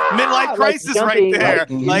 Midlife crisis, jumping, right there.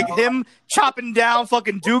 Like him chopping down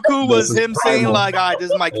fucking Dooku was him saying like, "All right,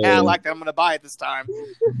 this is my Cadillac that I'm gonna buy it this time."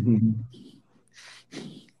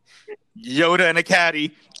 Yoda and a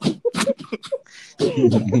caddy.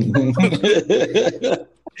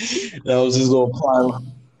 That was his little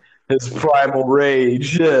primal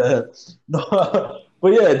rage. Yeah.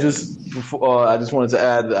 But yeah, just before, I just wanted to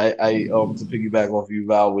add, I to piggyback off you,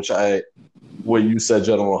 Val, what you said,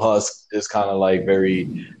 General Husk is kind of like very,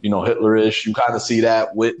 Hitlerish. You kind of see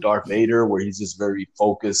that with Darth Vader, where he's just very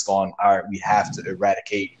focused on, all right, we have to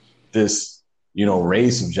eradicate this,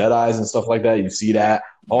 race of Jedis and stuff like that. You see that.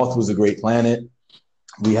 Hoth was a great planet.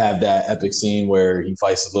 We have that epic scene where he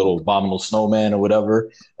fights a little abominable snowman or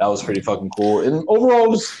whatever. That was pretty fucking cool. And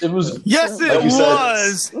overall, it was. Yes, it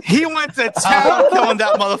was. He went to town killing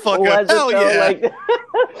that motherfucker. Hell yeah!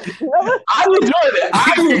 I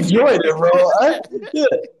enjoyed it, bro.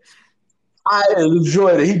 I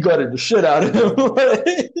enjoyed it. He gutted the shit out of him.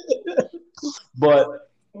 But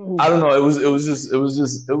I don't know. It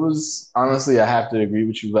was honestly, I have to agree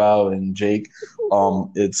with you, Val and Jake.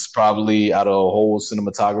 It's probably out of a whole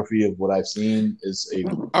cinematography of what I've seen is a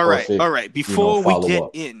all right. Before we get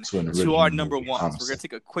into our number movie, ones, honestly. we're gonna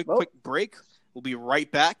take a quick break. We'll be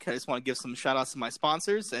right back. I just want to give some shout outs to my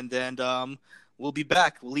sponsors, and then we'll be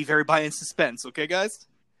back. We'll leave everybody in suspense, okay, guys?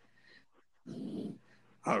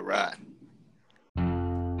 All right.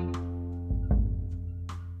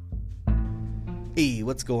 Hey,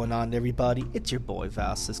 what's going on, everybody? It's your boy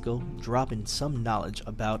Val Cisco, dropping some knowledge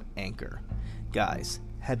about Anchor. Guys,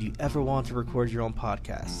 have you ever wanted to record your own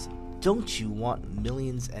podcast? Don't you want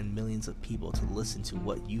millions and millions of people to listen to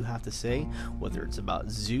what you have to say? Whether it's about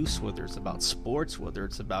Zeus, whether it's about sports, whether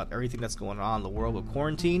it's about everything that's going on in the world with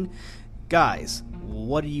quarantine. Guys,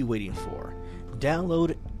 what are you waiting for?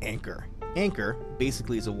 Download Anchor. Anchor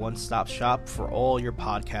basically is a one-stop shop for all your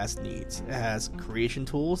podcast needs. It has creation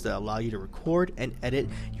tools that allow you to record and edit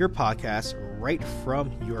your podcast right from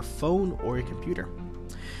your phone or your computer.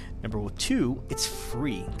 Number 2, it's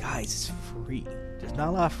free. Guys, it's free. There's not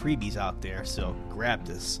a lot of freebies out there, so grab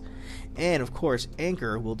this. And of course,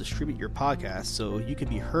 Anchor will distribute your podcast so you can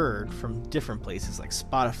be heard from different places like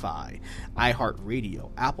Spotify,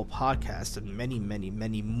 iHeartRadio, Apple Podcasts, and many, many,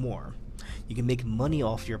 many more. You can make money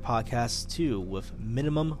off your podcasts too with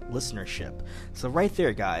minimum listenership. So right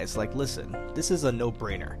there, guys, listen, this is a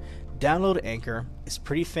no-brainer. Download Anchor. It's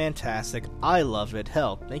pretty fantastic. I love it.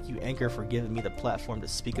 Hell, thank you, Anchor, for giving me the platform to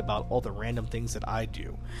speak about all the random things that I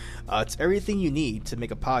do. It's everything you need to make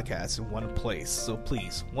a podcast in one place. So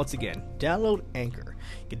please, once again, download Anchor.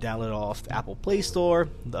 You can download it off the Apple Play Store,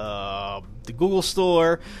 the Google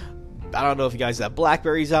Store. I don't know if you guys have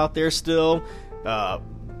Blackberries out there still.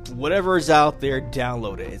 Whatever is out there,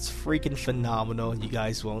 download it. It's freaking phenomenal. You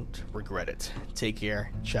guys won't regret it. Take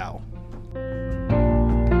care. Ciao.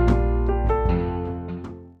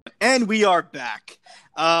 And we are back.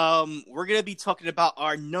 We're going to be talking about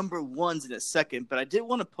our number ones in a second, but I did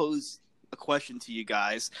want to pose a question to you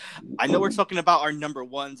guys. I know we're talking about our number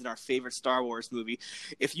ones and our favorite Star Wars movie.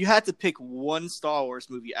 If you had to pick one Star Wars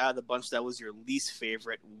movie out of the bunch that was your least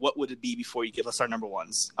favorite, what would it be before you give us our number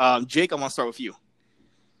ones? Jake, I want to start with you.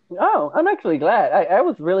 Oh, I'm actually glad. I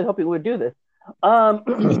was really hoping we would do this.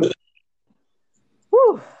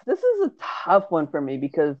 Whew, this is a tough one for me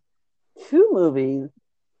because two movies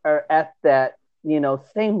are at that,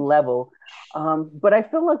 same level. But I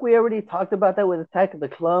feel like we already talked about that with Attack of the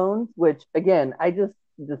Clones, which again, I just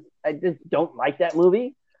don't like that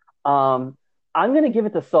movie. I'm gonna give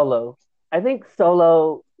it to Solo. I think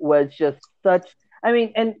Solo was just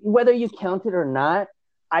and whether you count it or not,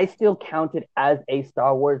 I still count it as a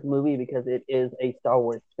Star Wars movie because it is a Star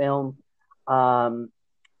Wars film.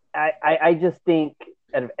 I just think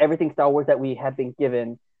out of everything Star Wars that we have been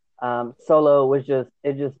given, Solo was just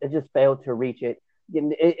failed to reach it.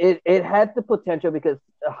 It had the potential because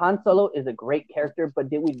Han Solo is a great character, but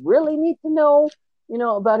did we really need to know,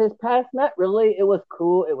 about his past? Not really. It was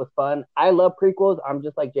cool. It was fun. I love prequels. I'm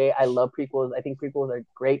just like Jay. I love prequels. I think prequels are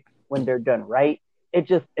great when they're done right. It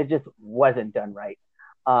just wasn't done right.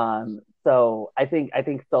 So I think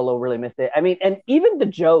Solo really missed it. I mean, and even the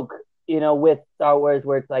joke, with Star Wars,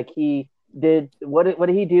 where it's like he did what did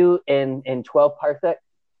he do in 12 parsecs?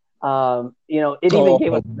 It even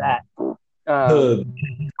gave us that.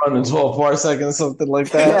 Running 12 parsecs, something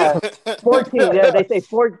like that. Yeah, 14. Yeah, they say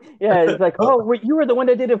 4. Yeah, it's like, you were the one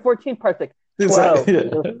that did it 14 parsecs. 12.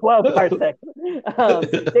 It was 12 parsecs.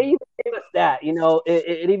 They even gave us that.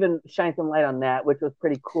 It even shined some light on that, which was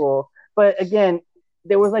pretty cool. But again,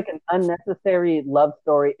 there was like an unnecessary love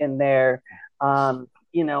story in there. I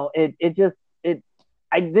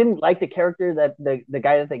didn't like the character that the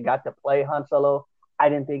guy that they got to play Han Solo. I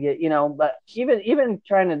didn't think it, but even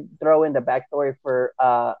trying to throw in the backstory for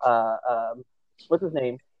what's his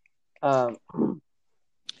name? Woody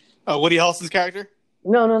Harrelson's character?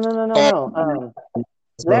 No.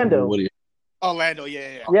 Lando. Woody. Oh, Lando,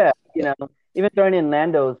 yeah. Yeah, even throwing in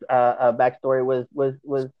Lando's backstory was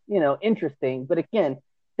interesting, but again,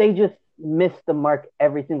 they just missed the mark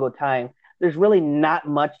every single time. There's really not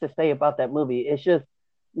much to say about that movie. It's just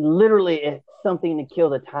literally it's something to kill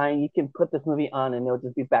the time. You can put this movie on and it'll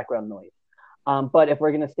just be background noise. But if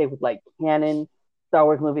we're gonna stay with like canon Star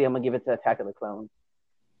Wars movie, I'm gonna give it to Attack of the Clones.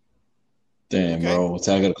 Damn, bro,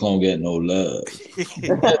 Attack of the Clone getting no love.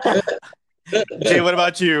 Jay, what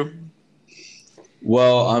about you?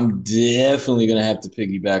 Well, I'm definitely gonna have to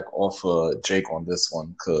piggyback off Jake on this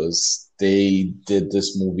one because they did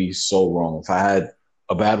this movie so wrong. If I had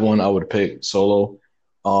a bad one, I would pick Solo.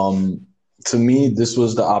 To me, this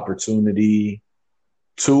was the opportunity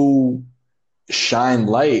to shine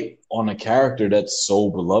light on a character that's so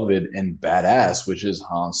beloved and badass, which is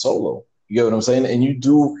Han Solo. You get what I'm saying? And you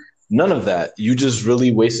do none of that. You just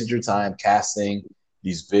really wasted your time casting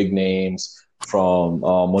these big names from,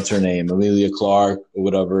 what's her name, Emilia Clarke or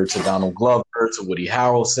whatever, to Donald Glover, to Woody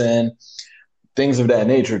Harrelson, things of that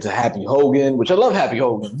nature, to Happy Hogan, which I love Happy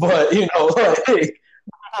Hogan, but,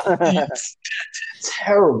 it's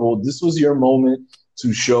terrible. This was your moment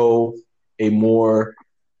to show a more,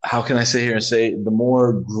 how can I sit here and say, the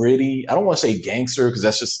more gritty, I don't want to say gangster because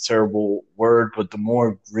that's just a terrible word, but the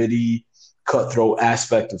more gritty, cutthroat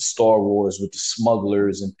aspect of Star Wars with the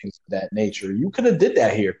smugglers and things of that nature. You could have did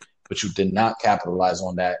that here, but you did not capitalize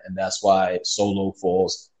on that, and that's why Solo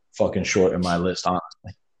falls fucking short in my list,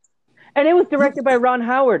 honestly. And it was directed by Ron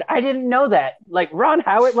Howard. I didn't know that. Like, Ron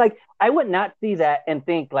Howard, I would not see that and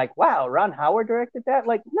think, wow, Ron Howard directed that?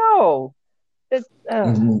 No. It's,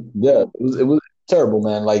 Yeah, it was terrible,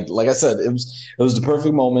 man. Like I said, it was the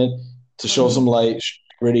perfect moment to show some light,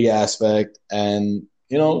 gritty aspect, and,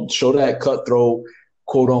 show that cutthroat,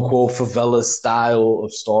 quote-unquote, favela style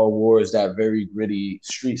of Star Wars, that very gritty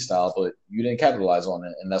street style, but you didn't capitalize on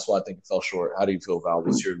it, and that's why I think it fell short. How do you feel, Val?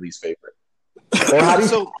 What's your least favorite? Or how do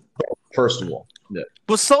you first of all? Yeah.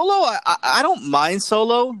 But Solo, I don't mind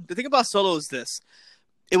Solo. The thing about Solo is this.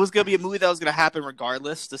 It was going to be a movie that was going to happen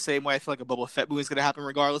regardless, the same way I feel like a Boba Fett movie is going to happen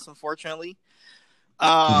regardless, unfortunately.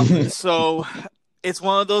 So it's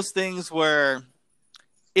one of those things where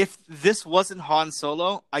if this wasn't Han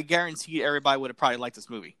Solo, I guarantee everybody would have probably liked this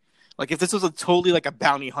movie. Like if this was a totally like a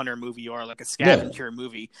bounty hunter movie or like a scavenger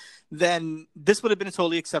movie, then this would have been a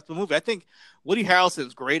totally acceptable movie. I think Woody Harrelson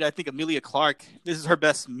is great. I think Emilia Clarke, this is her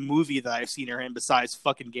best movie that I've seen her in besides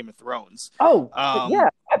fucking Game of Thrones. Oh, yeah,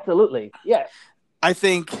 absolutely. Yeah. I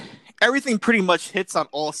think everything pretty much hits on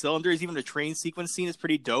all cylinders. Even the train sequence scene is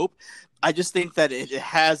pretty dope. I just think that it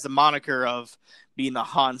has the moniker of being a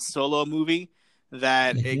Han Solo movie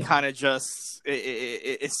that it kind of just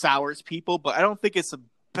it sours people, but I don't think it's a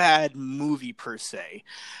bad movie per se.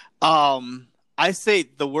 I say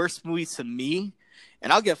the worst movie to me,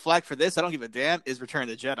 and I'll get flack for this, I don't give a damn, is Return of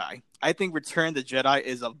the Jedi. I think Return of the Jedi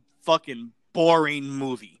is a fucking boring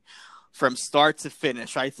movie from start to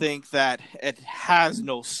finish. I think that it has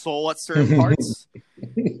no soul at certain parts.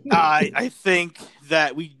 I think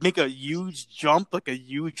that we make a huge jump, like a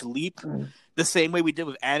huge leap, the same way we did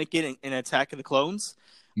with Anakin in Attack of the Clones.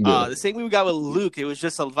 The same way we got with Luke, it was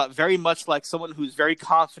just very much like someone who's very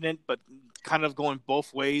confident, but kind of going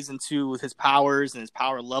both ways into his powers and his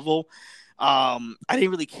power level. I didn't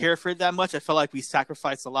really care for it that much. I felt like we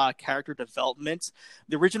sacrificed a lot of character development.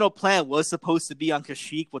 The original plan was supposed to be on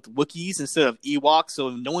Kashyyyk with Wookiees instead of Ewoks. So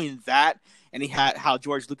knowing that, and he had how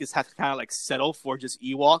George Lucas had to kind of like settle for just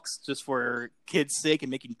Ewoks, just for kids' sake and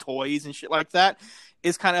making toys and shit like that,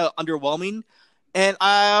 is kind of underwhelming. And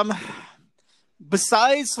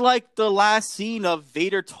besides like the last scene of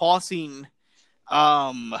Vader tossing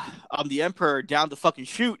the Emperor down the fucking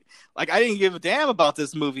chute, like I didn't give a damn about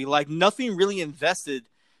this movie. Like nothing really invested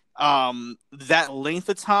that length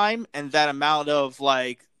of time and that amount of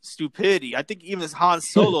like stupidity. I think even as Han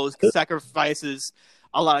Solo sacrifices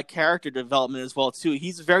a lot of character development as well too.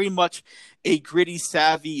 He's very much a gritty,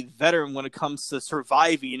 savvy veteran when it comes to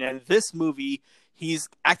surviving, and this movie he's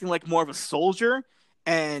acting like more of a soldier.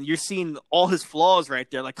 And you're seeing all his flaws right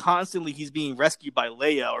there. Like constantly he's being rescued by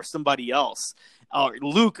Leia or somebody else.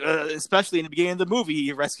 Luke, especially in the beginning of the movie,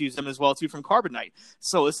 he rescues him as well, too, from Carbonite.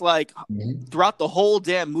 So it's like throughout the whole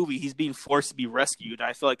damn movie, he's being forced to be rescued. And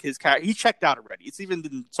I feel like his character, he checked out already. It's even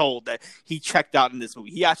been told that he checked out in this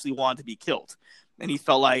movie. He actually wanted to be killed. And he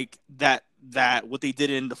felt like that what they did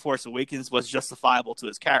in The Force Awakens was justifiable to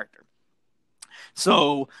his character.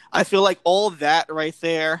 So I feel like all that right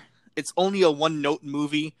there, it's only a one-note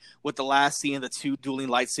movie with the last scene of the two dueling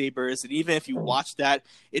lightsabers. And even if you watch that,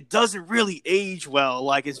 it doesn't really age well.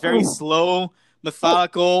 Like, it's very slow,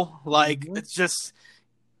 methodical. Like, it's just,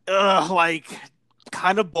 like,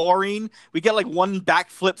 kind of boring. We get, like, one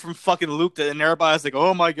backflip from fucking Luke, and everybody's like,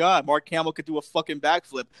 oh, my God, Mark Hamill could do a fucking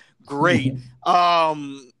backflip. Great.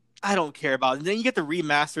 I don't care about it. And then you get the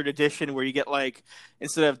remastered edition where you get, like,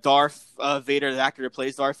 instead of Darth Vader, the actor that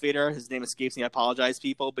plays Darth Vader, his name escapes me, I apologize,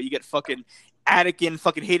 people, but you get fucking Anakin,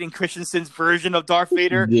 fucking Hayden Christensen's version of Darth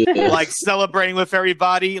Vader, like, celebrating with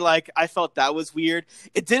everybody. Like, I felt that was weird.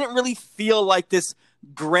 It didn't really feel like this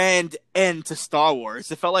grand end to Star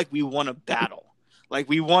Wars. It felt like we won a battle. Like,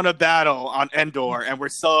 we won a battle on Endor, and we're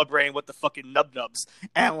celebrating with the fucking nub-nubs.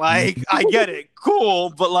 And, like, I get it.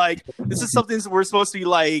 Cool. But, like, this is something that we're supposed to be,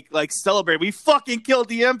 like celebrate. We fucking killed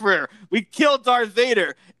the Emperor. We killed Darth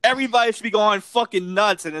Vader. Everybody should be going fucking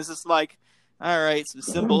nuts. And it's just like, all right, some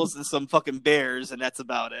symbols and some fucking bears, and that's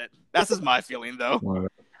about it. That's just my feeling, though.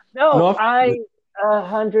 No, I'm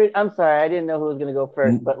sorry. I didn't know who was going to go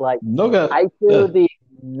first. But, like, I feel the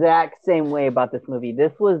exact same way about this movie.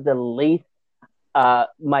 This was the least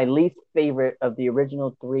my least favorite of the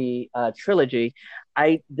original three trilogy.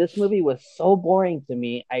 This movie was so boring to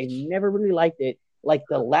me. I never really liked it. Like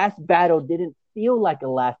the last battle didn't feel like a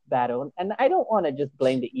last battle, and I don't want to just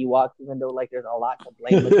blame the Ewoks, even though like there's a lot to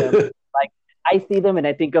blame with them. Like I see them and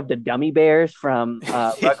I think of the Dummy Bears from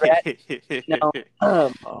Rugrats. There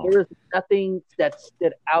was nothing that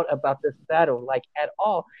stood out about this battle, like at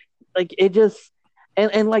all. Like it just.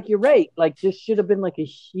 And like you're right, like this should have been like a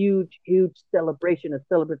huge celebration, a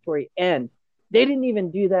celebratory end. They didn't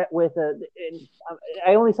even do that with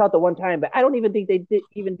I only saw it the one time, but I don't even think they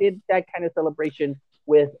did that kind of celebration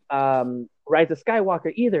with Rise of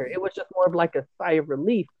Skywalker either. It was just more of like a sigh of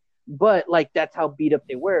relief, but like that's how beat up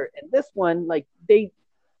they were. And this one, like they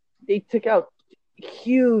took out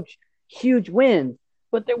huge wins,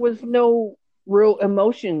 but there was no real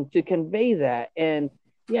emotion to convey that. And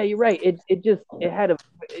yeah, you're right.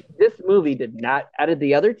 This movie did not, out of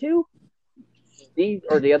the other two, the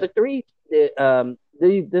other three,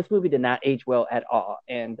 this movie did not age well at all.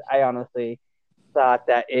 And I honestly thought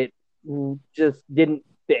that it just didn't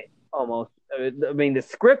fit almost. I mean, the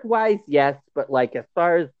script wise, yes, but like as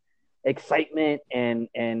far as excitement and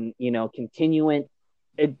continuance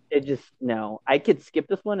it just no. I could skip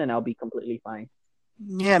this one and I'll be completely fine.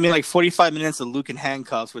 Yeah, I mean, like 45 minutes of Luke in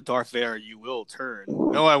handcuffs with Darth Vader. You will turn.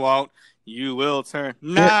 No, I won't. You will turn.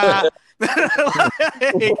 Nah.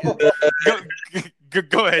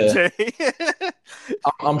 Go ahead, Jay.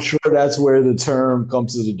 I'm sure that's where the term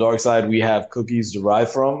 "comes to the dark side." We have cookies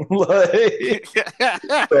derived from. Like,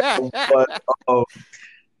 but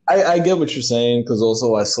I get what you're saying because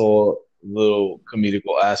also I saw a little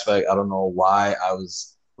comedical aspect. I don't know why I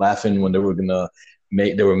was laughing when they were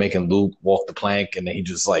making Luke walk the plank and then he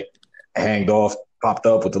just like hanged off, popped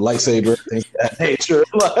up with the lightsaber, things of that nature.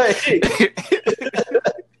 Like,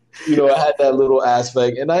 I had that little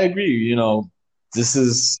aspect, and I agree. This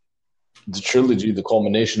is the trilogy, the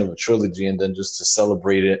culmination of a trilogy, and then just to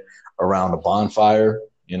celebrate it around a bonfire,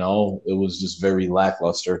 it was just very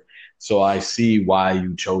lackluster. So I see why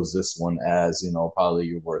you chose this one as, probably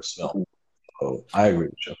your worst film. So I agree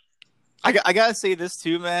with you. I gotta say this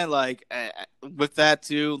too, man. Like with that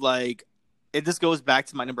too, like it just goes back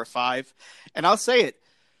to my number 5, and I'll say it.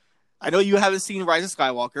 I know you haven't seen Rise of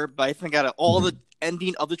Skywalker, but I think out of all the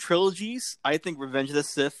ending of the trilogies, I think Revenge of the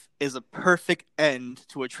Sith is a perfect end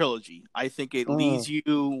to a trilogy. I think it leaves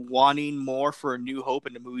you wanting more for A New Hope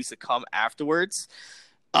and the movies that come afterwards.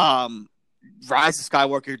 Rise of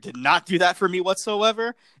Skywalker did not do that for me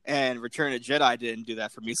whatsoever, and Return of the Jedi didn't do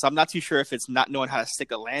that for me. So I'm not too sure if it's not knowing how to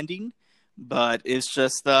stick a landing, but it's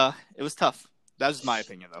just it was tough. That's just my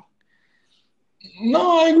opinion, though.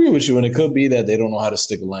 No, I agree with you, and it could be that they don't know how to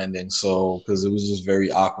stick a landing. So because it was just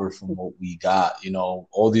very awkward from what we got.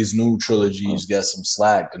 All these new trilogies get some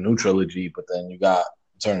slack, the new trilogy, but then you got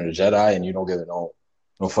Return of the Jedi, and you don't get it no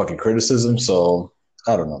fucking criticism. So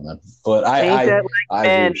I don't know, man. But I agree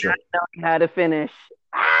with you. Not knowing how to finish.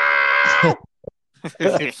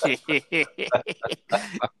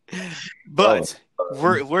 But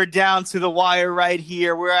we're down to the wire right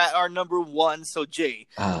here. We're at our number 1. So Jay,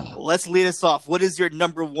 let's lead us off. What is your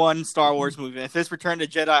number 1 Star Wars movie? If it's Return to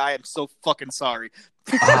Jedi, I am so fucking sorry.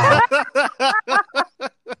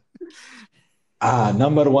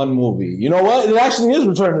 Number 1 movie. You know what? It actually is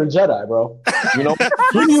Return of the Jedi, bro.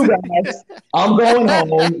 You guys, I'm going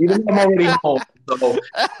home, even though I'm already home. So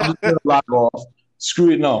I'm just gonna lock off.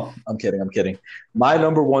 Screw it. No, I'm kidding. My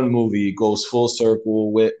number 1 movie goes full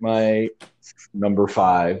circle with my number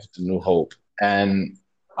 5, The New Hope. And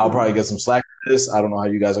I'll probably get some slack for this. I don't know how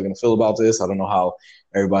you guys are going to feel about this. I don't know how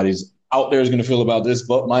everybody's out there is going to feel about this.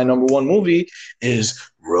 But my number 1 movie is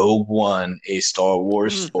Rogue One, a Star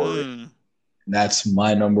Wars story. That's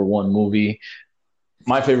my number 1 movie.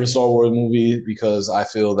 My favorite Star Wars movie because I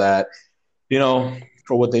feel that,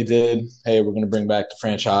 for what they did, hey, we're going to bring back the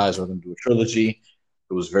franchise. We're going to do a trilogy.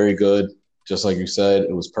 It was very good. Just like you said,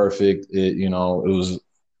 it was perfect. It was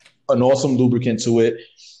an awesome lubricant to it.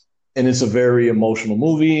 And it's a very emotional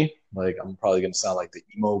movie. Like, I'm probably going to sound like the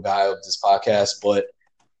emo guy of this podcast, but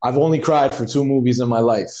I've only cried for 2 movies in my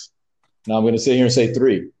life. Now I'm going to sit here and say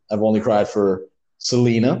 3. I've only cried for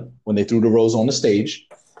Selena when they threw the rose on the stage.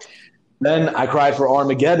 Then I cried for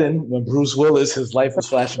Armageddon when Bruce Willis, his life was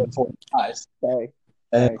flashing before my eyes. Okay.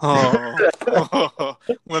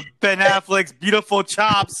 When Ben Affleck's beautiful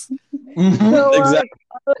chops.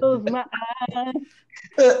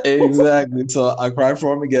 Exactly. So I cried for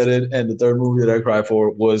Armageddon, and the third movie that I cried for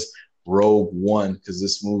was Rogue One because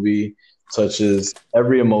this movie touches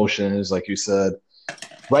every emotion. Is like you said,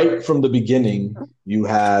 right from the beginning, you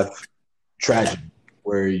have tragedy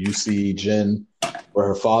where you see Jyn, where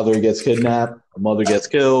her father gets kidnapped, her mother gets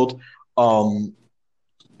killed.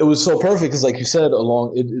 It was so perfect because, like you said,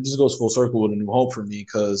 it just goes full circle with A New Hope for me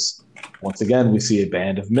because once again we see a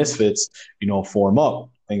band of misfits, form up,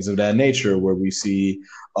 things of that nature. Where we see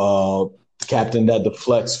the captain that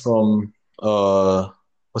deflects from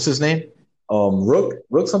what's his name, Rook,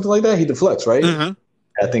 something like that. He deflects, right? Mm-hmm.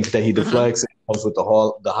 I think that he deflects. Mm-hmm. And comes with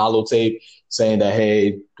the holotape saying that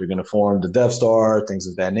hey, they're gonna form the Death Star, things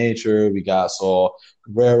of that nature. We got Saw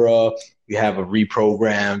Gerrera. We have a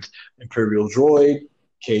reprogrammed Imperial droid.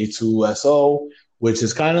 K2SO, which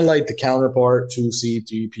is kind of like the counterpart to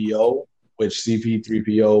C3PO, which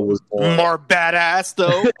CP3PO was more badass,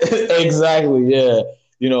 though. Exactly, yeah.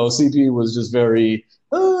 CP was just very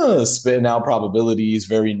spitting out probabilities,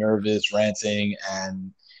 very nervous, ranting,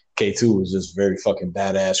 and K2 was just very fucking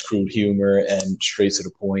badass, crude humor, and straight to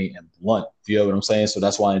the point and blunt. Do you know what I'm saying? So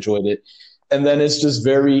that's why I enjoyed it. And then it's just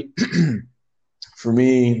very... For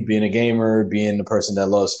me, being a gamer, being the person that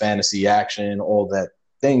loves fantasy, action, all that,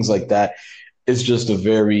 things like that, it's just a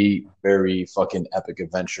very, very fucking epic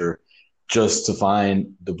adventure just to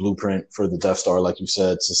find the blueprint for the Death Star, like you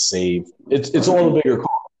said, to save. It's all a bigger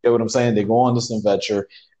call. You know what I'm saying? They go on this adventure,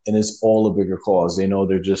 and it's all a bigger cause. They know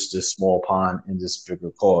they're just this small pond in this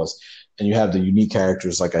bigger cause. And you have the unique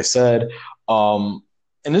characters, like I said. And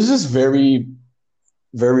it's just very,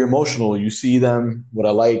 very emotional. You see them, what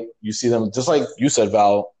I like, you see them, just like you said,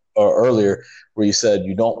 Val, earlier, where you said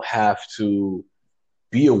you don't have to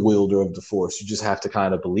be a wielder of the Force. You just have to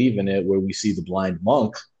kind of believe in it, where we see the blind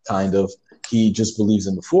monk kind of, he just believes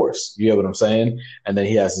in the Force. You get what I'm saying? And then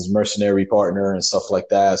he has his mercenary partner and stuff like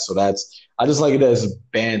that. So I just like it as a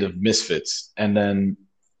band of misfits. And then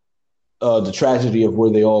the tragedy of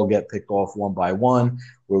where they all get picked off one by one,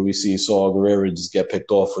 where we see Saw Gerrera just get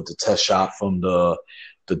picked off with the test shot from the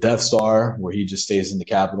Death Star, where he just stays in the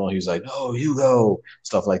Capitol. He's like, "No, you go,"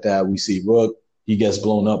 stuff like that. We see Rook, he gets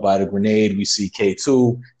blown up by the grenade. We see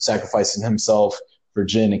K2 sacrificing himself for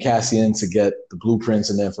Jyn and Cassian to get the blueprints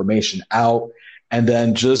and the information out. And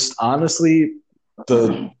then just honestly,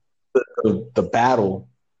 the battle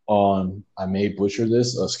on, I may butcher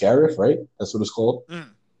this, Scarif, right? That's what it's called.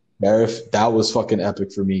 Scarif, that was fucking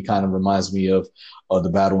epic for me. Kind of reminds me of the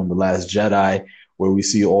battle in The Last Jedi, where we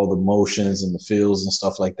see all the motions and the feels and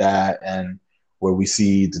stuff like that, and where we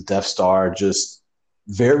see the Death Star just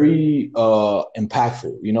very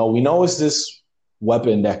impactful. You know, we know it's this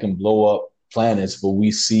weapon that can blow up planets, but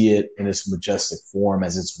we see it in its majestic form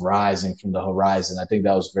as it's rising from the horizon. I think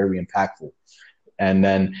that was very impactful. And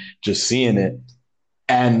then just seeing it,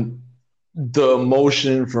 and the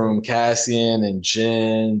emotion from Cassian and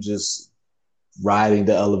Jyn just riding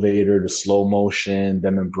the elevator, the slow motion,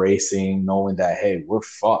 them embracing, knowing that, hey, we're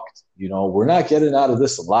fucked. You know, we're not getting out of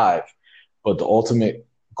this alive. But the ultimate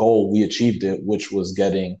goal, we achieved it, which was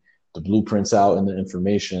getting the blueprints out and the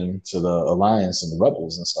information to the Alliance and the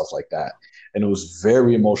Rebels and stuff like that. And it was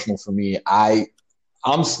very emotional for me. I'm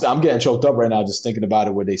getting choked up right now just thinking about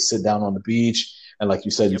it, where they sit down on the beach. And like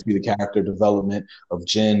you said, you see the character development of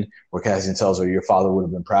Jyn, where Cassian tells her, your father would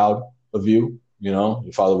have been proud of you. You know,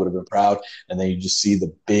 your father would have been proud. And then you just see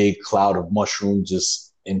the big cloud of mushrooms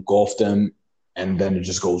just engulf them. And then it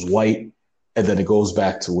just goes white. And then it goes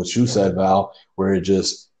back to what you said, Val, where it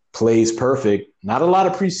just plays perfect. Not a lot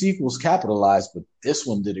of pre-sequels capitalized, but this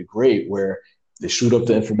one did it great, where they shoot up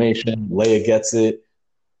the information. Leia gets it.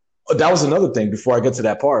 That was another thing before I get to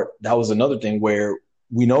that part. That was another thing where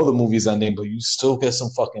we know the movie's ending, but you still get some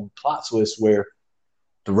fucking plot twist where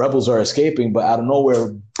the rebels are escaping, but out of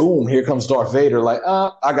nowhere, boom, here comes Darth Vader. Like,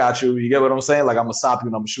 I got you. You get what I'm saying? Like, I'm going to stop you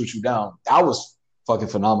and I'm going to shoot you down. That was fucking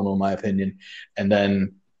phenomenal in my opinion. And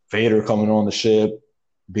then Vader coming on the ship,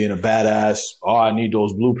 being a badass. Oh, I need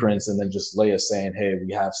those blueprints. And then just Leia saying, hey,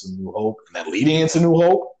 we have some New Hope. And then leading into New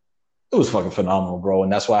Hope, it was fucking phenomenal, bro.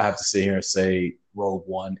 And that's why I have to sit here and say Rogue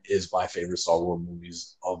One is my favorite Star Wars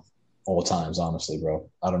movies of all times, honestly, bro.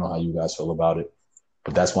 I don't know how you guys feel about it,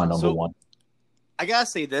 but that's my number one. I gotta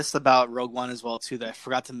say this about Rogue One as well, too, that I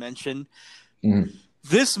forgot to mention. Mm-hmm.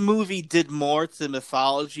 This movie did more to the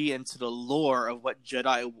mythology and to the lore of what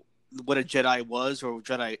a Jedi was or what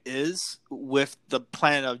Jedi is with the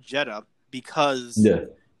planet of Jedha, because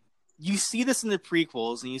you see this in the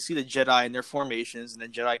prequels, and you see the Jedi and their formations and the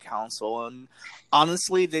Jedi Council, and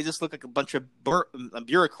honestly, they just look like a bunch of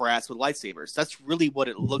bureaucrats with lightsabers. That's really what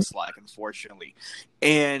it looks like, unfortunately.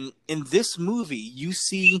 And in this movie, you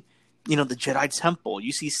see, you know, the Jedi Temple.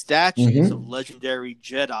 You see statues of legendary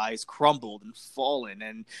Jedis crumbled and fallen,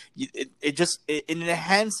 and it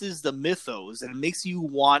enhances the mythos, and it makes you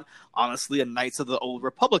want, honestly, a Knights of the Old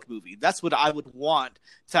Republic movie. That's what I would want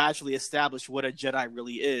to actually establish what a Jedi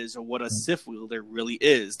really is, or what a Sith wielder really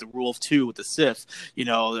is. The Rule of Two with the Sith, you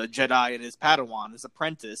know, the Jedi and his Padawan, his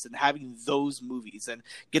apprentice, and having those movies and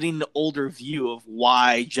getting the older view of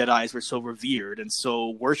why Jedis were so revered and so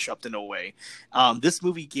worshipped in a way. This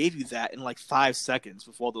movie gave you that in like 5 seconds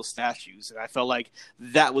with all those statues, and I felt like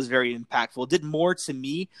that was very impactful. It did more to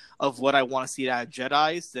me of what I want to see out of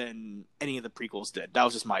Jedis than any of the prequels did. That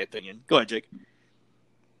was just my opinion. Go ahead, Jake.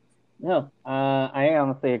 No, I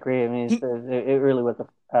honestly agree. I mean, it really was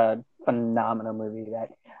a phenomenal movie that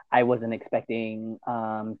I wasn't expecting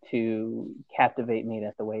to captivate me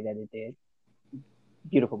the way that it did.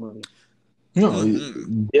 Beautiful movie. No,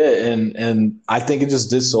 yeah, and I think it just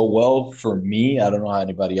did so well for me. I don't know how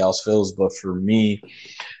anybody else feels, but for me,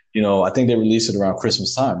 you know, I think they released it around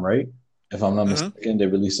Christmas time, right? If I'm not mistaken, they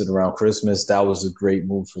released it around Christmas. That was a great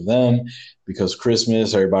move for them, because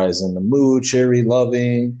Christmas, everybody's in the mood, cheery,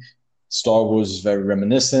 loving. Star Wars is very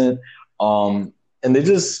reminiscent. And they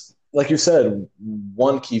just, like you said,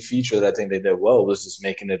 one key feature that I think they did well was just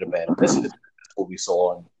making it a band. That's what we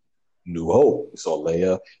saw in New Hope. We saw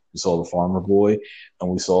Leia, we saw the farmer boy, and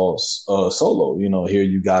we saw Solo. You know, here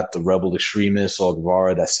you got the rebel extremist, Saw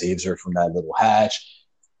Gerrera, that saves her from that little hatch,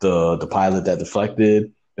 the pilot that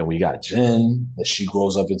deflected, Then we got Jin, that she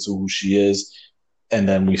grows up into who she is. And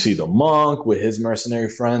then we see the monk with his mercenary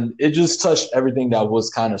friend. It just touched everything that was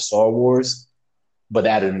kind of Star Wars, but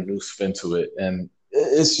added a new spin to it. And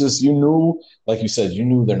it's just, you knew, like you said, you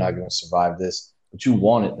knew they're not going to survive this, but you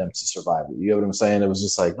wanted them to survive it. You know what I'm saying? It was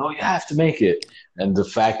just like, no, you have to make it. And the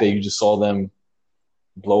fact that you just saw them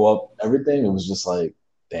blow up everything, it was just like,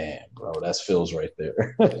 damn, bro, that's feels right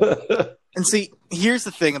there. And see, here's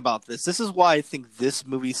the thing about this. This is why I think this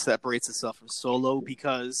movie separates itself from Solo,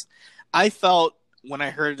 because I felt when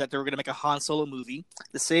I heard that they were going to make a Han Solo movie,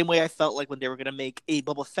 the same way I felt like when they were going to make a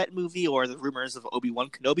Boba Fett movie or the rumors of Obi-Wan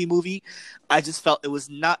Kenobi movie, I just felt it was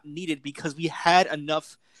not needed because we had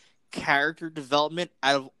enough character development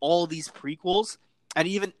out of all these prequels. And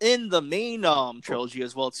even in the main trilogy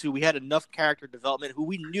as well, too, we had enough character development who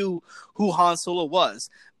we knew who Han Solo was.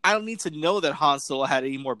 I don't need to know that Han Solo had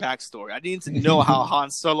any more backstory. I need to know how Han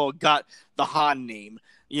Solo got the Han name.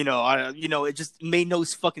 It just made no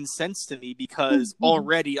fucking sense to me because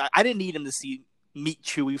already I didn't need him to meet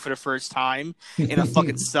Chewie for the first time in a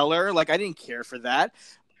fucking cellar. Like, I didn't care for that.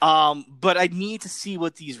 But I need to see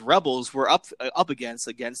what these rebels were up against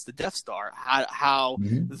the Death Star. How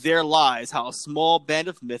their lies, how a small band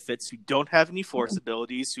of misfits who don't have any force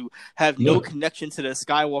abilities, who have no connection to the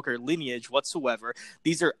Skywalker lineage whatsoever.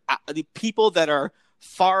 These are the people that are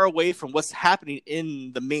far away from what's happening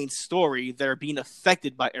in the main story that are being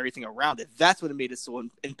affected by everything around it. That's what made it so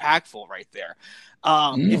impactful right there.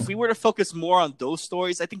 If we were to focus more on those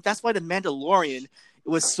stories, I think that's why The Mandalorian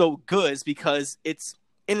was so good, is because it's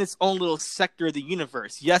in its own little sector of the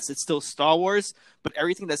universe. Yes, it's still Star Wars, but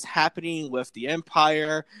everything that's happening with the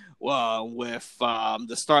Empire, with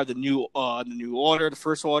the start of the new order, the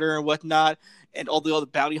First Order, and whatnot, and all the other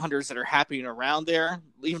bounty hunters that are happening around there,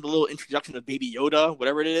 even the little introduction of Baby Yoda,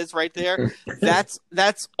 whatever it is, right there. that's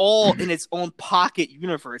all in its own pocket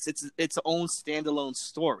universe. It's its own standalone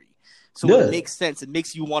story. So it makes sense. It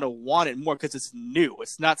makes you want it more because it's new.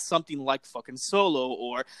 It's not something like fucking Solo,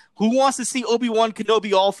 or who wants to see Obi-Wan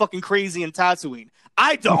Kenobi all fucking crazy in Tatooine?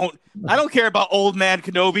 I don't. I don't care about old man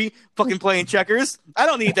Kenobi fucking playing checkers. I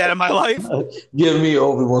don't need that in my life. Give me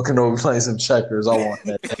Obi-Wan Kenobi playing some checkers. I want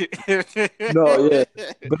that. No, yeah.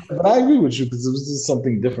 But I agree with you because it was just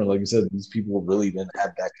something different. Like you said, these people really didn't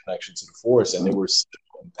have that connection to the Force, and they were still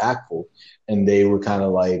impactful. And they were kind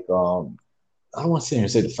of like, I don't want to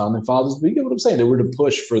say the founding fathers, but you get what I'm saying. They were the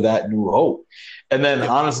push for that new hope. And then,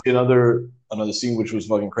 honestly, another scene which was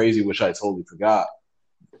fucking crazy, which I totally forgot.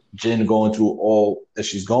 Jin going through all that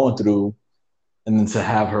she's going through, and then to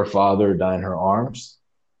have her father die in her arms,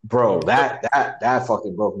 bro, that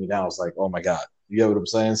fucking broke me down. I was like, oh my god, you get what I'm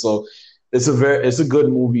saying? So it's a good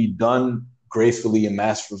movie done gracefully and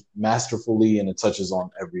masterfully, and it touches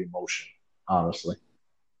on every emotion. Honestly.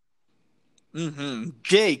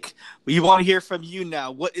 Jake, we want to hear from you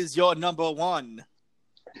now. What is your number one?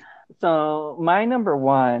 So my number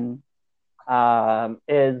one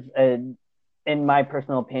is, in my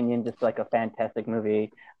personal opinion, just like a fantastic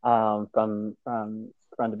movie from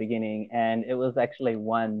the beginning, and it was actually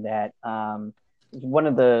one that one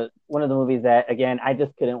of the movies that, again, I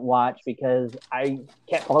just couldn't watch because I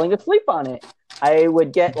kept falling asleep on it. I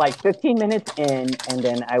would get like 15 minutes in, and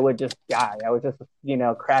then I would just die. I would just,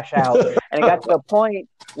 crash out. And it got to a point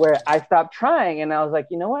where I stopped trying, and I was like,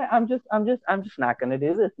 you know what? I'm just not going to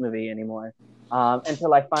do this movie anymore.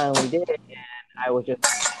 Until I finally did, and I was just,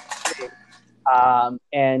 that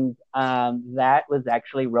was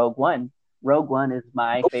actually Rogue One. Rogue One is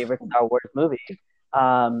my favorite Star Wars movie.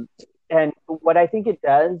 And what I think it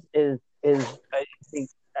does is I think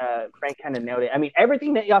Frank kind of nailed it. I mean,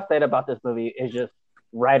 everything that y'all said about this movie is just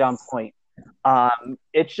right on point.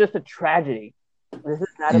 It's just a tragedy. This is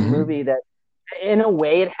not a movie that, in a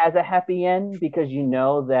way, it has a happy end because you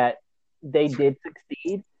know that they did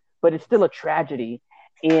succeed, but it's still a tragedy.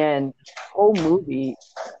 And the whole movie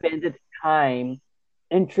spends its time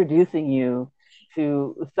introducing you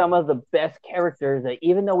to some of the best characters that,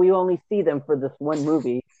 even though we only see them for this one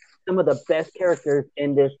movie, some of the best characters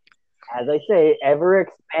in this, as I say,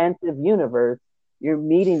 ever-expansive universe. You're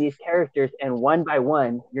meeting these characters, and one by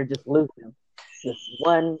one, you're just losing them. Just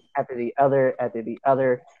one after the other.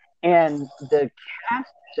 And the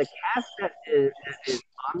cast that is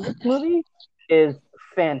on this movie is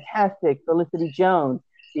fantastic. Felicity Jones,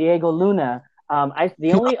 Diego Luna.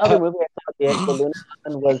 The only other movie I saw Diego Luna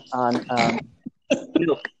on was on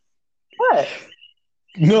Milk. What?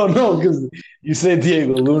 No, because you said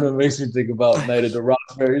Diego Luna makes me think about Night of the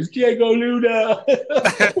Roxbury's. Diego Luna.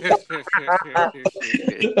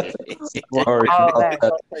 Sorry. I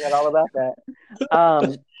forgot all about that.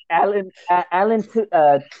 Alan Tudyk.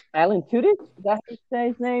 Is that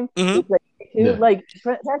his name? Mm-hmm. Who played Yeah. like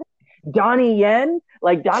Donnie Yen.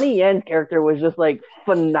 Like Donnie Yen's character was just like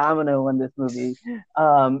phenomenal in this movie.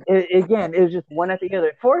 Again, it was just one after the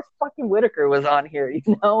other. Forrest fucking Whitaker was on here.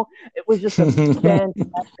 You know, it was just a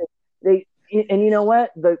fantastic. And you know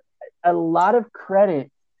what? A lot of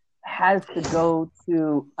credit has to go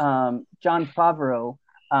to Jon Favreau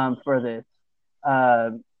for this.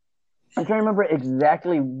 I'm trying to remember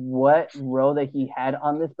exactly what role that he had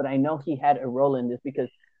on this, but I know he had a role in this because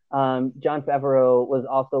Jon Favreau was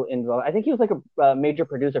also involved. I think he was like a major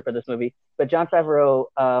producer for this movie, but Jon Favreau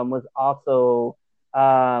was also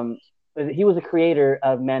he was a creator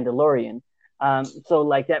of Mandalorian. So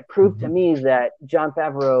like that proved to me that Jon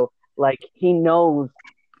Favreau, like he knows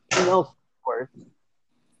Star Wars.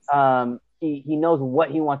 He knows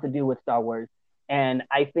what he wants to do with Star Wars, and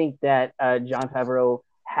I think that Jon Favreau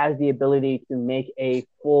has the ability to make a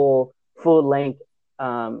full length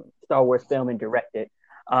Star Wars film and direct it.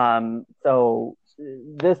 So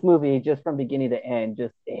this movie, just from beginning to end,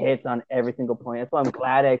 just hits on every single point. That's why I'm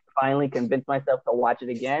glad I finally convinced myself to watch it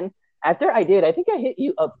again. After I did, I think I hit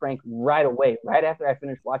you up, Frank, right away, right after I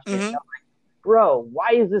finished watching it. And I'm like, bro,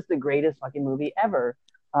 why is this the greatest fucking movie ever?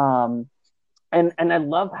 And I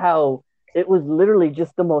love how it was literally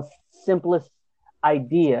just the most simplest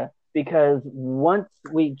idea, because once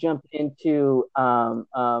we jump into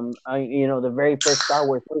the very first Star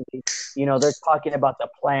Wars movie, they're talking about the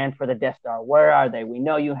plan for the Death Star. Where are they? We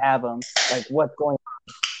know you have them. Like, what's going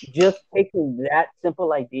on? Just taking that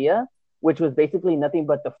simple idea, which was basically nothing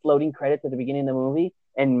but the floating credits at the beginning of the movie,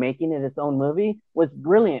 and making it its own movie was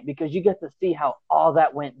brilliant, because you get to see how all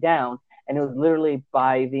that went down, and it was literally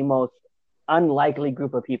by the most unlikely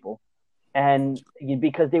group of people, and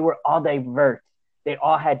because they were all diverse. They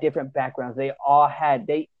all had different backgrounds. They all had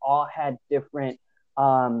different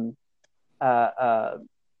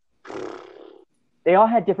they all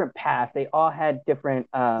had different paths. They all had different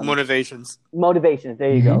motivations.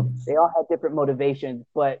 There you go. They all had different motivations,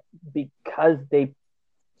 but because they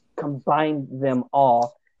combined them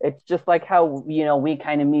all, it's just like how we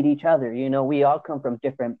kind of meet each other. We all come from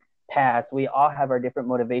different paths. We all have our different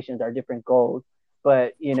motivations, our different goals.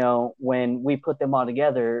 But when we put them all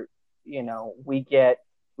together, we get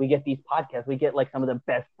these podcasts. We get like some of the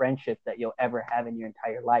best friendships that you'll ever have in your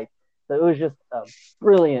entire life. So it was just a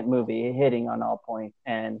brilliant movie, hitting on all points,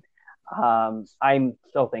 and I'm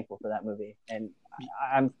so thankful for that movie. And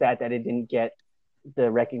I'm sad that it didn't get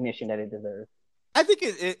the recognition that it deserves. I think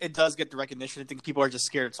it does get the recognition. I think people are just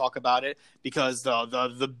scared to talk about it because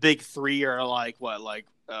the big three are like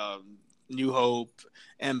New Hope,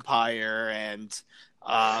 Empire, and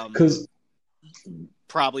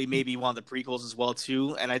probably maybe one of the prequels as well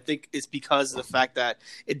too. And I think it's because of the fact that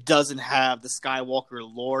it doesn't have the Skywalker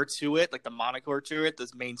lore to it, like the moniker to it,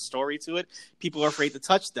 this main story to it. People are afraid to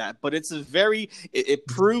touch that, but it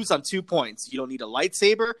proves on 2 points. You don't need a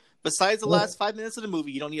lightsaber. Besides the last 5 minutes of the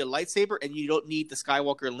movie, you don't need a lightsaber, and you don't need the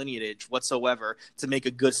Skywalker lineage whatsoever to make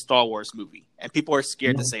a good Star Wars movie. And people are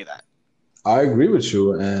scared to say that. I agree with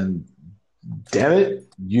you, and damn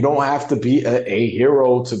it, you don't have to be a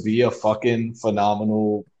hero to be a fucking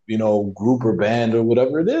phenomenal, group or band or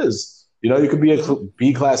whatever it is. You could be a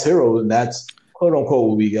B-class hero, and that's quote unquote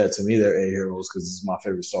what we get. To me, they're A heroes because it's my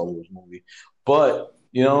favorite Star Wars movie. But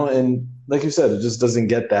and like you said, it just doesn't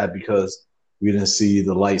get that because we didn't see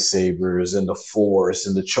the lightsabers and the Force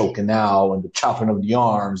and the choking out and the chopping of the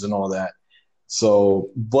arms and all that.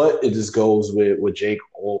 So, but it just goes with what Jake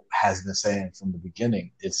has been saying from the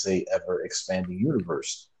beginning. It's a ever-expanding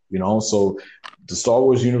universe, So the Star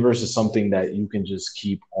Wars universe is something that you can just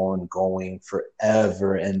keep on going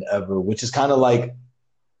forever and ever, which is kind of like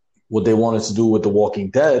what they wanted to do with The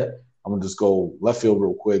Walking Dead. I'm going to just go left field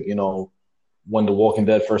real quick. When The Walking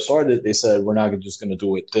Dead first started, they said, we're not just going to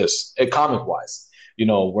do it comic-wise.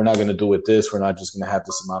 We're not going to do it this. We're not just going to have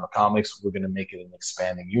this amount of comics. We're going to make it an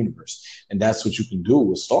expanding universe. And that's what you can do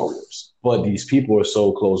with Star Wars. But these people are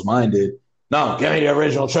so close-minded. No, give me the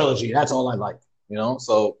original trilogy. That's all I like.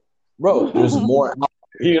 So, bro, there's more out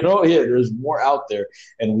there. There's more out there.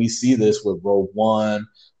 And we see this with Rogue One,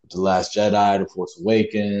 with The Last Jedi, The Force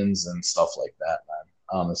Awakens, and stuff like that, man,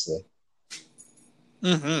 honestly.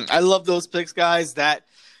 I love those picks, guys.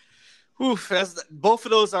 Both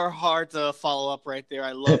of those are hard to follow up right there.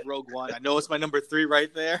 I love Rogue One. I know it's my number 3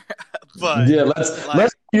 right there, but yeah,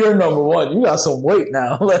 let's You're number one. You got some weight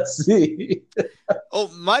now. Let's see. Oh,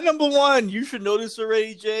 my number one, you should know this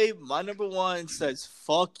already, Jay. My number one says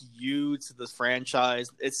fuck you to the franchise.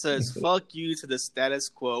 It says fuck you to the status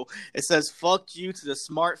quo. It says fuck you to the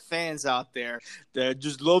smart fans out there that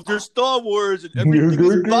just love their Star Wars and everything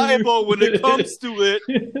is Bible when it comes to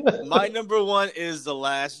it. My number one is The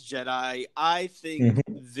Last Jedi. I think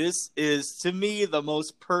this is, to me, the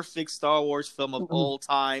most perfect Star Wars film of all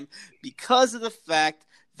time because of the fact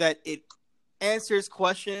that it answers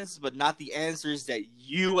questions, but not the answers that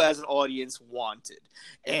you as an audience wanted.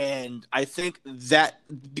 And I think that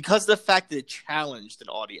because of the fact that it challenged an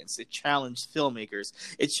audience, it challenged filmmakers,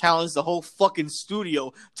 it challenged the whole fucking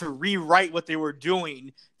studio to rewrite what they were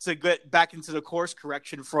doing to get back into the course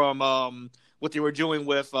correction from what they were doing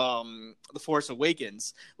with The Force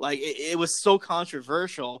Awakens. Like, it was so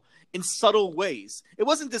controversial in subtle ways. It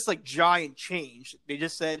wasn't this like giant change. They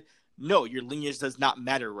just said, no, your lineage does not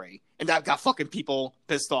matter, Rey. And that got fucking people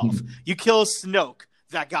pissed off. You kill Snoke.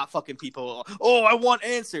 That got fucking people. Oh, I want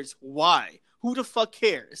answers. Why? Who the fuck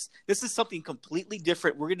cares? This is something completely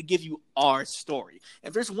different. We're going to give you our story.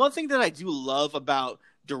 And there's one thing that I do love about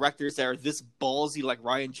directors that are this ballsy like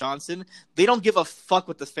Rian Johnson. They don't give a fuck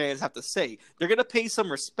what the fans have to say. They're going to pay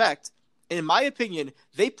some respect. And in my opinion,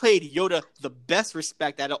 they paid Yoda the best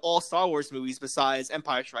respect out of all Star Wars movies besides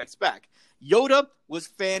Empire Strikes Back. Yoda was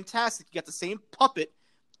fantastic. You got the same puppet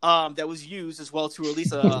that was used as well to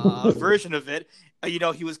release a version of it.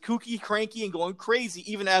 He was kooky, cranky, and going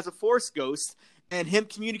crazy even as a Force ghost. And him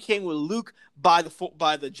communicating with Luke by the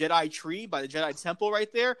Jedi tree, by the Jedi temple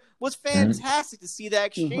right there, was fantastic to see that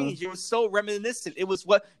exchange. It was so reminiscent. It was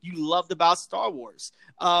what you loved about Star Wars.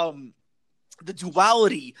 The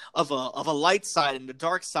duality of a light side and the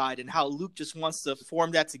dark side, and how Luke just wants to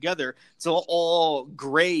form that together. So all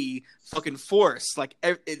gray fucking Force, like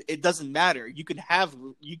it doesn't matter. You can have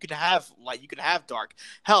light, you can have dark.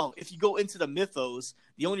 Hell, if you go into the mythos,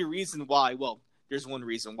 the only reason why, well, there's one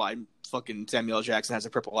reason why fucking Samuel L. Jackson has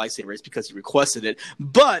a purple lightsaber is because he requested it.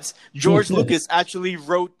 But George Lucas actually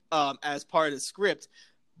wrote as part of the script,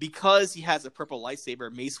 because he has a purple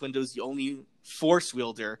lightsaber, Mace Windu's the only Force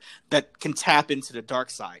wielder that can tap into the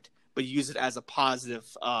dark side, but use it as a positive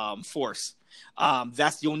force.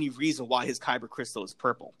 That's the only reason why his Kyber crystal is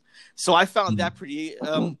purple. So I found that pretty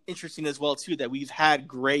interesting as well, too, that we've had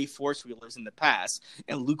gray Force wielders in the past,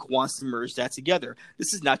 and Luke wants to merge that together.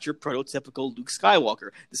 This is not your prototypical Luke Skywalker.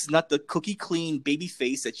 This is not the cookie clean baby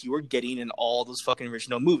face that you are getting in all those fucking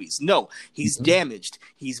original movies. No, he's damaged.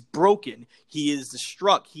 He's broken. He is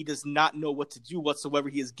distraught. He does not know what to do whatsoever.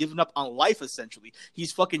 He has given up on life, essentially.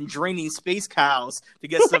 He's fucking draining space cows to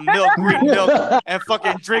get some milk, green milk, and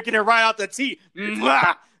fucking drinking it right out the teat.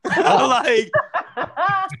 Like,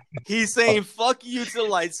 he's saying fuck you to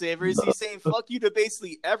lightsabers. He's saying fuck you to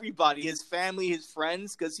basically everybody, his family, his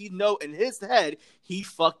friends, because he know in his head he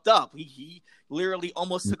fucked up. He literally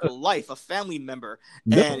almost took a life, a family member,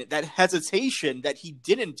 and that hesitation that he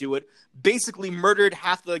didn't do it basically murdered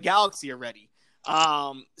half the galaxy already.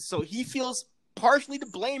 So he feels partially to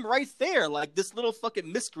blame right there. Like, this little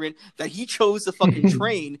fucking miscreant that he chose to fucking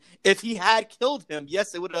train, if he had killed him,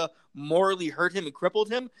 yes, it would have morally hurt him and crippled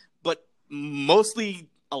him, but mostly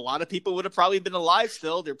a lot of people would have probably been alive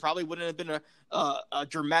still. There probably wouldn't have been a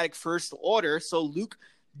dramatic first order. So Luke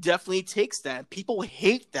definitely takes that. People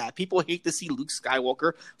hate that. People hate to see Luke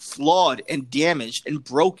Skywalker flawed and damaged and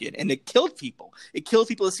broken, and it killed people. It killed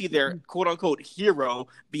people to see their quote-unquote hero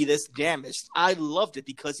be this damaged. I loved it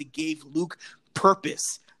because it gave Luke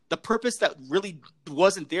purpose. The purpose that really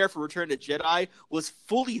wasn't there for Return of the Jedi was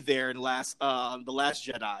fully there in The Last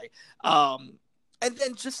Jedi. And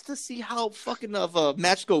then just to see how fucking of a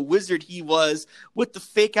magical wizard he was with the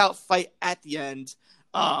fake out fight at the end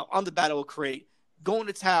on the Battle of Crate, going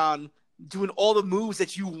to town, doing all the moves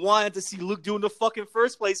that you wanted to see Luke do in the fucking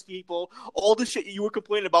first place, people. All the shit you were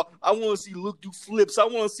complaining about. I want to see Luke do flips. I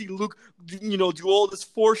want to see Luke, do all this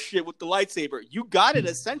Force shit with the lightsaber. You got it,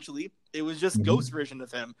 essentially. It was just Ghost version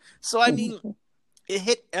of him. So, I mean, it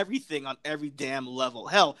hit everything on every damn level.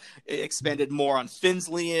 Hell, it expanded more on Finn's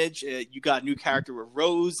lineage. You got a new character with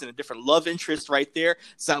Rose and a different love interest right there.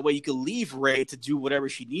 So that way you could leave Rey to do whatever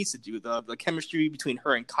she needs to do. The chemistry between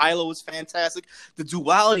her and Kylo was fantastic. The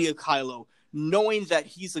duality of Kylo, knowing that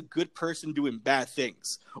he's a good person doing bad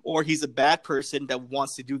things, or he's a bad person that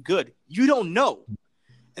wants to do good. You don't know.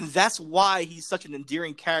 And that's why he's such an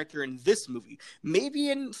endearing character in this movie.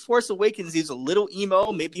 Maybe in Force Awakens, he's a little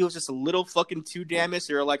emo. Maybe he was just a little fucking too damaged.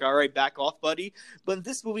 You're like, all right, back off, buddy. But in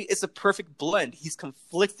this movie, it's a perfect blend. He's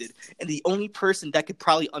conflicted. And the only person that could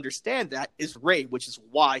probably understand that is Rey, which is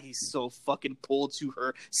why he's so fucking pulled to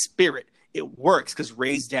her spirit. it works because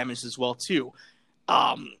Rey's damaged as well too.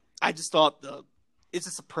 I just thought it's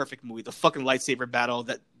just a perfect movie. The fucking lightsaber battle,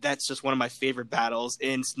 that's just one of my favorite battles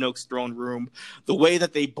in Snoke's throne room. The way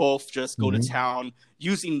that they both just go to town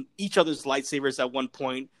using each other's lightsabers at one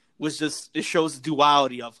point it shows the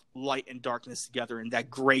duality of light and darkness together, and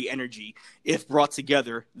that gray energy, if brought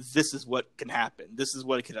together, this is what can happen. This is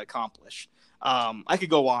what it can accomplish. I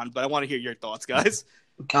could go on, but I want to hear your thoughts, guys.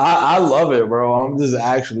 I love it, bro. I'm just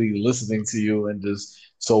actually listening to you and just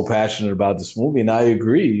so passionate about this movie. And I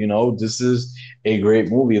agree, this is a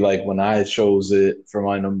great movie. Like when I chose it for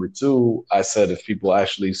my number 2, I said if people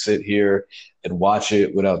actually sit here and watch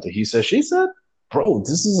it without the he said, she said, bro,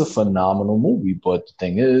 this is a phenomenal movie. But the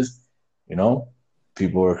thing is,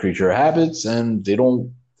 people are a creature of habits and they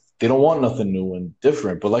don't want nothing new and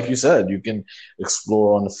different. But like you said, you can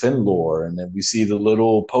explore on the Finn lore, and then we see the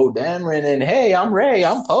little Poe Dameron and, hey, I'm Rey,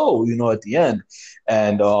 I'm Poe, at the end.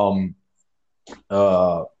 And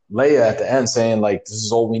Leia at the end saying, like, this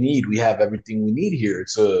is all we need. We have everything we need here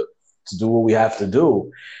to do what we have to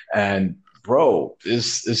do. And, bro,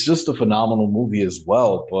 it's just a phenomenal movie as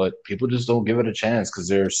well. But people just don't give it a chance because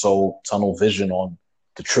they're so tunnel vision on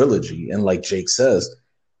the trilogy. And like Jake says,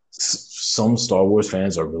 some Star Wars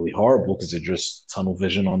fans are really horrible because they're just tunnel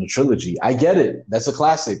vision on the trilogy. I get it. That's a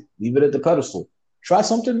classic. Leave it at the pedestal. Try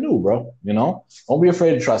something new, bro. Don't be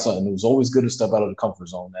afraid to try something new. It's always good to step out of the comfort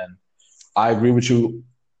zone. And I agree with you.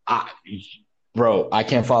 Bro, I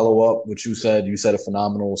can't follow up what you said. You said it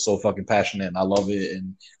phenomenal, so fucking passionate, and I love it.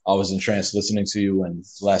 And I was entranced listening to you, and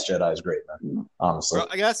Last Jedi is great, man. Honestly. Bro,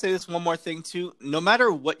 I gotta say this one more thing, too. No matter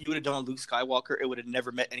what you would have done on Luke Skywalker, it would have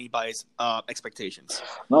never met anybody's expectations.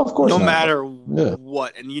 No, of course not. No not. matter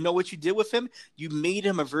what. And you know what you did with him? You made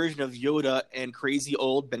him a version of Yoda and crazy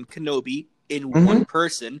old Ben Kenobi in one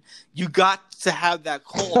person. You got to have that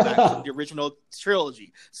callback to the original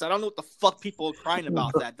trilogy. So I don't know what the fuck people are crying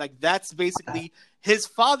about that. Like, that's basically his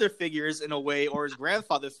father figures in a way, or his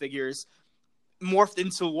grandfather figures morphed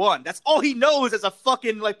into one. That's all he knows as a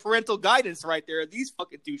fucking like parental guidance right there. These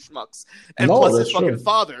fucking two schmucks. And plus his fucking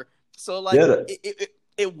father. So like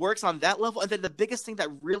it works on that level. And then the biggest thing that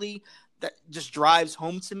just drives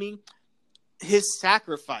home to me, his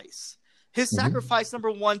sacrifice. His sacrifice, number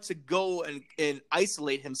one, to go and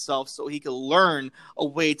isolate himself so he could learn a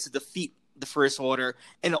way to defeat the First Order.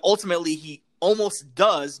 And ultimately, he almost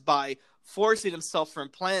does by forcing himself from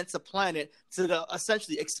planet to planet to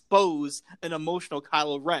essentially expose an emotional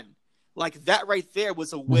Kylo Ren. Like, that right there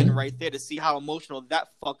was a win right there to see how emotional that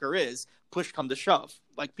fucker is, push come to shove.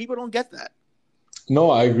 Like, people don't get that.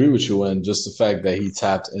 No, I agree with you. And just the fact that he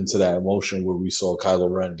tapped into that emotion where we saw Kylo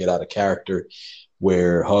Ren get out of character,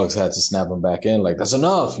 where Hugs had to snap him back in, like, that's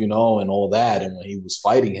enough, and all that. And when he was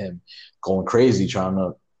fighting him, going crazy, trying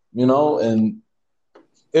to, and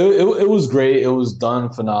it was great. It was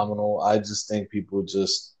done phenomenal. I just think people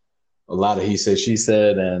just, a lot of he said, she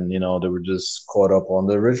said, and, they were just caught up on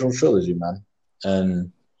the original trilogy, man.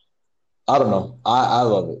 And I don't know. I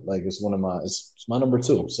love it. Like, it's my number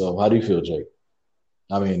 2. So how do you feel, Jake?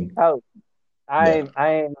 I mean.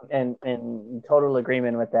 I'm in total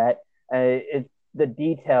agreement with that. It's the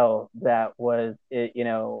detail that was,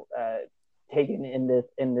 taken in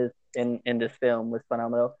this film was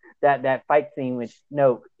phenomenal. That fight scene with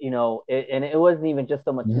Snoke, and it wasn't even just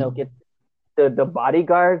so much Snoke. It's the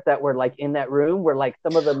bodyguards that were like in that room were like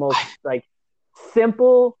some of the most like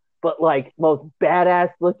simple but like most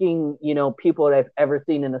badass looking, people that I've ever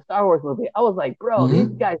seen in a Star Wars movie. I was like, bro, these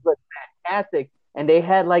guys look fantastic, and they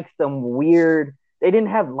had like some weird. They didn't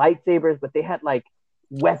have lightsabers, but they had like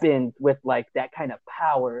weapons with like that kind of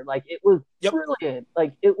power. Like, it was brilliant.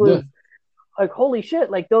 Like, it was like, holy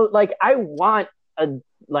shit. Like, those, like, I want a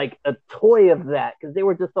toy of that because they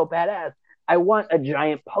were just so badass. I want a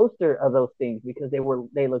giant poster of those things because they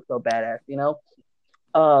look so badass,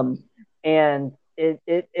 and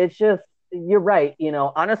it's just, you're right.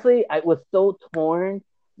 Honestly, I was so torn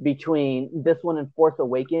between this one and Force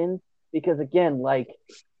Awakens because, again, like,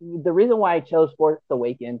 the reason why I chose Force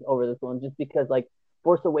Awakens over this one just because, like,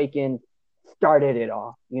 Force Awakens started it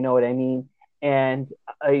all. You know what I mean? And,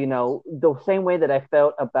 the same way that I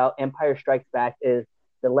felt about Empire Strikes Back is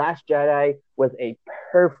The Last Jedi was a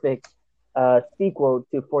perfect sequel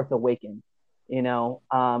to Force Awakens.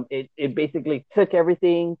 It basically took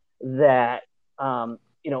everything that,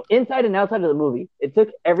 inside and outside of the movie. It took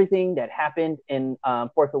everything that happened in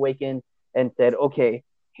Force Awakens and said, okay,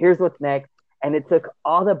 here's what's next. And it took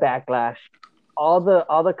all the backlash, all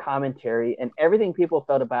the commentary and everything people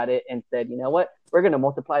felt about it and said, you know what, we're going to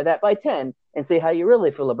multiply that by 10 and see how you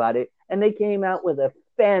really feel about it. And they came out with a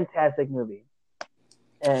fantastic movie.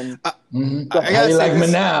 And How gotta you say like me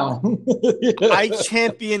this. now? I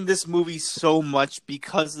champion this movie so much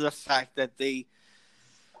because of the fact that they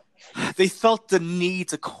felt the need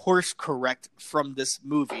to course correct from this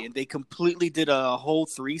movie, and they completely did a whole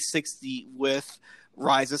 360 with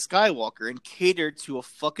Rise of Skywalker and catered to a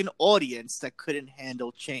fucking audience that couldn't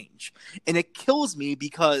handle change. And it kills me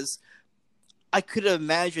because I could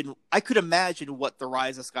imagine what the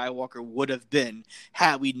Rise of Skywalker would have been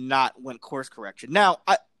had we not went course correction. Now,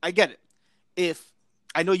 I get it. If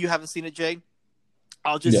I know you haven't seen it, Jay,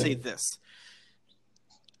 I'll just say this.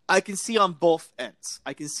 I can see on both ends.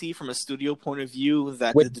 I can see from a studio point of view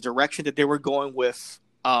that the direction that they were going with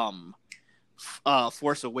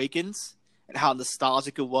Force Awakens and how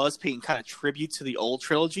nostalgic it was, paying kind of tribute to the old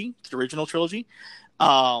trilogy, to the original trilogy.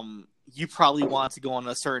 You probably wanted to go in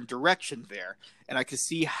a certain direction there. And I can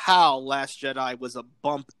see how Last Jedi was a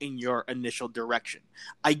bump in your initial direction.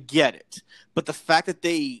 I get it. But the fact that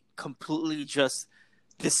they completely just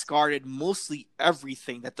discarded mostly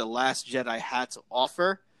everything that The Last Jedi had to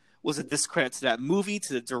offer was a discredit to that movie,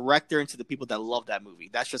 to the director, and to the people that love that movie.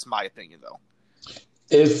 That's just my opinion, though.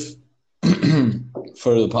 If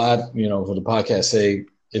for the podcast sake,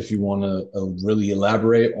 if you want to really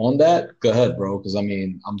elaborate on that, go ahead, bro. Because I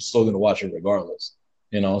mean, I'm still gonna watch it regardless.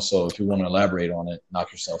 So if you want to elaborate on it,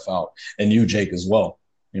 knock yourself out, and you, Jake, as well.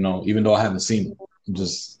 Even though I haven't seen it,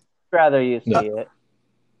 rather you see it.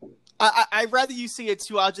 I'd rather you see it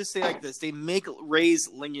too. I'll just say like this: they make Rey's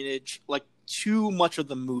lineage like too much of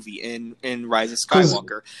the movie in Rise of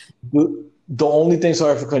Skywalker. The only thing,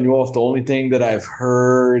 sorry for cutting you off, the only thing that I've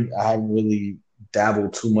heard, I haven't really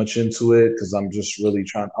dabbled too much into it because I'm just really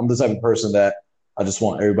I'm the type of person that I just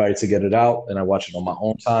want everybody to get it out and I watch it on my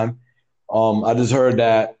own time. I just heard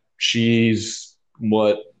that she's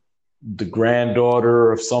the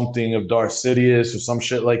granddaughter of something of Darth Sidious or some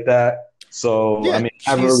shit like that. So, yeah, I mean,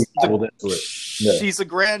 I haven't really dabbled into it. Yeah. She's a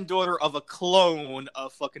granddaughter of a clone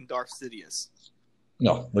of fucking Darth Sidious.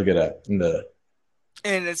 No, look at that.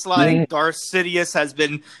 And it's like Darth Sidious has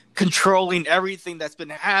been controlling everything that's been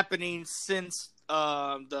happening since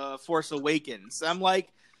The Force Awakens. I'm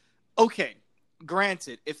like, okay,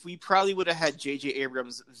 granted, if we probably would have had J.J.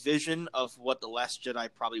 Abrams' vision of what The Last Jedi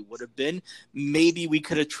probably would have been, maybe we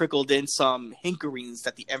could have trickled in some hinkerings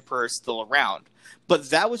that the Emperor is still around. But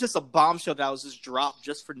that was just a bombshell that was just dropped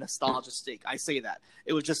just for nostalgia's sake. I say that.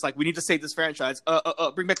 It was just like, we need to save this franchise.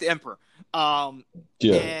 Bring back the Emperor. And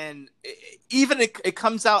it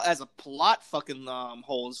comes out as a plot fucking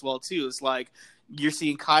hole as well, too. It's like, you're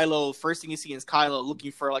seeing Kylo, first thing you see is Kylo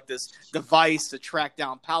looking for like this device to track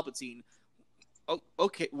down Palpatine.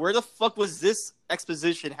 Okay, where the fuck was this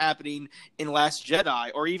exposition happening in Last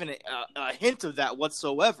Jedi, or even a hint of that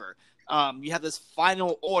whatsoever? You have this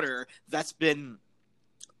final order that's been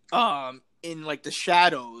in like the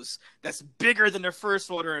shadows, that's bigger than the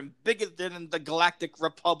First Order and bigger than the Galactic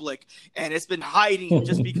Republic, and it's been hiding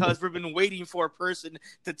just because we've been waiting for a person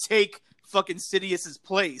to take fucking Sidious's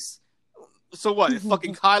place. So what? If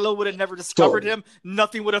fucking Kylo would have never discovered him,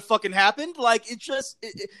 nothing would have fucking happened? Like,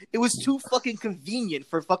 it was too fucking convenient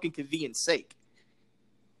for fucking convenience sake.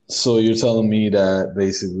 So you're telling me that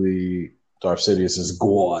basically Darth Sidious is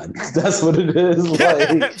gone. That's what it is.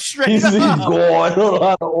 Like, he's gone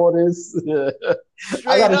on all this.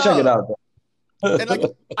 I gotta check it out, though. And like,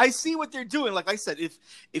 I see what they're doing. Like I said,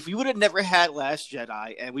 if we would have never had Last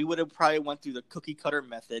Jedi and we would have probably went through the cookie cutter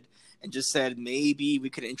method and just said maybe we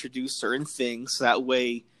could introduce certain things so that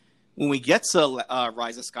way when we get to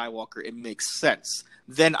Rise of Skywalker it makes sense,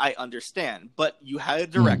 then I understand. But you had a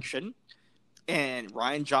direction and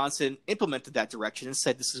Rian Johnson implemented that direction and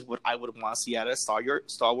said this is what I would want to see out of Star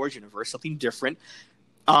Wars universe, something different.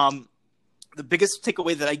 The biggest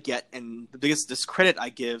takeaway that I get and the biggest discredit I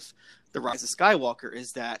give The Rise of Skywalker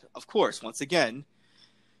is that, of course, once again,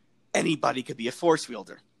 anybody could be a Force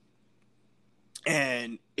wielder.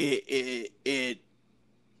 And it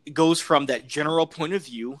goes from that general point of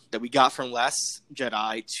view that we got from Last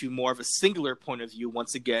Jedi to more of a singular point of view,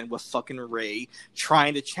 once again, with fucking Rey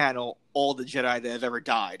trying to channel all the Jedi that have ever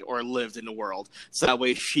died or lived in the world, so that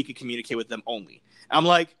way she could communicate with them only. I'm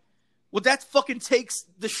like, well, that fucking takes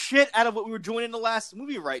the shit out of what we were doing in the last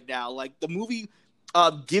movie right now. Like, the movie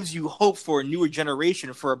gives you hope for a newer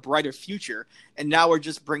generation, for a brighter future, and now we're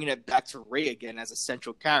just bringing it back to Rey again as a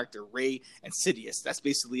central character. Rey and Sidious, that's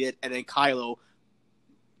basically it. And then Kylo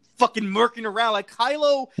fucking murking around. Like,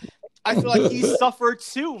 Kylo, I feel like he suffered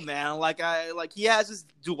too, man. Like he has this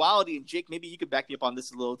duality, and Jake, maybe you could back me up on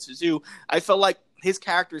this a little too. I felt like his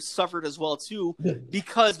character suffered as well too,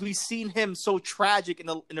 because we've seen him so tragic in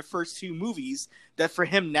the first two movies that for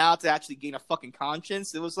him now to actually gain a fucking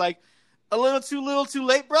conscience, it was like, a little too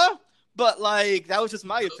late, bro. But like that was just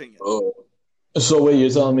my opinion. Oh. So wait, you're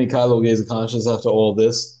telling me Kylo gains a conscience after all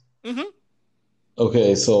this? Mm-hmm.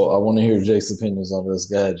 Okay, so I want to hear Jake's opinions on this.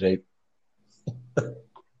 Go ahead, Jake.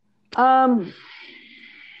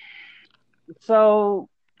 So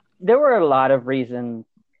there were a lot of reasons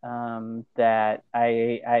that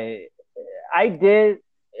I did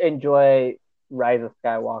enjoy Rise of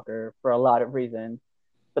Skywalker for a lot of reasons,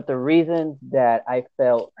 but the reasons that I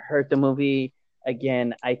felt hurt the movie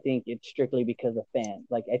again, I think it's strictly because of fans.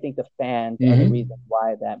 Like I think the fans are the reason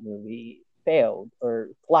why that movie failed or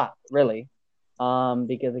flopped, really.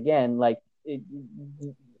 Because again, like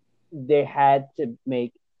they had to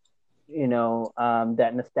make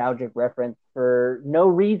that nostalgic reference for no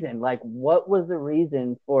reason. Like, what was the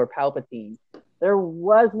reason for Palpatine? There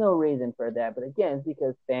was no reason for that. But again, it's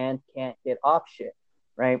because fans can't get off shit,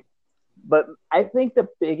 right? But I think the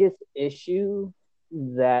biggest issue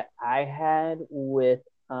that I had with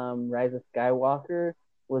Rise of Skywalker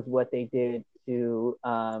was what they did to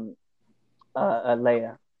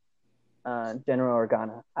Leia, General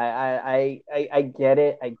Organa. I get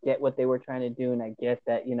it. I get what they were trying to do, and I get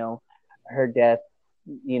that her death,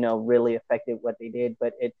 really affected what they did,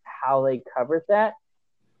 but it's how they covered that,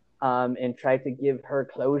 and tried to give her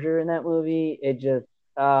closure in that movie. It just,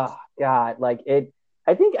 oh God, like it.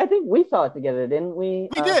 I think we saw it together, didn't we?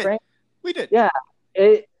 We did. Frank? We did. Yeah.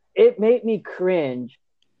 It made me cringe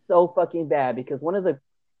so fucking bad because one of the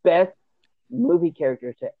best movie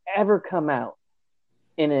characters to ever come out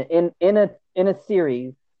in a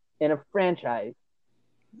series, in a franchise,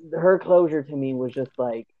 her closure to me was just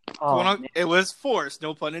like, oh, it was forced,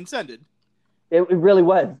 no pun intended. It really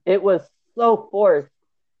was. It was so forced.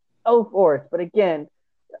 But again,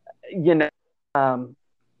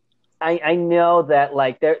 I know that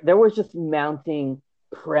like there was just mounting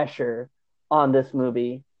pressure on this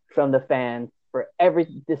movie from the fans for every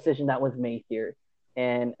decision that was made here.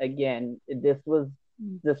 And again, this was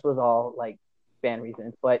all like fan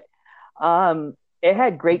reasons, but it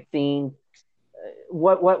had great scenes.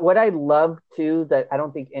 What I love too that I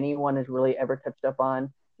don't think anyone has really ever touched up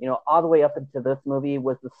on, all the way up into this movie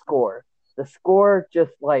was the score. The score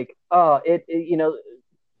just like Star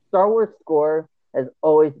Wars score has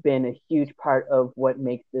always been a huge part of what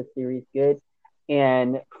makes this series good.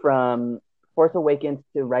 And from Force Awakens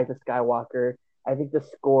to Rise of Skywalker, I think the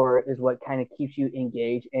score is what kind of keeps you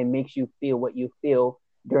engaged and makes you feel what you feel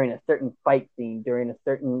during a certain fight scene, during a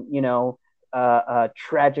certain,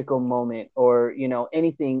 tragical moment, or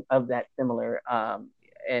anything of that similar.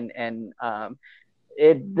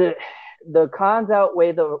 The cons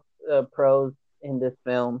outweigh the pros in this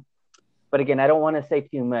film, but again, I don't want to say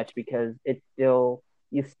too much because it still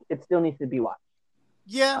needs to be watched.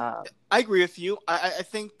 Yeah, I agree with you. I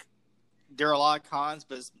think there are a lot of cons,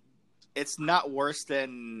 but it's not worse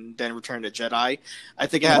than Return of the Jedi. I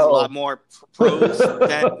think it has a lot more pros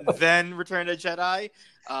than Return of the Jedi.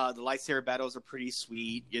 The lightsaber battles are pretty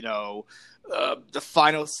sweet. The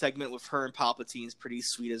final segment with her and Palpatine is pretty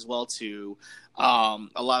sweet as well too. A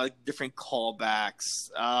lot of different callbacks.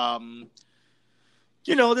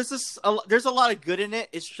 There's a lot of good in it.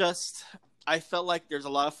 It's just I felt like there's a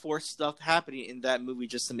lot of forced stuff happening in that movie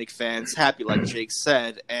just to make fans happy, like Jake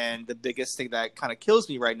said. And the biggest thing that kind of kills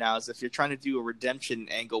me right now is if you're trying to do a redemption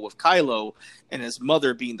angle with Kylo and his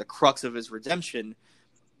mother being the crux of his redemption,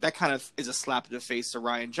 that kind of is a slap in the face to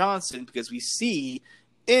Rian Johnson, because we see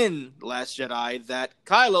in The Last Jedi that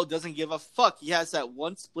Kylo doesn't give a fuck. He has that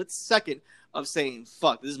one split second of saying,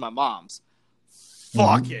 fuck, this is my mom's.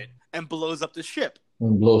 Fuck it. And blows up the ship.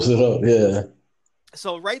 And blows it up, yeah.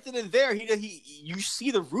 So right then and there, you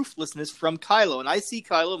see the ruthlessness from Kylo, and I see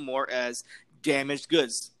Kylo more as damaged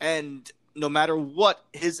goods. And no matter what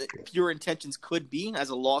his pure intentions could be as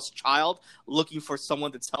a lost child looking for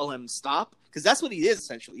someone to tell him stop, because that's what he is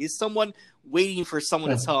essentially. He's someone waiting for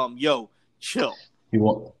someone to tell him, yo, chill. He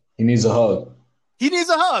needs a hug. He needs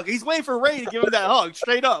a hug. He's waiting for Rey to give him that hug,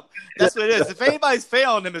 straight up. That's what it is. If anybody's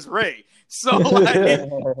failing him, it's Rey. So,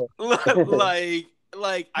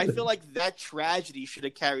 like, I feel like that tragedy should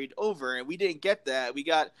have carried over, and we didn't get that. We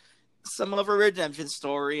got some of a redemption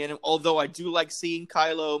story, and although I do like seeing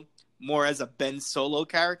Kylo more as a Ben Solo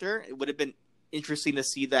character, it would have been interesting to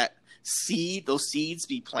see those seeds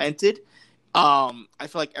be planted. I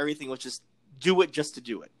feel like everything was just do it just to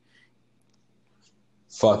do it.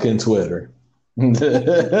 Fucking Twitter. No,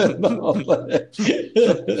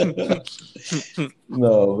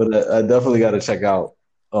 but I definitely got to check out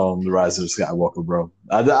The Rise of Skywalker, bro.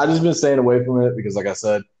 I just been staying away from it because, like I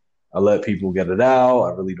said, I let people get it out.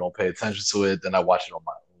 I really don't pay attention to it. Then I watch it on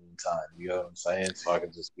my own time. You know what I'm saying? So I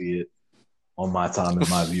can just be it on my time and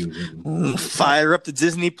my views. Fire up the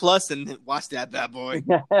Disney Plus and watch that bad boy.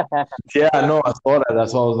 Yeah, I know. I saw that.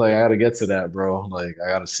 That's why I was like, I got to get to that, bro. Like, I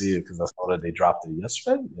got to see it because I saw that they dropped it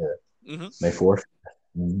yesterday. Yeah, May 4th.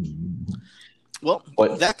 Mm-hmm. Well,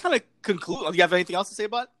 that kind of concludes. Do you have anything else to say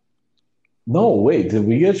about it? No, wait. Did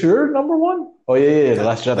we get your number one? Oh, yeah. The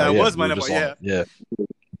Last Jedi. That was my number one. Yeah.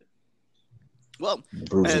 Well,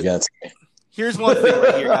 Bruce against me. Here's one thing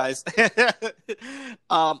right here, guys.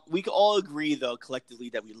 We can all agree, though, collectively,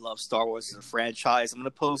 that we love Star Wars as a franchise. I'm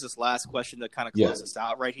going to pose this last question to kind of close us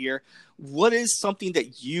out right here. What is something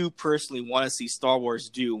that you personally want to see Star Wars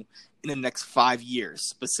do in the next 5 years,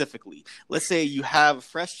 specifically? Let's say you have a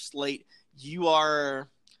fresh slate. You are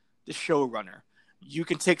the showrunner. You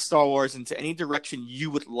can take Star Wars into any direction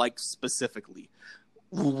you would like specifically.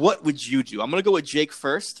 What would you do? I'm going to go with Jake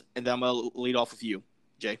first, and then I'm going to lead off with you,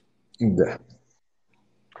 Jay. Yeah.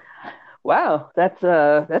 Wow, that's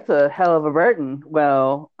a hell of a burden.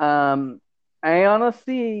 Well, I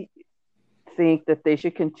honestly think that they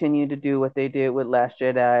should continue to do what they did with Last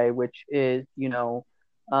Jedi, which is,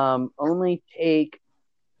 only take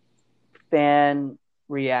fan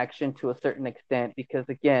reaction to a certain extent, because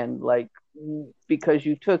again, because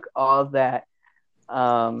you took all that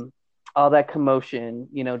commotion,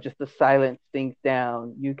 just to silence things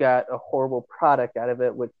down, you got a horrible product out of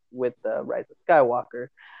it with Rise of Skywalker.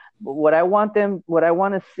 But what I want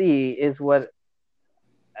to see is what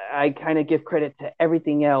I kind of give credit to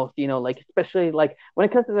everything else, especially when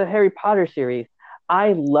it comes to the Harry Potter series.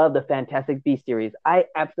 I love the Fantastic Beasts series. I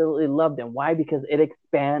absolutely love them. Why? Because it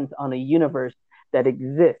expands on a universe that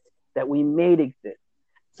exists, that we made exist.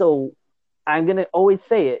 So I'm gonna always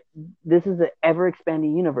say it. This is an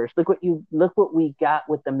ever-expanding universe. Look what we got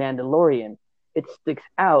with the Mandalorian. It sticks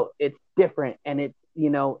out. It's different, and it's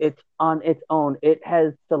on its own. It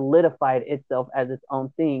has solidified itself as its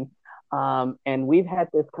own thing. And we've had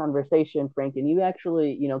this conversation, Frank, and you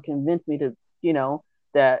actually, convinced me to,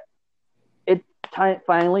 that it's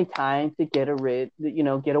finally time to get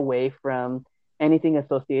away from anything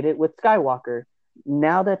associated with Skywalker.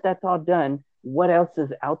 Now that that's all done, what else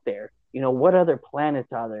is out there? What other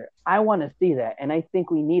planets are there? I want to see that. And I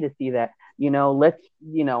think we need to see that. I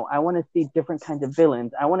want to see different kinds of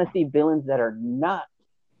villains. I want to see villains that are not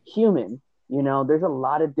human. There's a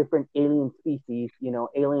lot of different alien species,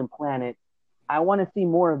 alien planets. I want to see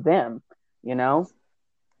more of them,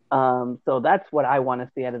 So that's what I want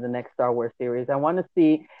to see out of the next Star Wars series. I want to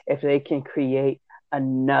see if they can create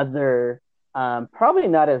another, probably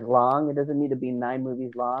not as long. It doesn't need to be 9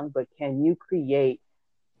 movies long, but can you create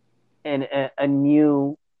a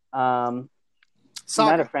new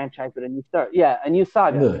not a franchise, but a new start. Yeah, a new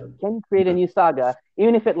saga. Yeah. Can you create a new saga,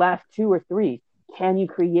 even if it lasts 2 or 3? Can you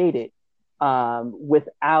create it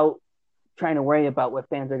without trying to worry about what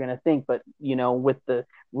fans are going to think? But with the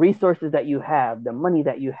resources that you have, the money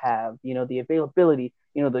that you have, the availability,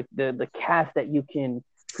 the cast that you can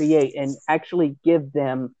create, and actually give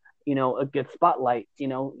them a good spotlight.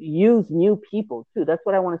 Use new people too. That's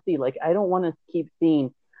what I want to see. I don't want to keep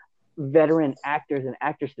seeing veteran actors and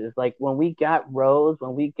actresses. When we got Rose,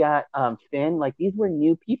 when we got Finn, these were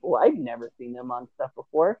new people. I've never seen them on stuff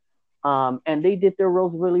before, and they did their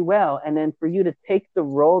roles really well. And then for you to take the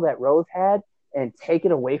role that Rose had and take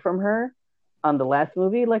it away from her on the last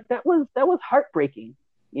movie, that was heartbreaking.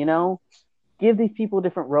 Give these people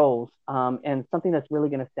different roles, and something that's really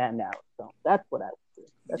going to stand out. So that's what I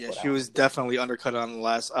would do. She was definitely undercut on the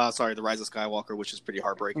last the Rise of Skywalker, which is pretty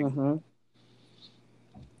heartbreaking. Mm-hmm.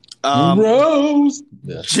 Rose.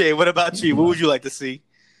 Jay, what about you? What would you like to see?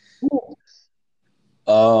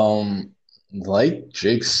 Like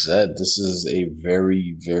Jake said, this is a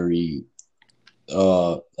very, very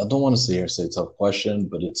I don't want to say tough question,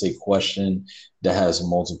 but it's a question that has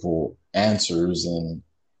multiple answers, and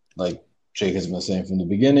like Jake has been saying from the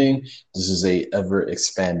beginning, this is a ever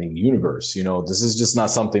expanding universe. This is just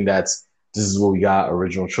not something this is what we got,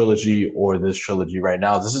 original trilogy or this trilogy right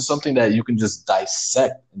now. This is something that you can just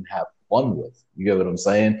dissect and have fun with. You get what I'm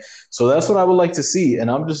saying? So that's what I would like to see. And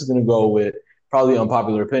I'm just going to go with probably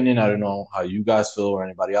unpopular opinion. I don't know how you guys feel or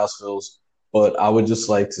anybody else feels, but I would just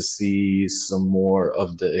like to see some more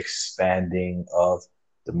of the expanding of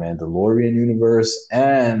the Mandalorian universe,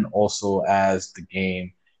 and also as the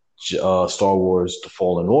game Star Wars The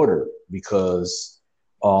Fallen Order, because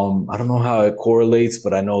I don't know how it correlates,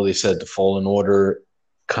 but I know they said The Fallen Order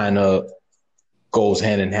kind of goes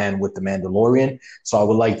hand in hand with The Mandalorian. So I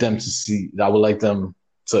would like them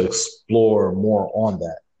to explore more on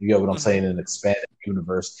that. You get what I'm saying? An expanded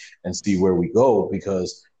universe and see where we go.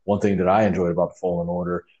 Because one thing that I enjoyed about The Fallen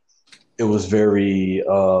Order, it was very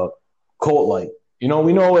cult-like. You know,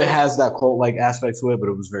 we know it has that cult-like aspect to it, but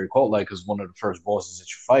it was very cult-like because one of the first bosses that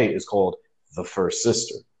you fight is called the First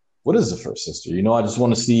Sister. What is the First Sister? You know, I just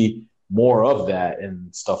want to see more of that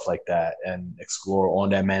and stuff like that, and explore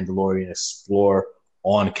on that Mandalorian, explore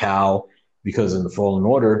on Cal, because in the Fallen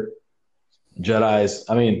Order, Jedi's,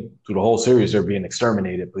 I mean, through the whole series, they're being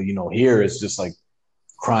exterminated, but you know, here it's just like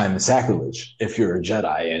crime and sacrilege if you're a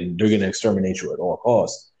Jedi, and they're going to exterminate you at all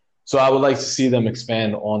costs. So I would like to see them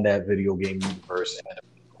expand on that video game universe and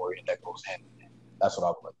that goes hand in hand. That's what I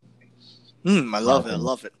would like to see. I love it. I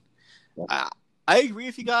love it. I agree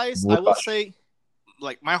with you guys. I will say,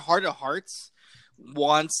 like, my heart of hearts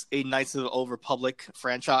wants a Knights of the Old Republic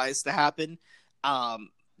franchise to happen.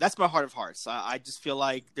 That's my heart of hearts. I just feel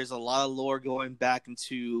like there's a lot of lore going back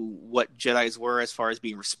into what Jedis were as far as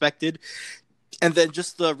being respected. And then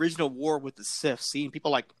just the original war with the Sith, seeing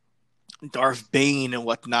people like Darth Bane and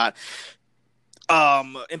whatnot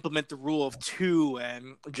implement the rule of two,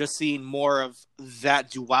 and just seeing more of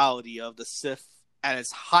that duality of the Sith at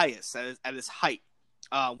its highest, at its height,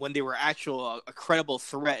 when they were a credible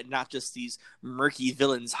threat and not just these murky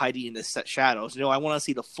villains hiding in the set shadows. You know, I want to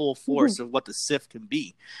see the full force of what the Sith can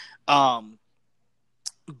be. But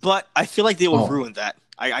I feel like they would ruin that.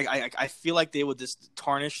 I feel like they would just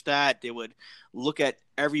tarnish that. They would look at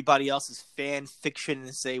everybody else's fan fiction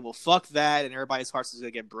and say, well, fuck that, and everybody's hearts is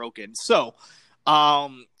going to get broken. So,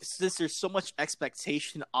 since there's so much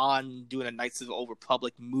expectation on doing a Knights of the Old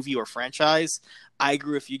Republic movie or franchise, I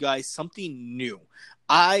agree with you guys, something new.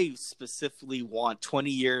 I specifically want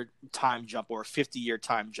 20-year time jump or a 50-year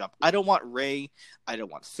time jump. I don't want Rey. I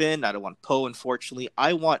don't want Finn. I don't want Poe, unfortunately.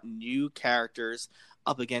 I want new characters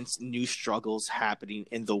up against new struggles happening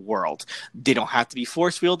in the world. They don't have to be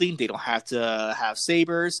force wielding. They don't have to have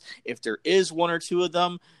sabers. If there is one or two of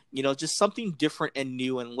them, you know, just something different and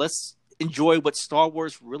new. And let's enjoy what Star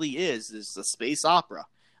Wars really is a space opera.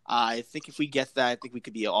 I think if we get that, I think we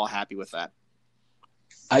could be all happy with that.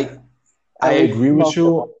 I agree with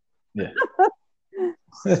you. Yeah.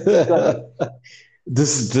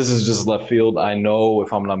 This is just left field. I know,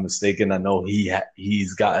 if I'm not mistaken, I know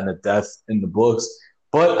he's gotten a death in the books,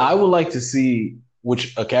 but I would like to see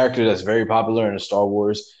a character that's very popular in the Star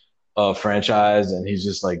Wars franchise, and he's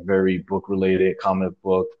just like very book related, comic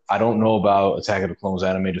book. I don't know about Attack of the Clones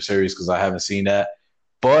animated series because I haven't seen that,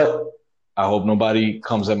 but I hope nobody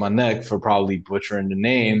comes at my neck for probably butchering the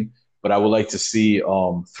name. But I would like to see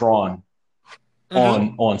Thrawn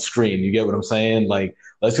on screen. You get what I'm saying? Like,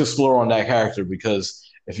 let's explore on that character, because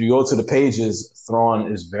if you go to the pages,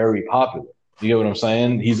 Thrawn is very popular. You get what I'm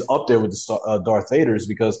saying? He's up there with the Darth Vader's,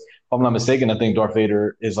 because if I'm not mistaken, I think Darth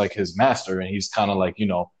Vader is like his master, and he's kind of like, you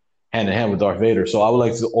know, hand in hand with Darth Vader. So I would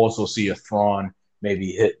like to also see a Thrawn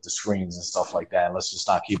maybe hit the screens and stuff like that. And let's just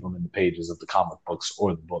not keep him in the pages of the comic books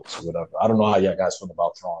or the books or whatever. I don't know how y'all guys feel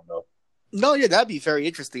about Thrawn, though. No, yeah, that'd be very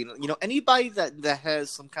interesting. You know, anybody that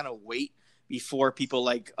has some kind of weight before people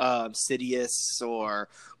like Sidious or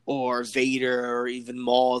Vader or even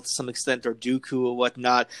Maul to some extent, or Dooku or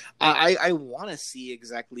whatnot. I want to see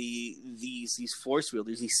exactly these Force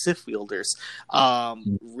wielders, these Sith wielders,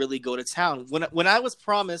 really go to town. When I was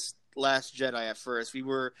promised Last Jedi at first, we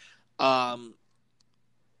were coming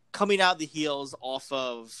out the heels off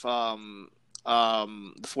of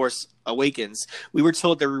The Force Awakens. We were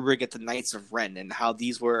told that we were going to get the Knights of Ren, and how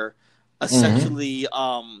these were essentially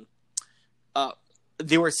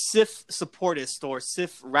they were Sith separatists or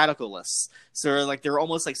Sith radicalists. So they were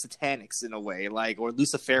almost like satanics in a way, like, or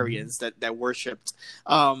Luciferians that worshipped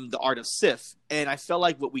the art of Sith. And I felt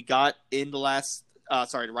like what we got in the Rise of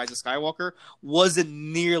Skywalker wasn't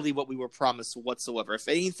nearly what we were promised whatsoever. If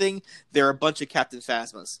anything, they're a bunch of Captain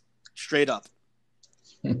Phasmas, straight up.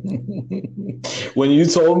 When you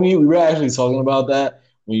told me, we were actually talking about that.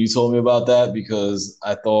 When you told me about that, because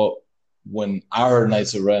I thought, when I heard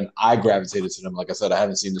Knights of Ren, I gravitated to them. Like I said, I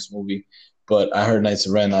haven't seen this movie, but I heard Knights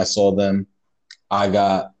of Ren, I saw them, I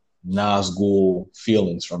got Nazgul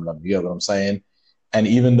feelings from them. You get what I'm saying? And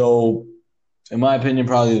even though, in my opinion,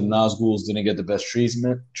 probably the Nazguls didn't get the best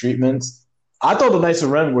treatments, I thought the Knights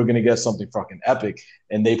of Ren were going to get something fucking epic,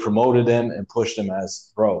 and they promoted them and pushed them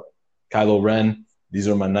as, bro, Kylo Ren, these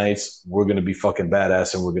are my knights, we're going to be fucking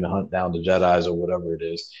badass, and we're going to hunt down the Jedis or whatever it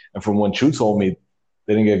is. And from when Chew told me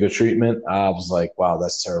they didn't get good treatment, I was like, wow,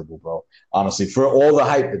 that's terrible, bro. Honestly, for all the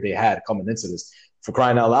hype that they had coming into this, for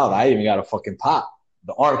crying out loud, I even got a fucking pop,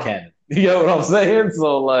 the art cannon. You know what I'm saying?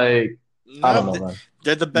 So, like, I don't know, man.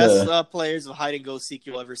 They're the best players of hide and go seek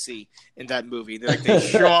you'll ever see in that movie. They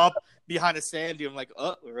show up behind a sand dune, like,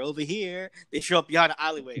 oh, we're over here. They show up behind an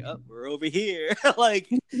alleyway, oh, we're over here. Like,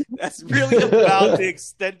 that's really about the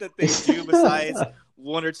extent that they do, besides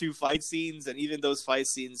one or two fight scenes, and even those fight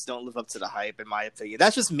scenes don't live up to the hype, in my opinion.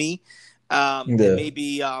 That's just me. And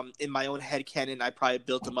maybe in my own headcanon, I probably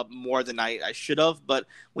built them up more than I should have. But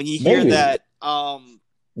when you hear that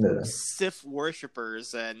Sith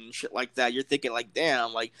worshippers and shit like that, you're thinking like,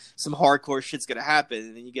 damn, like some hardcore shit's gonna happen,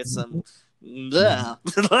 and then you get some,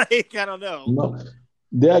 like, I don't know. No.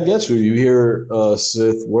 Yeah, I get you. You hear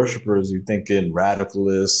Sith worshippers, you're thinking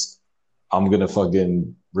radicalists. I'm gonna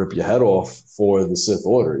fucking rip your head off for the Sith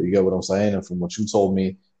Order. You get what I'm saying? And from what you told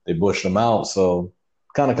me, they bushed them out. So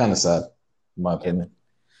kind of sad, in my opinion.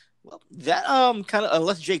 Well, that kind of.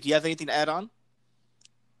 Unless Jake, do you have anything to add on?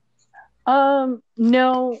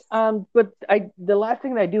 No. But the last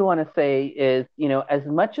thing that I do want to say is, as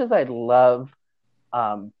much as I love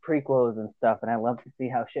prequels and stuff, and I love to see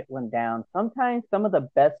how shit went down, sometimes some of the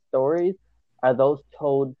best stories are those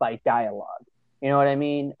told by dialogue. You know what I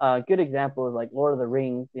mean? Good example is like Lord of the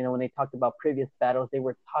Rings. When they talked about previous battles, they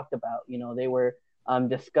were talked about. They were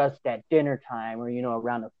discussed at dinner time or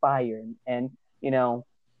around a fire, and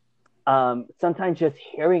sometimes just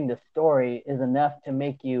hearing the story is enough to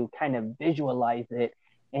make you kind of visualize it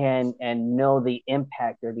and know the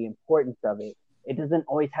impact or the importance of it. It doesn't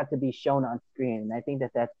always have to be shown on screen, and I think that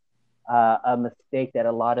that's a mistake that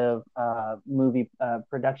a lot of movie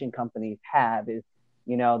production companies have. Is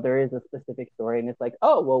there is a specific story, and it's like,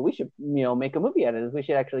 oh, well, we should, make a movie out of this. We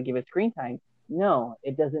should actually give it screen time. No,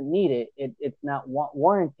 it doesn't need it. It's not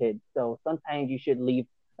warranted. So sometimes you should leave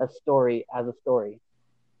a story as a story.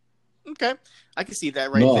 Okay, I can see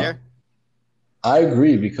that there. I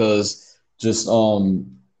agree, because just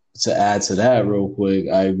to add to that real quick,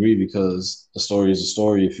 I agree, because a story is a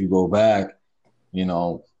story. If you go back,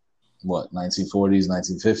 1940s,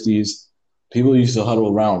 1950s, people used to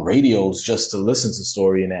huddle around radios just to listen to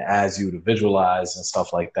story, and it adds you to visualize and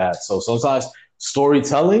stuff like that. So sometimes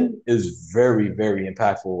storytelling is very, very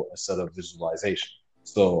impactful instead of visualization.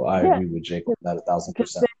 So I agree with Jake on that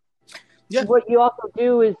 1,000%. Yeah. What you also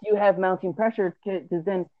do is you have mounting pressure, because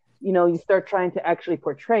then, you start trying to actually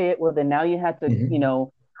portray it. Well, then now you have to,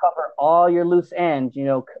 cover all your loose ends,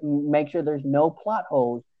 make sure there's no plot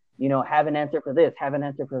holes, have an answer for this, have an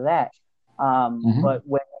answer for that. But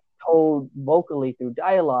when told vocally through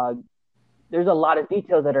dialogue, there's a lot of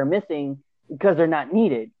details that are missing because they're not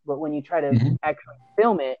needed. But when you try to actually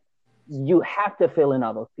film it, you have to fill in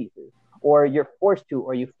all those pieces, or you're forced to,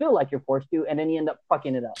 or you feel like you're forced to, and then you end up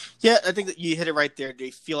fucking it up. Yeah, I think that you hit it right there. They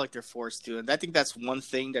feel like they're forced to. And I think that's one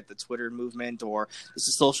thing that the Twitter movement or the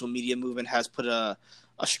social media movement has put a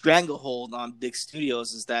stranglehold on big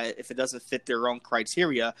studios, is that if it doesn't fit their own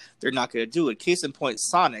criteria, they're not going to do it. Case in point,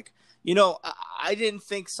 Sonic. I didn't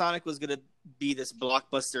think Sonic was going to be this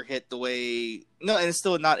blockbuster hit the way... No, and it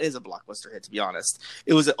still not is a blockbuster hit, to be honest.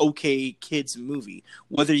 It was an okay kids movie.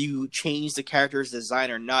 Whether you change the character's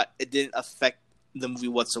design or not, it didn't affect the movie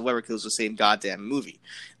whatsoever, because it was the same goddamn movie.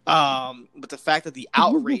 But the fact that the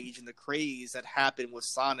outrage and the craze that happened with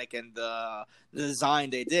Sonic and the design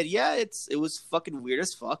they did, it was fucking weird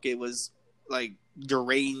as fuck. It was like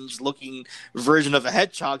deranged looking version of a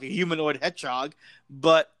hedgehog, a humanoid hedgehog,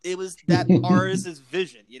 but it was that artist's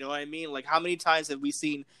vision. You know what I mean? Like, how many times have we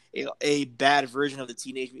seen a bad version of the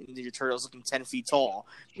Teenage Mutant Ninja Turtles looking 10 feet tall,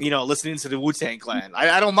 listening to the Wu-Tang Clan?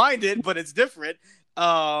 I don't mind it, but it's different.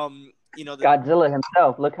 Godzilla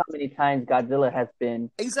himself, look how many times Godzilla has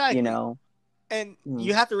been, exactly. And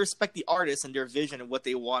you have to respect the artists and their vision and what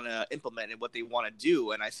they want to implement and what they want to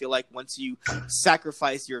do. And I feel like once you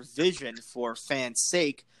sacrifice your vision for fans'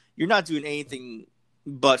 sake, you're not doing anything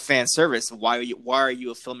but fan service. Why are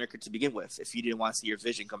you a filmmaker to begin with if you didn't want to see your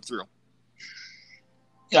vision come through?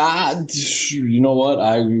 You know what?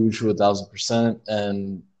 I agree with you 1,000%.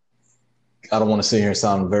 And I don't want to sit here and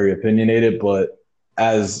sound very opinionated, but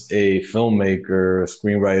as a filmmaker, a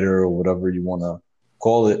screenwriter, or whatever you want to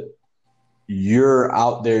call it, you're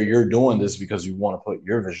out there, you're doing this because you want to put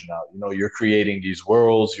your vision out. You're creating these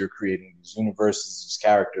worlds, you're creating these universes, these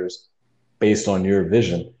characters based on your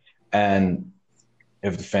vision. And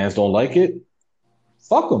if the fans don't like it,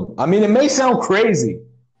 fuck them. I mean, it may sound crazy,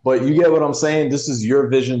 but you get what I'm saying? This is your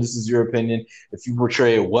vision. This is your opinion. If you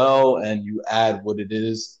portray it well and you add what it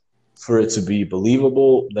is for it to be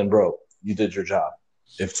believable, then, bro, you did your job.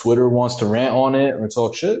 If Twitter wants to rant on it or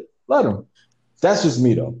talk shit, let them. That's just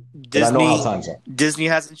me, though. I know how times are. Disney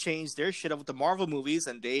hasn't changed their shit up with the Marvel movies,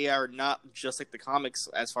 and they are not just like the comics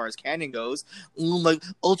as far as canon goes. Like,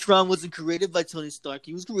 Ultron wasn't created by Tony Stark.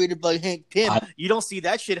 He was created by Hank Pym. You don't see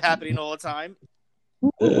that shit happening all the time.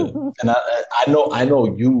 Yeah. And I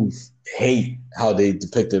know you hate how they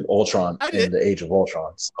depicted Ultron in the Age of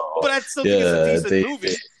Ultron. So, but I still think it's a decent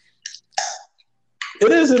movie.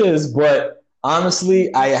 It is, but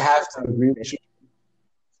Honestly, I have to agree with you.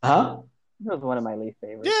 Huh? It was one of my least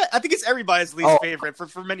favorites. Yeah, I think it's everybody's least favorite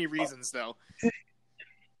for many reasons, though.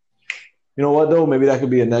 You know what though? Maybe that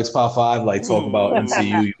could be a next Pop 5, like talk about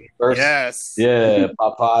MCU universe. Yes. Yeah,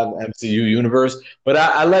 Pop 5 MCU universe. But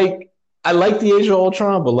I like the Age of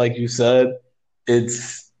Ultron, but like you said,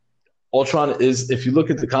 it's Ultron is, if you look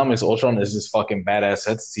at the comics, Ultron is this fucking badass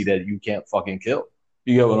entity that you can't fucking kill.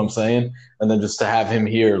 You get what I'm saying? And then just to have him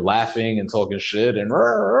here laughing and talking shit and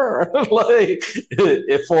like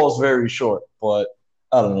it falls very short. But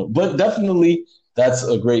I don't know. But definitely that's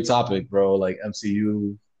a great topic, bro. Like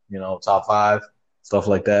MCU, top 5, stuff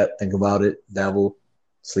like that. Think about it, dabble,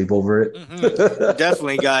 sleep over it. Mm-hmm.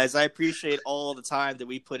 Definitely, guys. I appreciate all the time that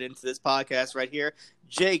we put into this podcast right here.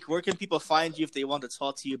 Jake, where can people find you if they want to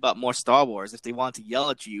talk to you about more Star Wars? If they want to yell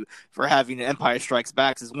at you for having Empire Strikes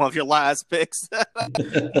Back as one of your last picks?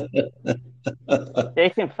 They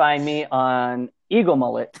can find me on Eagle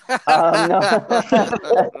Mullet.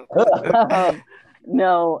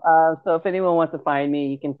 No. So if anyone wants to find me,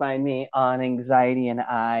 you can find me on Anxiety and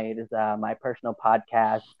I. It is my personal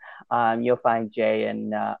podcast. You'll find Jay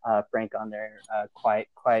and Frank on there quite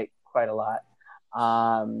a lot.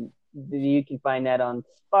 You can find that on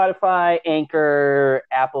Spotify, Anchor,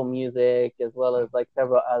 Apple Music, as well as like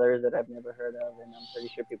several others that I've never heard of, and I'm pretty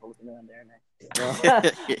sure people listen to them there.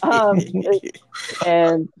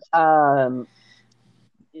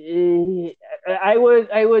 I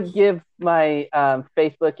would give my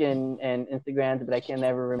Facebook and Instagrams, but I can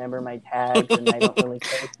never remember my tags, and I don't really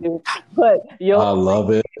care to. But I love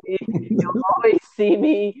it. You'll always see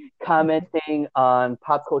me commenting on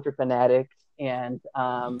Pop Culture Fanatics, and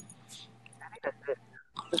I think that's it.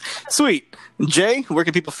 Sweet. Jay, where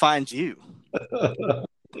can people find you? I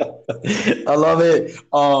love it.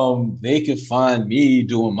 They can find me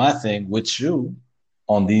doing my thing with you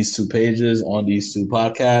on these 2 pages, on these 2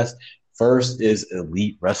 podcasts. First is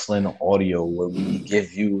Elite Wrestling Audio, where we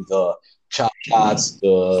give you the chop shots,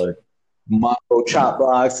 the Mongo chop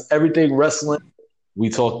box, everything wrestling. We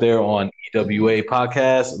talk there on EWA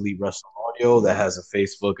Podcast, Elite Wrestling Audio, that has a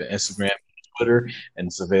Facebook, an Instagram, Twitter, and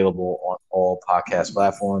it's available on all podcast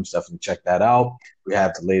platforms. Definitely check that out. We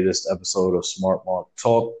have the latest episode of Smart Mark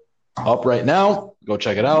Talk up right now. Go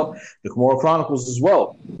check it out. The Kimura Chronicles as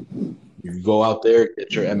well. You go out there,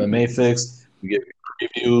 get your MMA fix. We give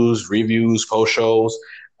you reviews, post-shows.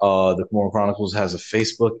 The Kimura Chronicles has a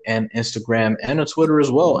Facebook and Instagram and a Twitter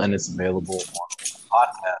as well, and it's available on the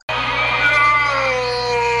podcast.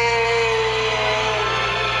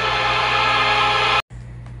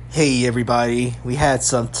 Hey everybody, we had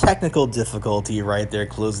some technical difficulty right there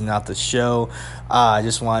closing out the show. I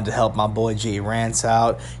just wanted to help my boy Jay Rance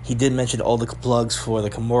out. He did mention all the plugs for the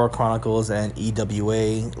Kimura Chronicles and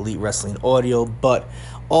EWA, Elite Wrestling Audio, but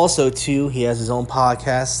also, too, he has his own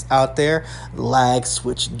podcast out there, Lag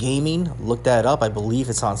Switch Gaming. Look that up. I believe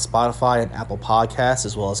it's on Spotify and Apple Podcasts,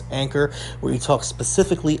 as well as Anchor, where he talks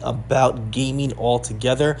specifically about gaming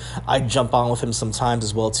altogether. I jump on with him sometimes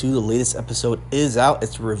as well, too. The latest episode is out.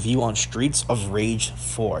 It's a review on Streets of Rage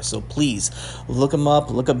 4. So please, look him up.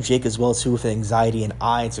 Look up Jake as well, too, with Anxiety and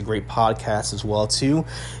I. It's a great podcast as well, too.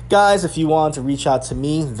 Guys, if you want to reach out to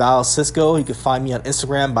me, Val Cisco, you can find me on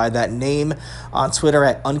Instagram by that name, on Twitter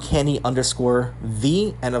at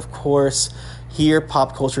uncanny_V, and of course here,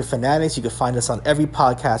 Pop Culture Fanatics. You can find us on every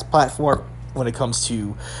podcast platform when it comes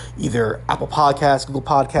to either Apple Podcasts, Google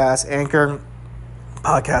Podcasts, Anchor,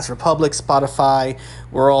 Podcast Republic, Spotify.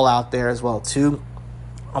 We're all out there as well too.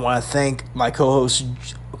 I want to thank my co-host,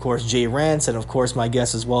 of course, Jay Rance, and of course my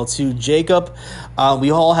guest as well too, Jacob.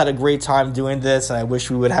 We all had a great time doing this, and I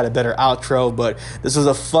wish we would have had a better outro, but this was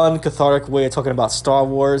a fun, cathartic way of talking about Star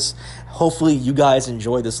Wars. Hopefully you guys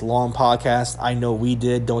enjoyed this long podcast. I know we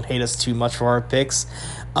did. Don't hate us too much for our picks.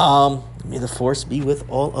 May the Force be with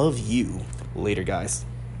all of you. Later, guys.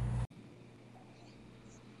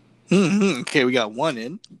 Okay, we got one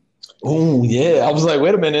in. Oh, yeah. I was like,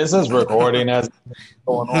 wait a minute. It says recording as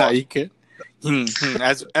going on. No, you could.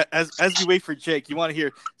 As you wait for Jake, you want to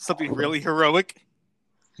hear something really heroic?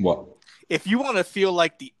 What? If you want to feel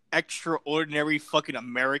like the extraordinary fucking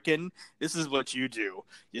American, this is what you do.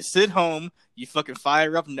 You sit home, you fucking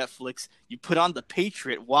fire up Netflix, you put on The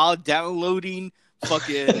Patriot while downloading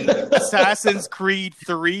fucking Assassin's Creed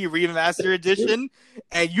 3 Remastered Edition,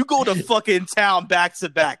 and you go to fucking town back to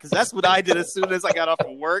back, because that's what I did as soon as I got off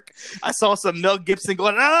of work. I saw some Mel Gibson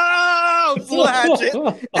going, oh, full hatchet.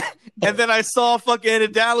 And then I saw fucking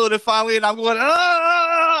it downloaded finally, and I'm going,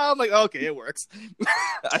 oh, I'm like, okay, it works.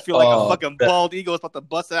 I feel like a fucking bald eagle is about to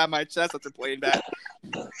bust it out of my chest after playing that.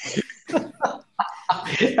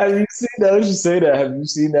 Have you seen that? I should say that. Have you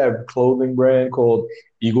seen that clothing brand called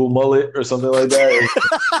Eagle Mullet or something like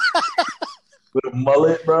that? With a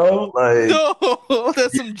mullet, bro. Like, No,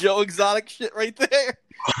 that's some Joe Exotic shit right there.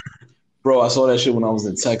 bro, I saw that shit when I was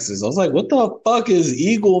in Texas. I was like, what the fuck is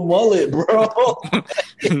Eagle Mullet, bro?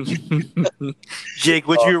 Jake,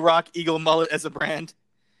 would you rock Eagle Mullet as a brand?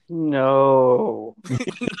 No.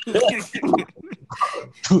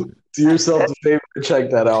 Do yourself a favor and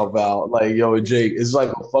check that out, Val. Like, yo, Jake, it's like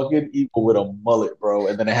a fucking eagle with a mullet, bro,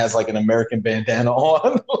 and then it has like an American bandana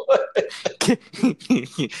on.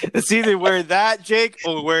 It's either wear that, Jake,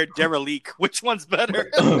 or wear Derelique. Which one's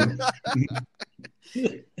better?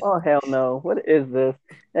 Oh hell no! What is this?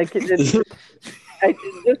 This is like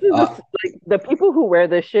the people who wear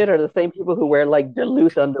this shit are the same people who wear like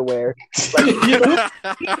Duluth underwear. Like,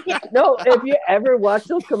 no, if you ever watch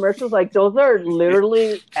those commercials, like those are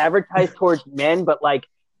literally advertised towards men, but like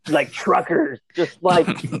truckers, just like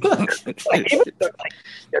even like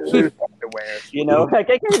Duluth underwear. You know, like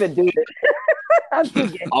I can't even do this. I'm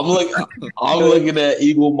looking at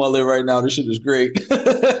Eagle Mullet right now. This shit is great.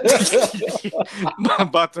 I'm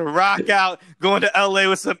about to rock out, going to LA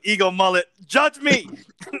with some Eagle Mullet. Judge me.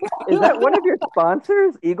 Is that one of your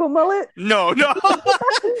sponsors, Eagle Mullet? No.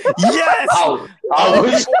 Yes.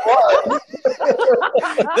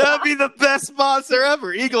 That'd be the best sponsor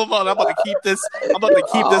ever. Eagle Mullet. I'm about to keep this.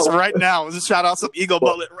 Right now. Just shout out some Eagle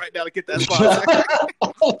Mullet right now to get that sponsor.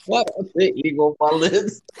 What the Eagle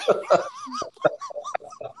Mullet?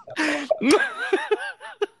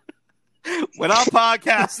 When I'm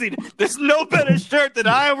podcasting, there's no better shirt that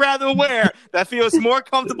I'd rather wear that feels more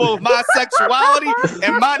comfortable with my sexuality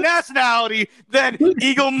and my nationality than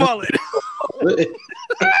Eagle Mullet.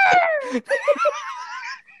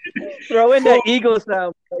 Throw in that eagle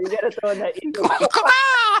sound. You gotta throw in that eagle.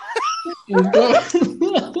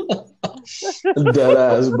 Dead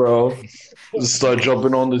ass, bro. Just start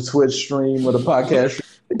jumping on the Twitch stream or the podcast.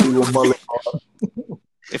 Eagle Mullet on.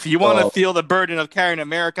 If you want to feel the burden of carrying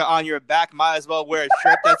America on your back, might as well wear a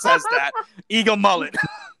shirt that says that. Eagle Mullet.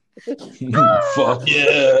 Fuck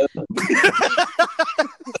yeah.